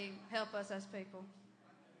really help us as people.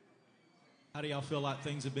 How do y'all feel like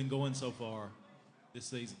things have been going so far this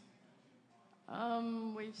season?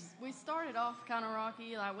 We started off kind of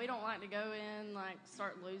rocky. We don't like to go in,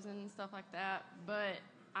 start losing and stuff like that. But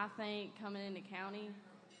I think coming into county,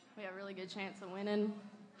 we have a really good chance of winning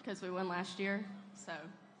because we won last year. So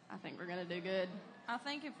I think we're going to do good. I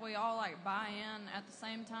think if we all buy in at the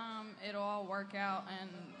same time, it'll all work out, and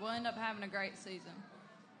we'll end up having a great season.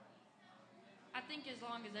 I think as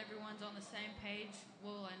long as everyone's on the same page,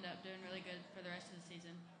 we'll end up doing really good for the rest of the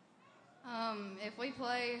season. If we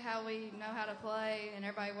play how we know how to play and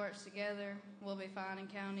everybody works together, we'll be fine in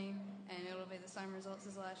county, and it'll be the same results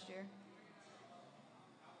as last year.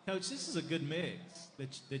 Coach, this is a good mix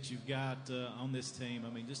that you've got on this team.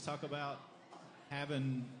 I mean, just talk about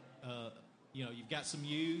having, you've got some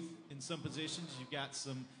youth in some positions, you've got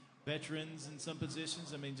some veterans in some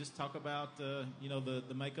positions. I mean, just talk about,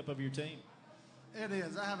 the makeup of your team. It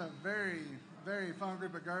is. I have a very, very fun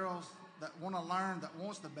group of girls that want to learn, that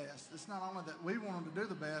wants the best. It's not only that we want them to do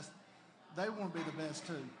the best, they want to be the best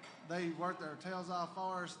too. They work their tails off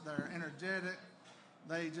for us. They're energetic.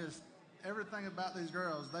 Everything about these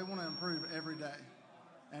girls, they want to improve every day.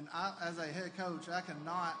 And I, as a head coach, I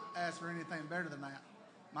cannot ask for anything better than that.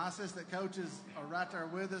 My assistant coaches are right there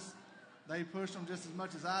with us. They push them just as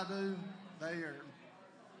much as I do.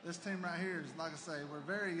 This team right here is, like I say, we're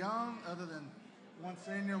very young, other than one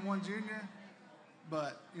senior, one junior.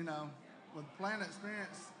 But, with playing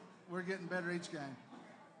experience, we're getting better each game.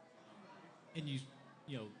 And you've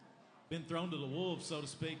been thrown to the wolves, so to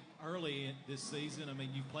speak, early in this season. I mean,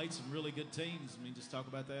 you've played some really good teams. I mean, just talk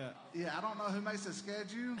about that. Yeah, I don't know who makes the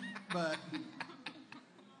schedule, but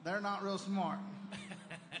they're not real smart.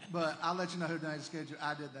 But I'll let you know who made the schedule.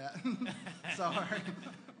 I did that. Sorry.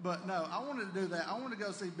 But no, I wanted to do that. I wanted to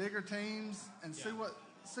go see bigger teams and see what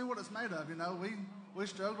it's made of. We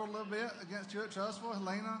struggled a little bit against Hewitt Trustful,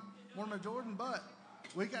 Helena, Mortimer Jordan, but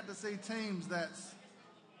we got to see teams that's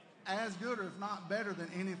as good or if not better than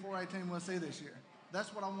any 4A team we'll see this year.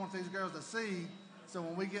 That's what I want these girls to see, so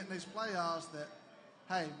when we get in these playoffs that,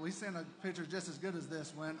 hey, we seen a picture just as good as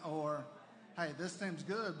this one, or, hey, this team's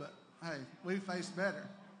good, but, hey, we faced better.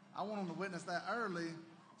 I want them to witness that early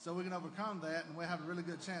so we can overcome that, and we have a really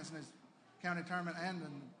good chance in this county tournament and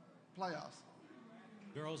in the playoffs.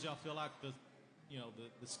 Girls, y'all feel like the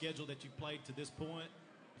schedule that you've played to this point,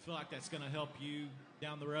 you feel like that's going to help you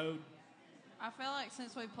down the road? I feel like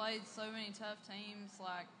since we played so many tough teams,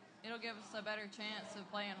 it'll give us a better chance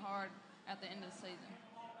of playing hard at the end of the season.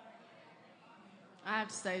 I have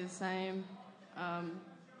to stay the same.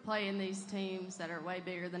 Playing these teams that are way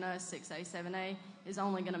bigger than us, 6A, 7A, is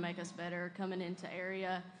only going to make us better coming into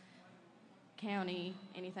area, county,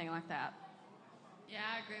 anything like that. Yeah,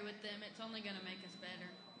 I agree with them. It's only going to make us better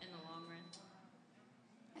in the long run.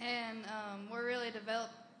 And we're really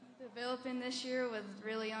developing this year with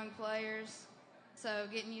really young players. So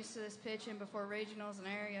getting used to this pitching before regionals and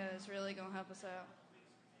area is really going to help us out.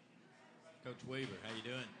 Coach Weaver, how you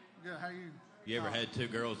doing? Good. How you? You ever had two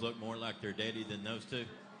girls look more like their daddy than those two?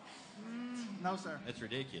 No, sir. That's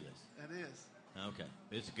ridiculous. It is. Okay.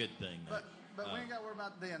 It's a good thing, though. But we ain't got to worry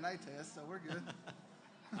about the DNA test, so we're good.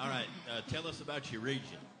 All right. Tell us about your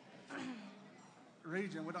region.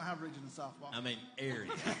 Region? We don't have region in softball. I mean,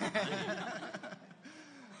 area.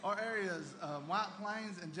 Our areas, White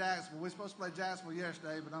Plains and Jacksonville. We were supposed to play Jacksonville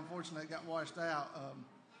yesterday, but unfortunately it got washed out.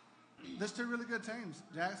 There's two really good teams.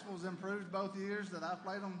 Jacksonville's improved both years that I've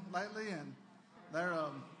played them lately, and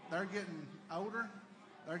they're getting older.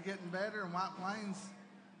 They're getting better. And White Plains,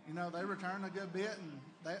 they return a good bit, and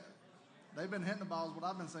they've been hitting the balls, what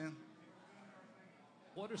I've been seeing.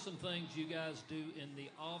 What are some things you guys do in the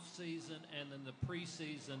off season and in the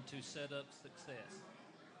preseason to set up success?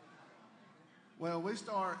 Well, we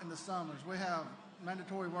start in the summers. We have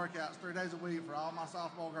mandatory workouts 3 days a week for all my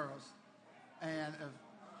softball girls. And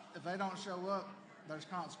if they don't show up, there's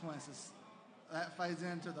consequences. That fades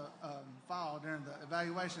into the fall during the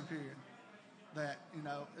evaluation period. That,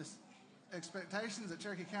 it's expectations at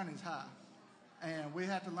Cherokee County is high. And we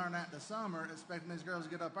have to learn that in the summer, expecting these girls to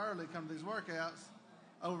get up early, come to these workouts,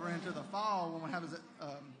 over into the fall when we have this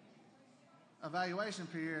evaluation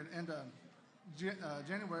period into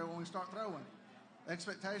January when we start throwing.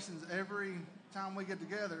 Expectations every time we get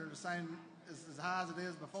together are the same, as high as it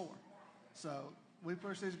is before. So we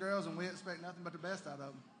push these girls and we expect nothing but the best out of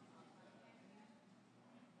them.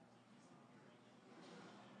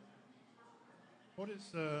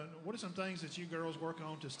 What are some things that you girls work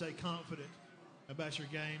on to stay confident about your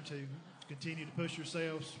game, to continue to push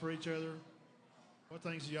yourselves for each other? What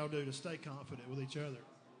things do y'all do to stay confident with each other?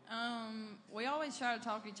 We always try to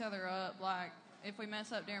talk each other up. Like, if we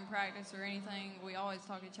mess up during practice or anything, we always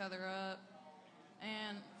talk each other up.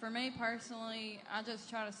 And for me personally, I just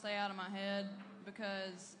try to stay out of my head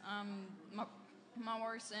because I'm my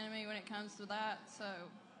worst enemy when it comes to that. So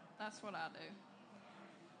that's what I do.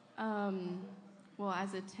 Well,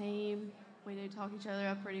 as a team, we do talk each other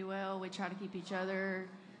up pretty well. We try to keep each other's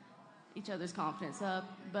confidence up.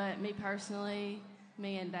 But me personally,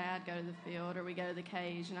 me and Dad go to the field or we go to the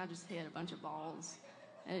cage and I just hit a bunch of balls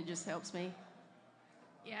and it just helps me.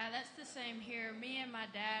 Yeah, that's the same here. Me and my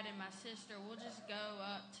dad and my sister, we'll just go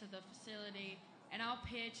up to the facility and I'll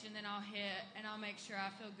pitch and then I'll hit and I'll make sure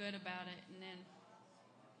I feel good about it and then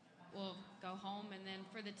we'll go home. And then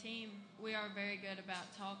for the team, we are very good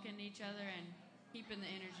about talking to each other and keeping the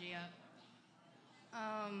energy up.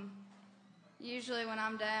 Usually when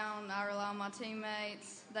I'm down, I rely on my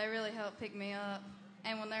teammates. They really help pick me up.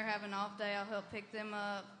 And when they're having an off day, I'll help pick them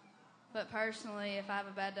up. But personally, if I have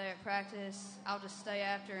a bad day at practice, I'll just stay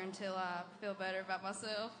after until I feel better about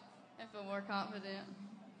myself and feel more confident.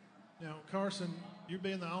 Now, Carson, you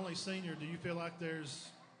being the only senior, do you feel like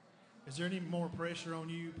is there any more pressure on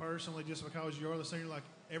you personally just because you're the senior? Like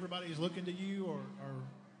everybody's looking to you, or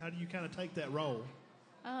how do you kind of take that role?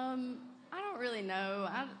 I don't really know.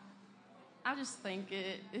 I just think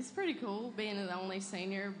it's pretty cool being the only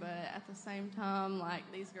senior, but at the same time, like,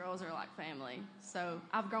 these girls are like family. So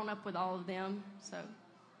I've grown up with all of them, so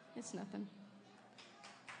it's nothing.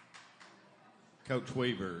 Coach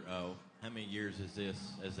Weaver, how many years is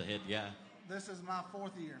this as the head guy? This is my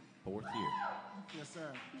 4th year. 4th year. Yes,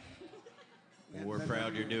 sir. Well, we're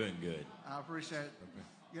proud you're doing good. I appreciate it.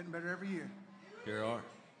 Getting better every year. Sure are.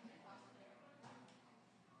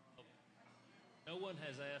 No one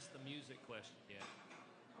has asked the music question yet.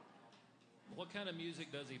 What kind of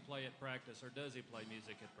music does he play at practice, or does he play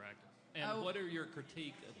music at practice? And what are your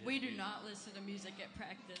critique of his We do music? not listen to music at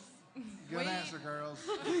practice. Good answer, girls.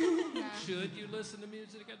 Should you listen to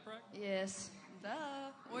music at practice? Yes.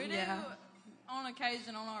 Duh. We do on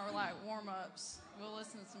occasion on our like warm-ups. We'll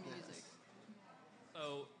listen to some music.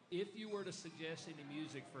 So, if you were to suggest any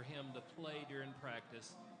music for him to play during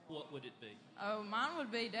practice, what would it be? Oh, mine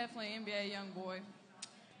would be definitely NBA YoungBoy.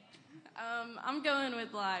 I'm going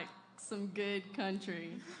with like some good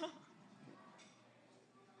country.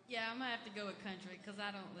 Yeah, I'm going to have to go with country because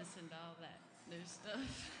I don't listen to all that new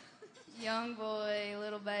stuff. Young Boy,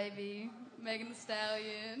 Little Baby, Megan Thee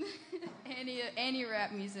Stallion, any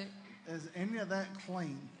rap music. Is any of that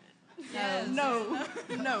clean? Yes. No.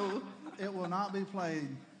 It will not be played.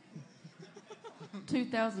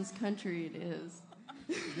 2000s country it is.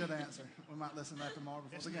 Good answer. We might listen to that tomorrow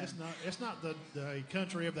before the game. It's not the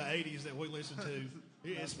country of the 80s that we listen to.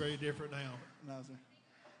 It's very different now. No, sir.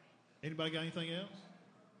 Anybody got anything else?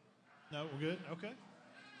 No, we're good? Okay.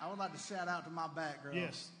 I would like to shout out to my back girl.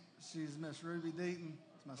 Yes. She's Miss Ruby Deaton.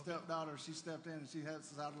 It's my stepdaughter. She stepped in and she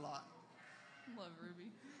helps us out a lot. Love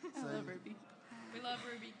Ruby. I love Ruby. We love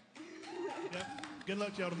Ruby. Yep. Good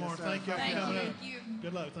luck to y'all tomorrow. Yes, sir. Thank y'all Thank for coming you. out. Thank you.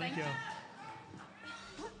 Good luck. Thank y'all.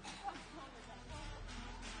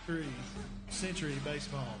 3 Century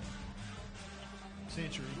Baseball.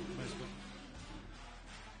 Century Baseball.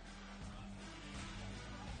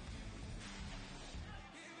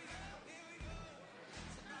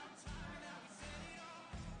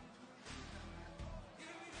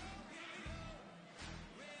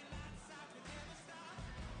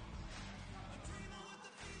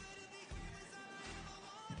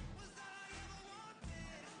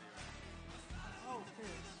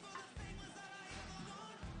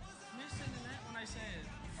 Smith's sitting in that when they said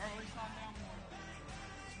early slide down more.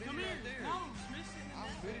 Come right here. there. No, Smith's sitting in that.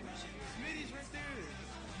 Smitty's right there.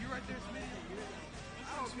 You right there, Smitty.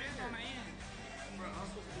 I don't Smith's on the end. Bro, I'm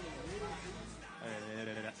supposed to be in the middle. I'm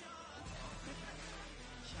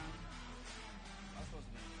supposed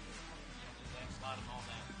to be. Just slide them all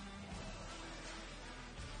down.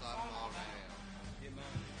 Slide them all down. Get mine.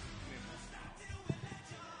 Come here, man.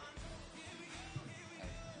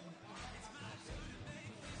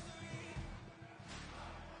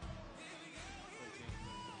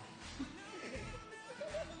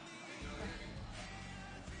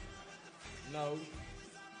 No. I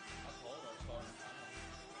told her I started.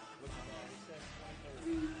 What's your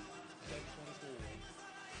name?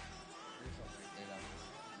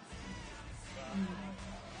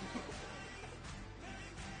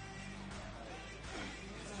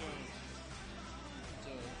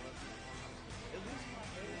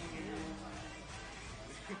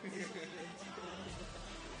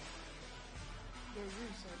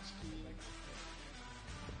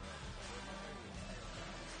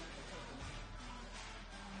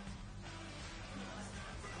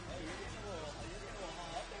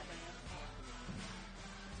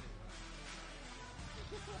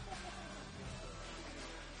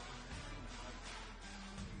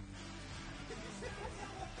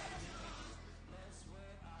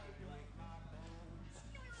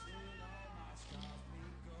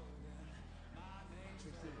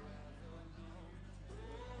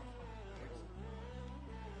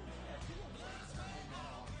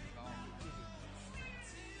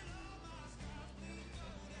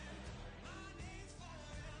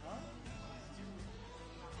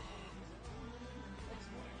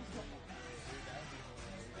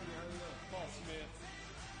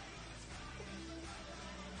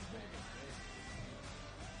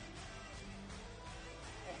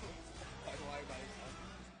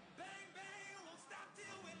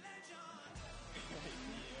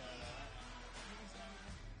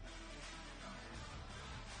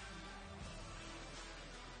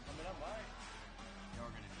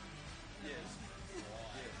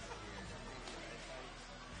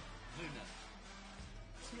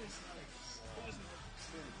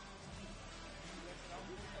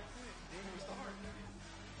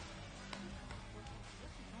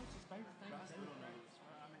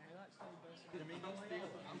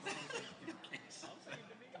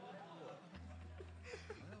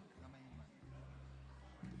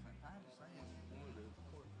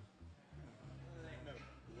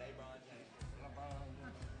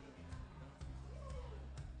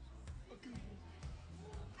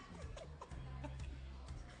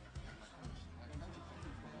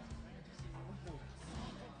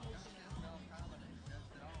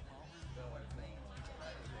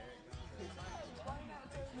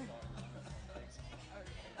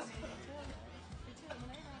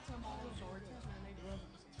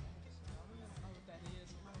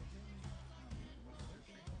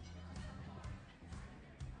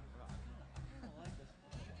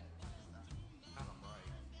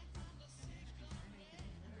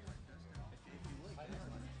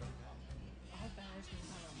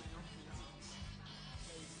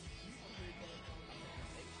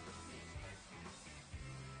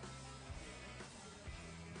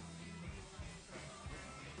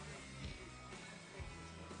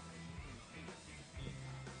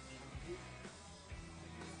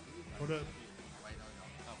 What up?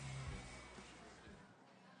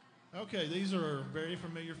 Okay, these are very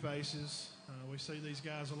familiar faces. We see these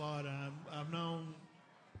guys a lot. I've known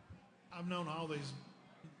all these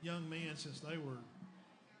young men since they were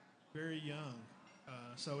very young.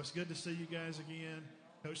 So it's good to see you guys again.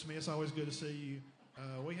 Coach Smith, it's always good to see you.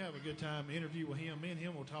 We have a good time interview with him. Me and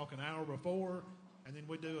him will talk an hour before, and then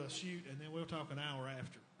we do a shoot, and then we'll talk an hour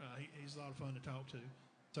after. He's a lot of fun to talk to.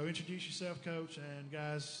 So introduce yourself, Coach, and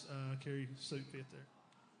guys, carry suit fit there.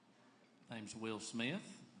 Name's Will Smith,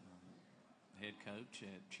 head coach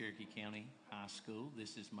at Cherokee County High School.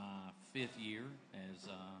 This is my 5th year as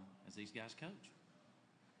these guys coach.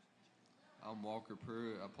 I'm Walker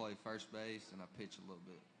Pruitt. I play first base and I pitch a little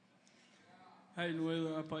bit. Hayden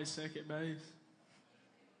Wheeler, I play second base.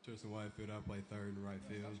 Tristan Whitefield, I play third and right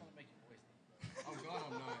field. Oh, God,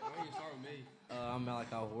 I'm not. Why don't you start with me? I'm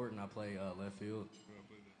Malachi Horton. I play left field.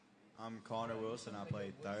 I'm Connor Wilson. I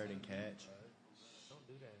play third and catch.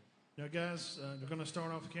 Now, guys, they're going to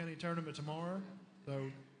start off the county tournament tomorrow.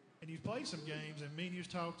 So, and you've played some games, and me and you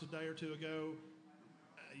talked a day or two ago.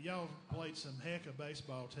 Y'all played some heck of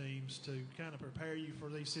baseball teams to kind of prepare you for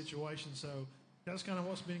these situations. So that's kind of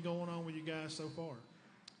what's been going on with you guys so far.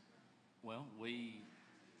 Well, we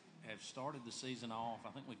have started the season off. I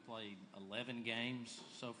think we've played 11 games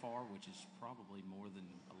so far, which is probably more than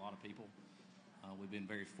a lot of people. We've been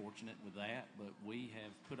very fortunate with that, but we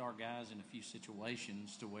have put our guys in a few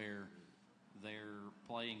situations to where they're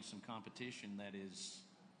playing some competition that is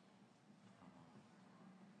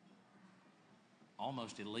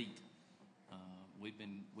almost elite. We've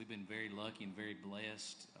been very lucky and very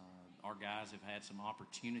blessed. Our guys have had some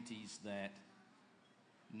opportunities that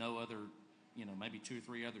no other, maybe 2 or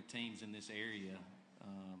 3 other teams in this area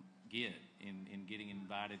get in getting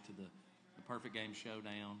invited to the Perfect Game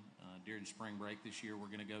Showdown. During spring break this year, we're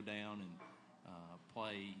going to go down and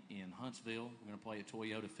play in Huntsville. We're going to play at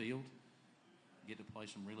Toyota Field. Get to play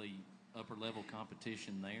some really upper level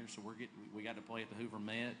competition there. So we got to play at the Hoover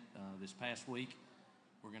Met this past week.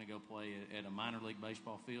 We're going to go play at a minor league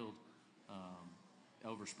baseball field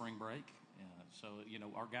over spring break. So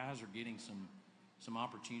our guys are getting some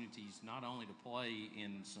opportunities not only to play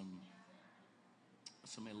in some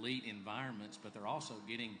elite environments, but they're also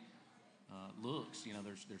getting looks.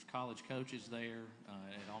 There's college coaches there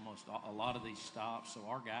at almost a lot of these stops. So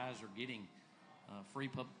our guys are getting free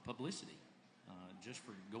publicity just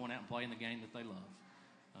for going out and playing the game that they love.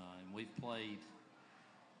 And we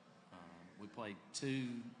played two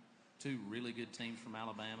really good teams from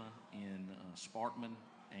Alabama in Sparkman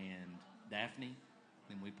and Daphne.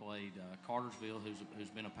 Then we played Cartersville,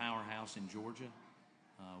 who's been a powerhouse in Georgia.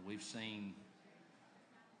 We've seen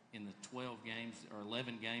in the 12 games or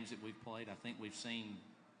 11 games that we've played, I think we've seen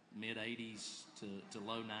mid-80s to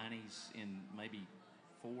low 90s in maybe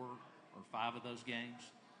 4 or 5 of those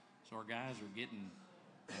games. So our guys are getting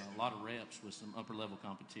a lot of reps with some upper-level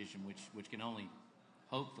competition, which can only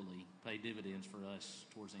hopefully pay dividends for us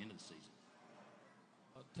towards the end of the season.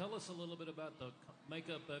 Tell us a little bit about the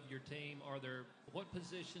makeup of your team. What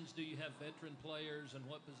positions do you have veteran players, and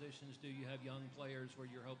what positions do you have young players where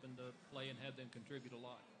you're hoping to play and have them contribute a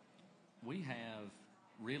lot? We have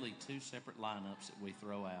really 2 separate lineups that we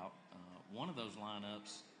throw out. One of those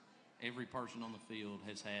lineups, every person on the field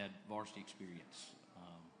has had varsity experience.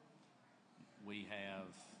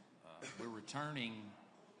 We're returning,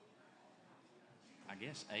 I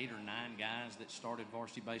guess, 8 or 9 guys that started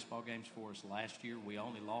varsity baseball games for us last year. We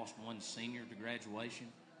only lost 1 senior to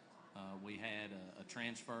graduation. We had a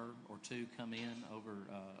transfer or 2 come in over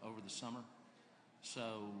the summer.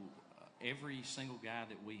 So every single guy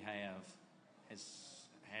that we have has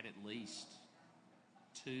had at least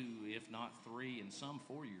 2, if not 3, and some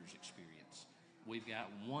 4 years experience. We've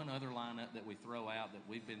got one other lineup that we throw out that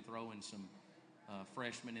we've been throwing some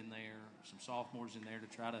freshmen in there, some sophomores in there to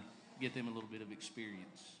try to get them a little bit of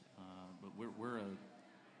experience. But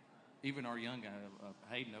even our young guy,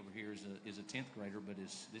 Hayden over here, is a 10th grader, but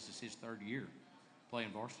this is his 3rd year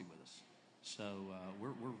playing varsity with us. So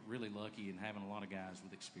we're really lucky in having a lot of guys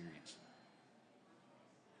with experience.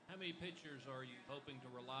 How many pitchers are you hoping to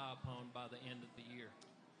rely upon by the end of the year?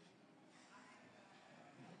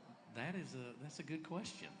 That's a good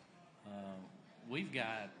question. We've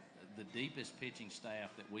got the deepest pitching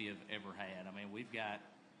staff that we have ever had. I mean, we've got,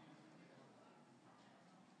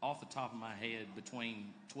 off the top of my head,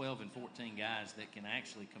 between 12 and 14 guys that can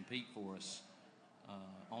actually compete for us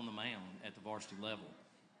on the mound at the varsity level.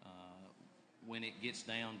 When it gets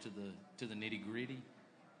down to the nitty gritty,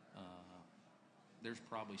 there's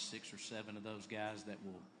probably 6 or 7 of those guys that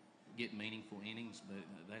will get meaningful innings. But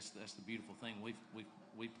that's the beautiful thing. We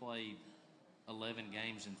played 11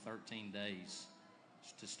 games in 13 days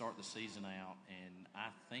to start the season out, and I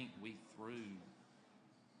think we threw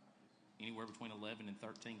anywhere between 11 and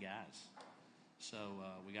 13 guys. So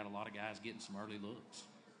we got a lot of guys getting some early looks.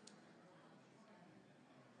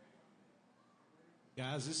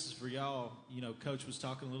 Guys, this is for y'all. You know, Coach was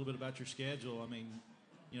talking a little bit about your schedule. I mean,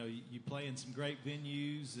 you know, you play in some great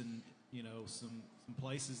venues and, you know, some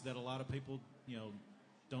places that a lot of people, you know,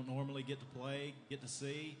 don't normally get to play, get to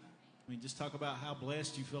see. I mean, just talk about how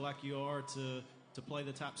blessed you feel like you are to play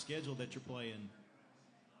the top schedule that you're playing.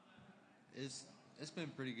 It's been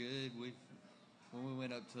pretty good. When we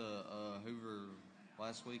went up to Hoover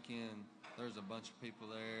last weekend, there was a bunch of people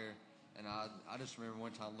there, and I just remember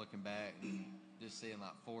one time looking back and just seeing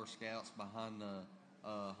like 4 scouts behind the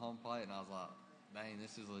home plate, and I was like, dang,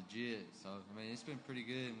 this is legit. So, I mean, it's been pretty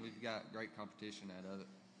good, and we've got great competition out of it.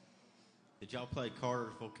 Did y'all play Carter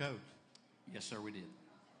full coach? Yes, sir, we did.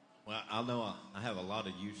 Well, I know I have a lot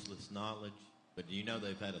of useless knowledge, but do you know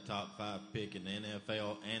they've had a top 5 pick in the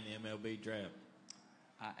NFL and the MLB draft?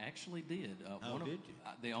 I actually did. Did you?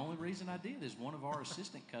 The only reason I did is one of our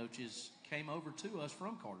assistant coaches came over to us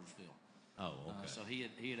from Cartersville. Oh, okay. So he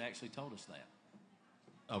had actually told us that.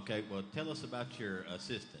 Okay, well, tell us about your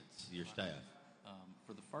assistants, your staff.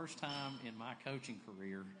 For the first time in my coaching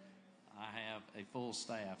career, I have a full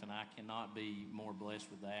staff, and I cannot be more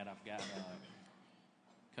blessed with that. I've got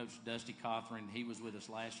Coach Dusty Cothran. He was with us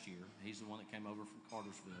last year. He's the one that came over from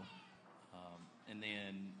Cartersville. And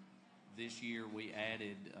then this year we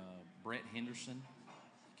added Brett Henderson.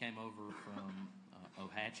 He came over from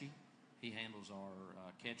Ohatchee. He handles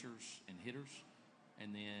our catchers and hitters.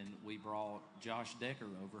 And then we brought Josh Decker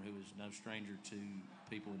over, who is no stranger to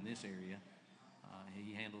people in this area.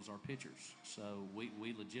 He handles our pitchers. So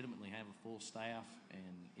we legitimately have a full staff, and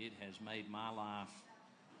it has made my life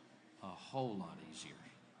a whole lot easier.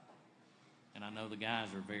 And I know the guys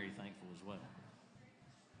are very thankful as well.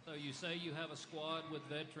 So you say you have a squad with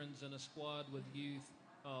veterans and a squad with youth.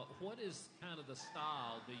 What is kind of the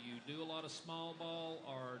style? Do you do a lot of small ball,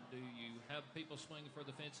 or do you have people swinging for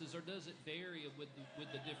the fences, or does it vary with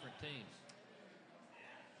the different teams?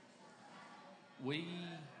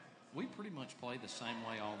 We pretty much play the same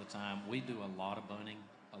way all the time. We do a lot of bunting,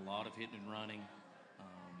 a lot of hitting and running,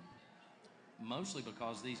 mostly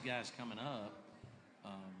because these guys coming up,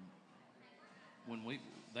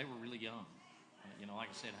 they were really young. You know, like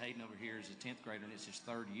I said, Hayden over here is a 10th grader, and it's his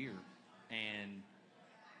 3rd year. And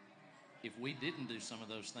if we didn't do some of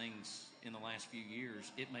those things in the last few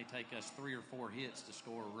years, it may take us 3 or 4 hits to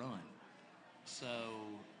score a run. So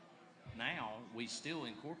now we still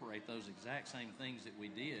incorporate those exact same things that we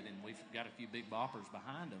did, and we've got a few big boppers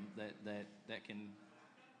behind them that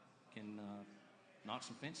can knock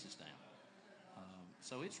some fences down.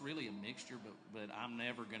 So it's really a mixture, but I'm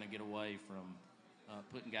never going to get away from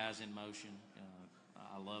putting guys in motion.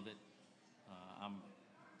 I love it.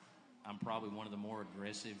 I'm probably one of the more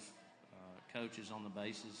aggressive coaches on the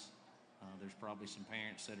bases. There's probably some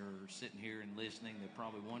parents that are sitting here and listening that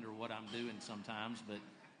probably wonder what I'm doing sometimes, but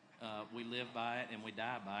we live by it and we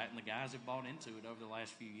die by it, and the guys have bought into it over the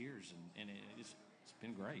last few years, and it's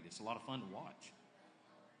been great. It's a lot of fun to watch.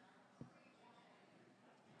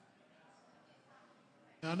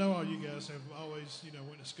 Now, I know all you guys have always,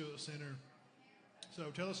 went to school at Center.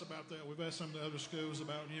 So tell us about that. We've asked some of the other schools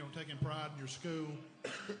about, taking pride in your school.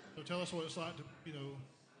 So tell us what it's like to,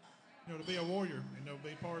 to be a Warrior,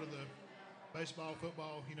 be part of the baseball,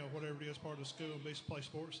 football, whatever it is, part of the school, and play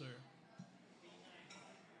sports there.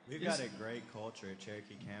 We've got a great culture at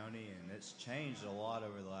Cherokee County, and it's changed a lot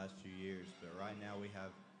over the last few years. But right now we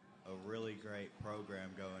have a really great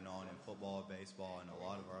program going on in football, baseball, and a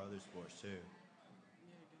lot of our other sports too.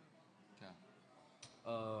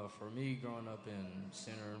 For me, growing up in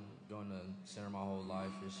Center, going to Center my whole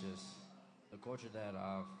life, it's just the culture that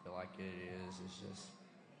I feel like it is. It's just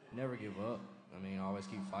never give up. I mean, always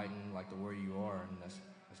keep fighting like the warrior you are, and that's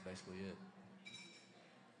basically it.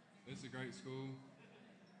 It's a great school.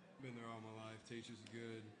 Been there all my life. Teachers are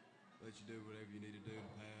good. Let you do whatever you need to do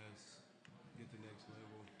to pass, get to the next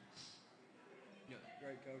level. Got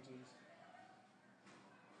great coaches.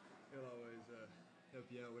 He'll always help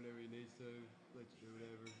you out whenever he needs to, let you do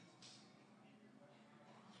whatever.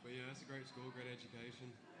 But yeah, it's a great school, great education.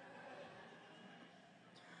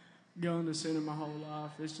 Going to Center my whole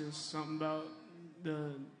life, it's just something about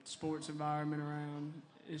the sports environment around.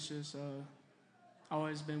 It's just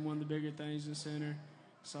always been one of the bigger things in Center.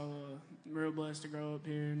 So I'm real blessed to grow up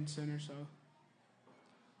here in Center. So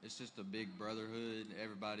it's just a big brotherhood.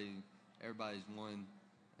 Everybody's one,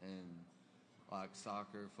 and like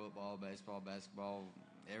soccer, football, baseball, basketball,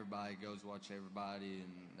 everybody goes watch everybody,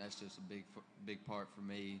 and that's just a big part for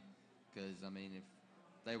me. Because I mean, if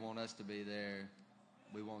they want us to be there,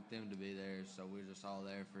 we want them to be there. So we're just all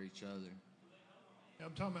there for each other.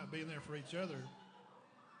 I'm talking about being there for each other.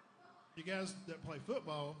 You guys that play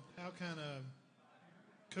football, how kind of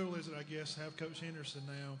cool is it, I guess, have Coach Henderson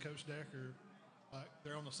now, Coach Decker, like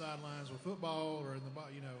they're on the sidelines with football or in the,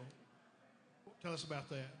 tell us about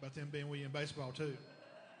that, about them being with you in baseball too.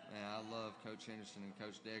 Yeah, I love Coach Henderson and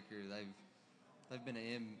Coach Decker. They've been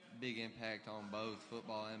a big impact on both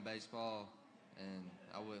football and baseball, and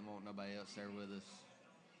I wouldn't want nobody else there with us.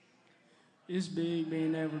 It's big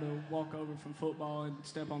being able to walk over from football and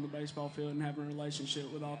step on the baseball field and having a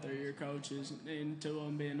relationship with all 3 of your coaches, and 2 of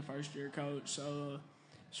them being the first-year coach. So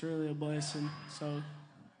it's really a blessing. So,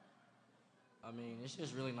 I mean, it's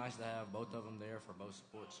just really nice to have both of them there for both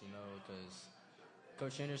sports, because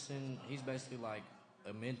Coach Henderson, he's basically like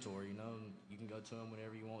a mentor, You can go to him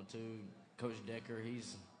whenever you want to. Coach Decker,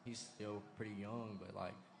 he's still pretty young, but,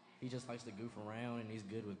 like, he just likes to goof around, and he's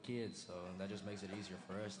good with kids, so that just makes it easier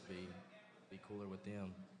for us to be cooler with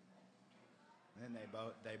them. And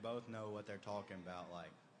they both know what they're talking about, like,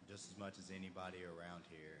 just as much as anybody around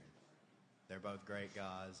here. They're both great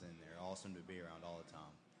guys, and they're awesome to be around all the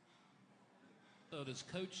time. So does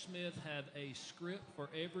Coach Smith have a script for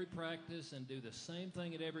every practice and do the same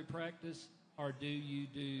thing at every practice, or do you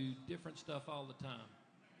do different stuff all the time?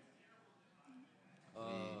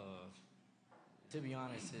 To be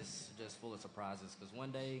honest, it's just full of surprises, because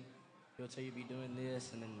one day he'll tell you to be doing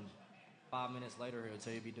this, and then 5 minutes later he'll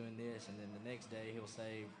tell you to be doing this, and then the next day he'll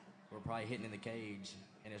say we're probably hitting in the cage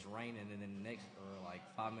and it's raining, and then the next, or like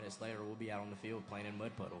 5 minutes later, we'll be out on the field playing in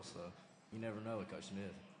mud puddles. So you never know with Coach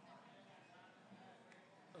Smith.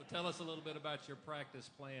 So tell us a little bit about your practice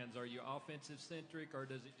plans. Are you offensive centric, or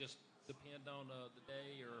does it just depend on the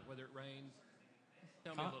day or whether it rains?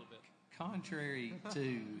 Tell me a little bit. Contrary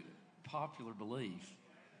to popular belief,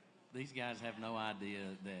 these guys have no idea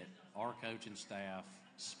that our coaching staff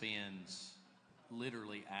spends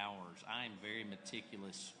literally hours. I am very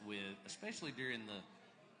meticulous with, especially during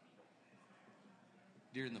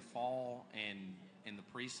the fall and in the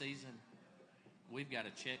preseason. We've got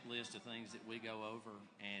a checklist of things that we go over,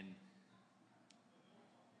 and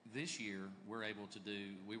this year we were able to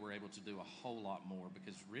do a whole lot more,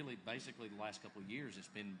 because really, basically, the last couple of years it's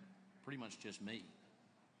been pretty much just me.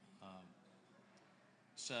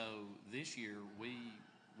 So this year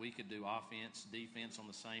we could do offense, defense on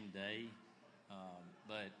the same day,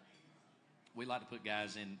 but we like to put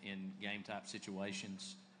guys in game type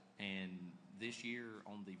situations. And this year,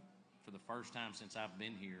 for the first time since I've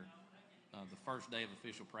been here, the first day of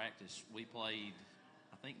official practice, we played,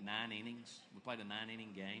 I think, 9 innings. We played a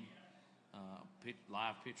 9-inning game.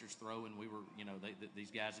 Live pitchers throwing.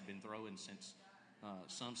 These guys have been throwing since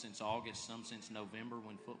some since August, some since November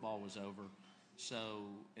when football was over. So,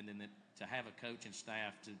 and then to have a coaching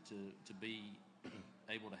staff to be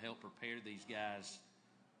able to help prepare these guys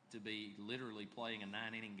to be literally playing a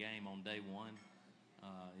 9-inning game on day one,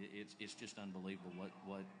 it's just unbelievable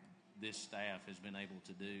what this staff has been able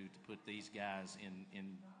to do to put these guys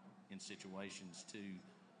in situations to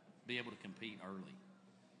be able to compete early.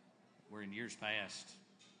 Where in years past,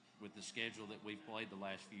 with the schedule that we've played the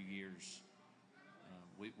last few years,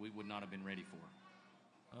 we would not have been ready for.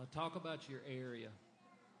 Talk about your area.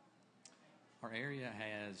 Our area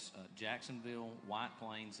has Jacksonville, White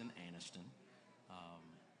Plains, and Anniston.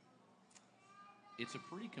 It's a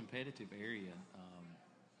pretty competitive area.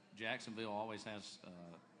 Jacksonville always has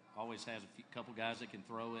a couple guys that can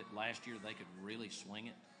throw it. Last year they could really swing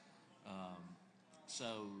it.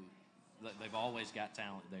 So they've always got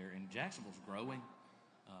talent there, and Jacksonville's growing.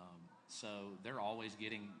 So they're always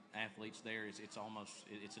getting athletes there. It's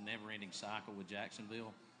a never-ending cycle with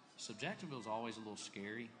Jacksonville. So Jacksonville's always a little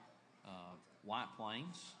scary. White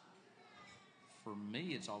Plains, for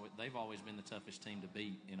me, they've always been the toughest team to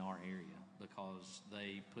beat in our area, because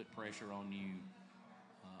they put pressure on you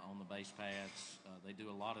on the base paths. They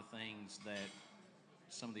do a lot of things that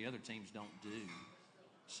some of the other teams don't do.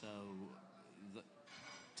 So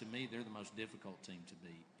to me, they're the most difficult team to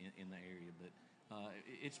beat in the area. But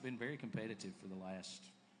it's been very competitive for the last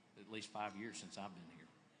at least 5 years since I've been here.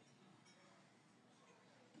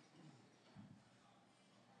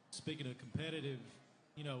 Speaking of competitive,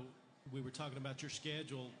 we were talking about your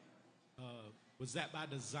schedule. Was that by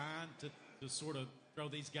design to sort of throw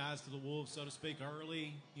these guys to the wolves, so to speak,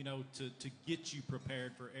 early, to get you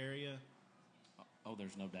prepared for area? Oh,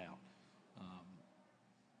 there's no doubt.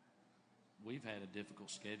 We've had a difficult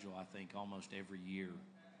schedule, I think, almost every year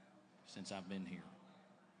since I've been here.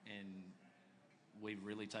 And we've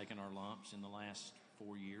really taken our lumps in the last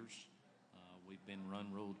 4 years. We've been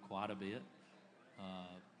run-ruled quite a bit.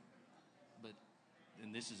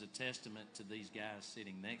 And this is a testament to these guys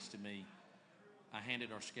sitting next to me. I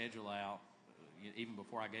handed our schedule out even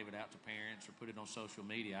before I gave it out to parents or put it on social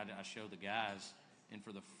media. I show the guys, and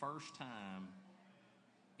for the first time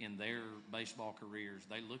in their baseball careers,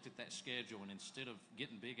 they looked at that schedule, and instead of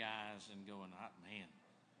getting big eyes and going, man,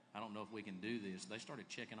 I don't know if we can do this, they started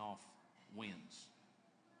checking off wins.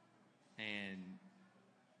 And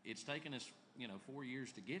it's taken us, 4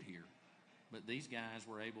 years to get here. But these guys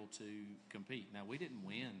were able to compete. Now, we didn't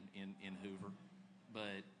win in Hoover,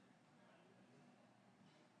 but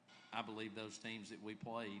I believe those teams that we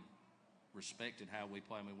played respected how we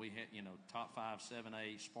play. I mean, we had, top 5, 7,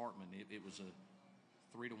 8, Sparkman. It was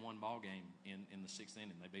a 3-1 ball game in the 6th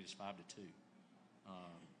inning. They beat us 5-2.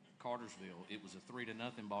 Cartersville, it was a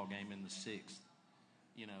 3-0 ball game in the 6th.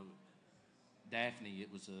 Daphne,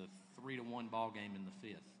 it was a 3-1 ball game in the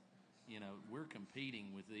 5th. We're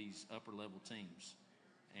competing with these upper-level teams.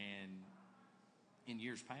 And in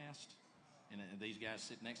years past, and these guys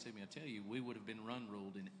sit next to me, I tell you, we would have been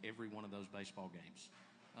run-ruled in every one of those baseball games.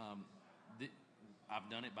 I've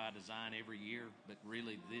done it by design every year, but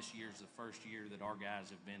really this year's the first year that our guys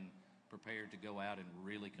have been prepared to go out and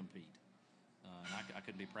really compete. And I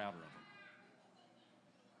couldn't be prouder of them.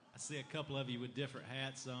 I see a couple of you with different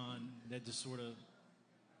hats on. That just sort of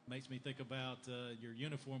makes me think about your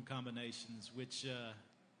uniform combinations. Which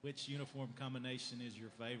uniform combination is your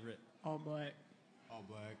favorite? All black. All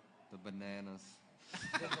black. The bananas.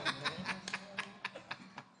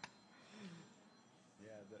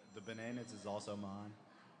 Yeah, the bananas is also mine.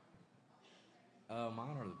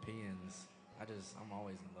 Mine are the pins. I'm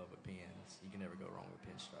always in love with pins. You can never go wrong with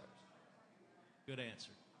pinstripes. Good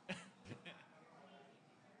answer.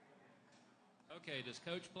 Okay, does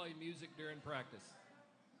Coach play music during practice?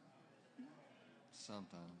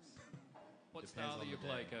 Sometimes. What style do you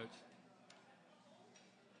play, Coach?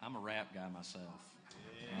 I'm a rap guy myself.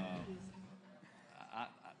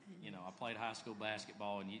 I played high school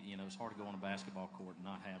basketball, and it's hard to go on a basketball court and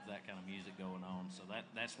not have that kind of music going on. So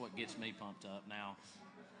that's what gets me pumped up. Now,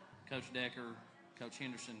 Coach Decker, Coach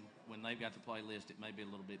Henderson, when they've got the playlist, it may be a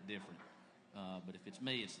little bit different. But if it's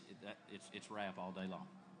me, it's rap all day long.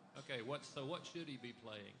 Okay, what should he be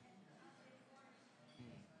playing?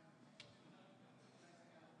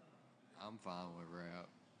 I'm fine with rap.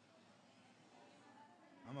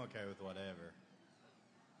 I'm okay with whatever.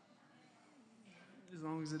 As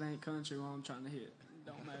long as it ain't country while I'm trying to hit. It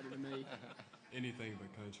don't matter to me. Anything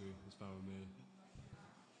but country is fine with me.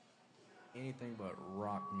 Anything but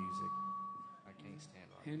rock music. I can't stand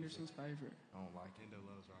rock Henderson's music. favorite. I don't like it. Hendo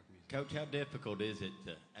loves rock music. Coach, how difficult is it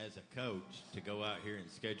as a coach to go out here and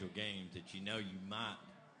schedule games that you might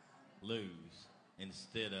lose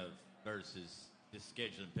versus just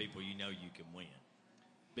scheduling people you can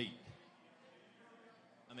beat?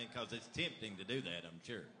 I mean, because it's tempting to do that, I'm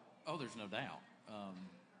sure. Oh, there's no doubt.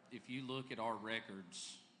 If you look at our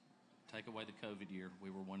records, take away the COVID year, we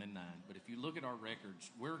were 1-9. But if you look at our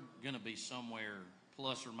records, we're going to be somewhere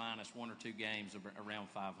plus or minus 1 or 2 games around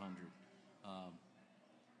 500.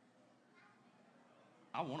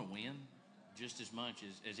 I want to win just as much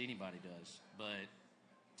as anybody does. But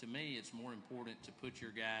to me, it's more important to put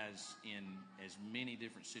your guys in as many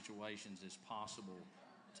different situations as possible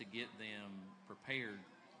to get them prepared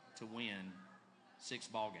to win 6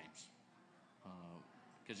 ball games.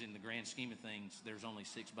 Because in the grand scheme of things, there's only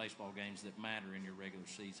 6 baseball games that matter in your regular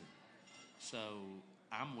season. So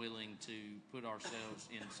I'm willing to put ourselves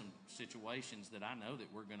in some situations that I know that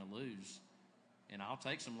we're going to lose, and I'll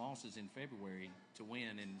take some losses in February to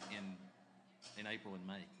win in April and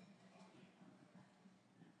May.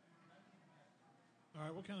 All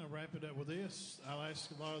right, we'll kind of wrap it up with this. I'll ask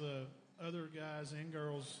a lot of the other guys and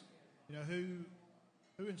girls,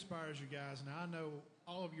 who inspires you guys? Now, I know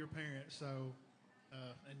all of your parents, so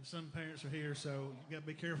and some parents are here, so you got to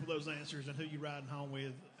be careful of those answers and who you riding home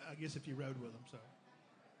with, I guess, if you rode with them. So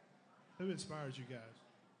who inspires you guys?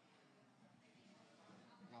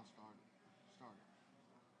 Y'all start.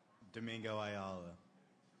 Domingo Ayala.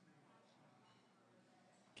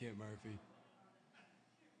 Kent Murphy.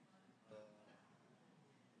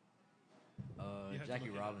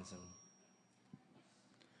 Jackie Robinson.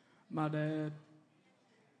 My dad.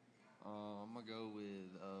 I'm going to go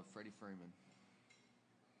with Freddie Freeman.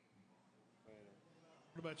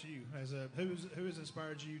 What about you? Who has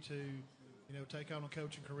inspired you to, take on a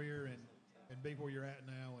coaching career and be where you're at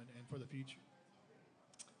now and for the future?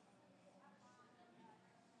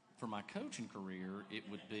 For my coaching career, it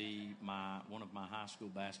would be one of my high school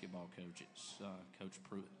basketball coaches, Coach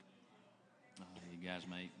Pruitt. You guys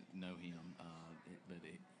may know him.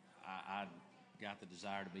 I got the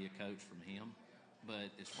desire to be a coach from him.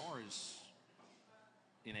 But as far as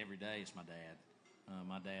in every day, it's my dad.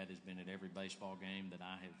 My dad has been at every baseball game that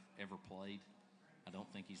I have ever played. I don't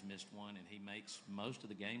think he's missed one, and he makes most of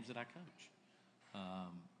the games that I coach.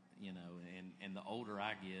 And the older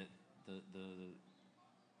I get,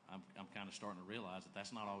 I'm kind of starting to realize that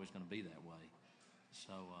that's not always going to be that way.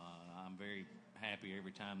 So I'm very happy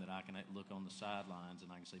every time that I can look on the sidelines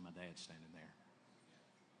and I can see my dad standing there.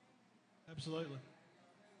 Absolutely.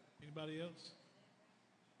 Anybody else?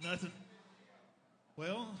 Nothing.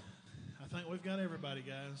 Well, I think we've got everybody,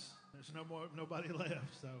 guys. There's nobody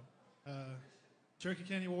left. So, Cherokee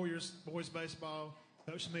County Warriors boys baseball.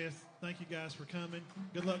 Coach Smith, thank you guys for coming.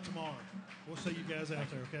 Good luck tomorrow. We'll see you guys out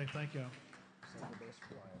there. Okay, thank y'all. Save the best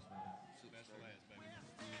for last, man. Best for last, baby.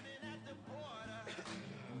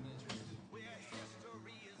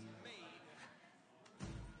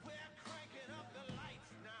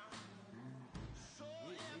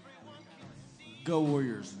 Go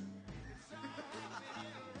Warriors.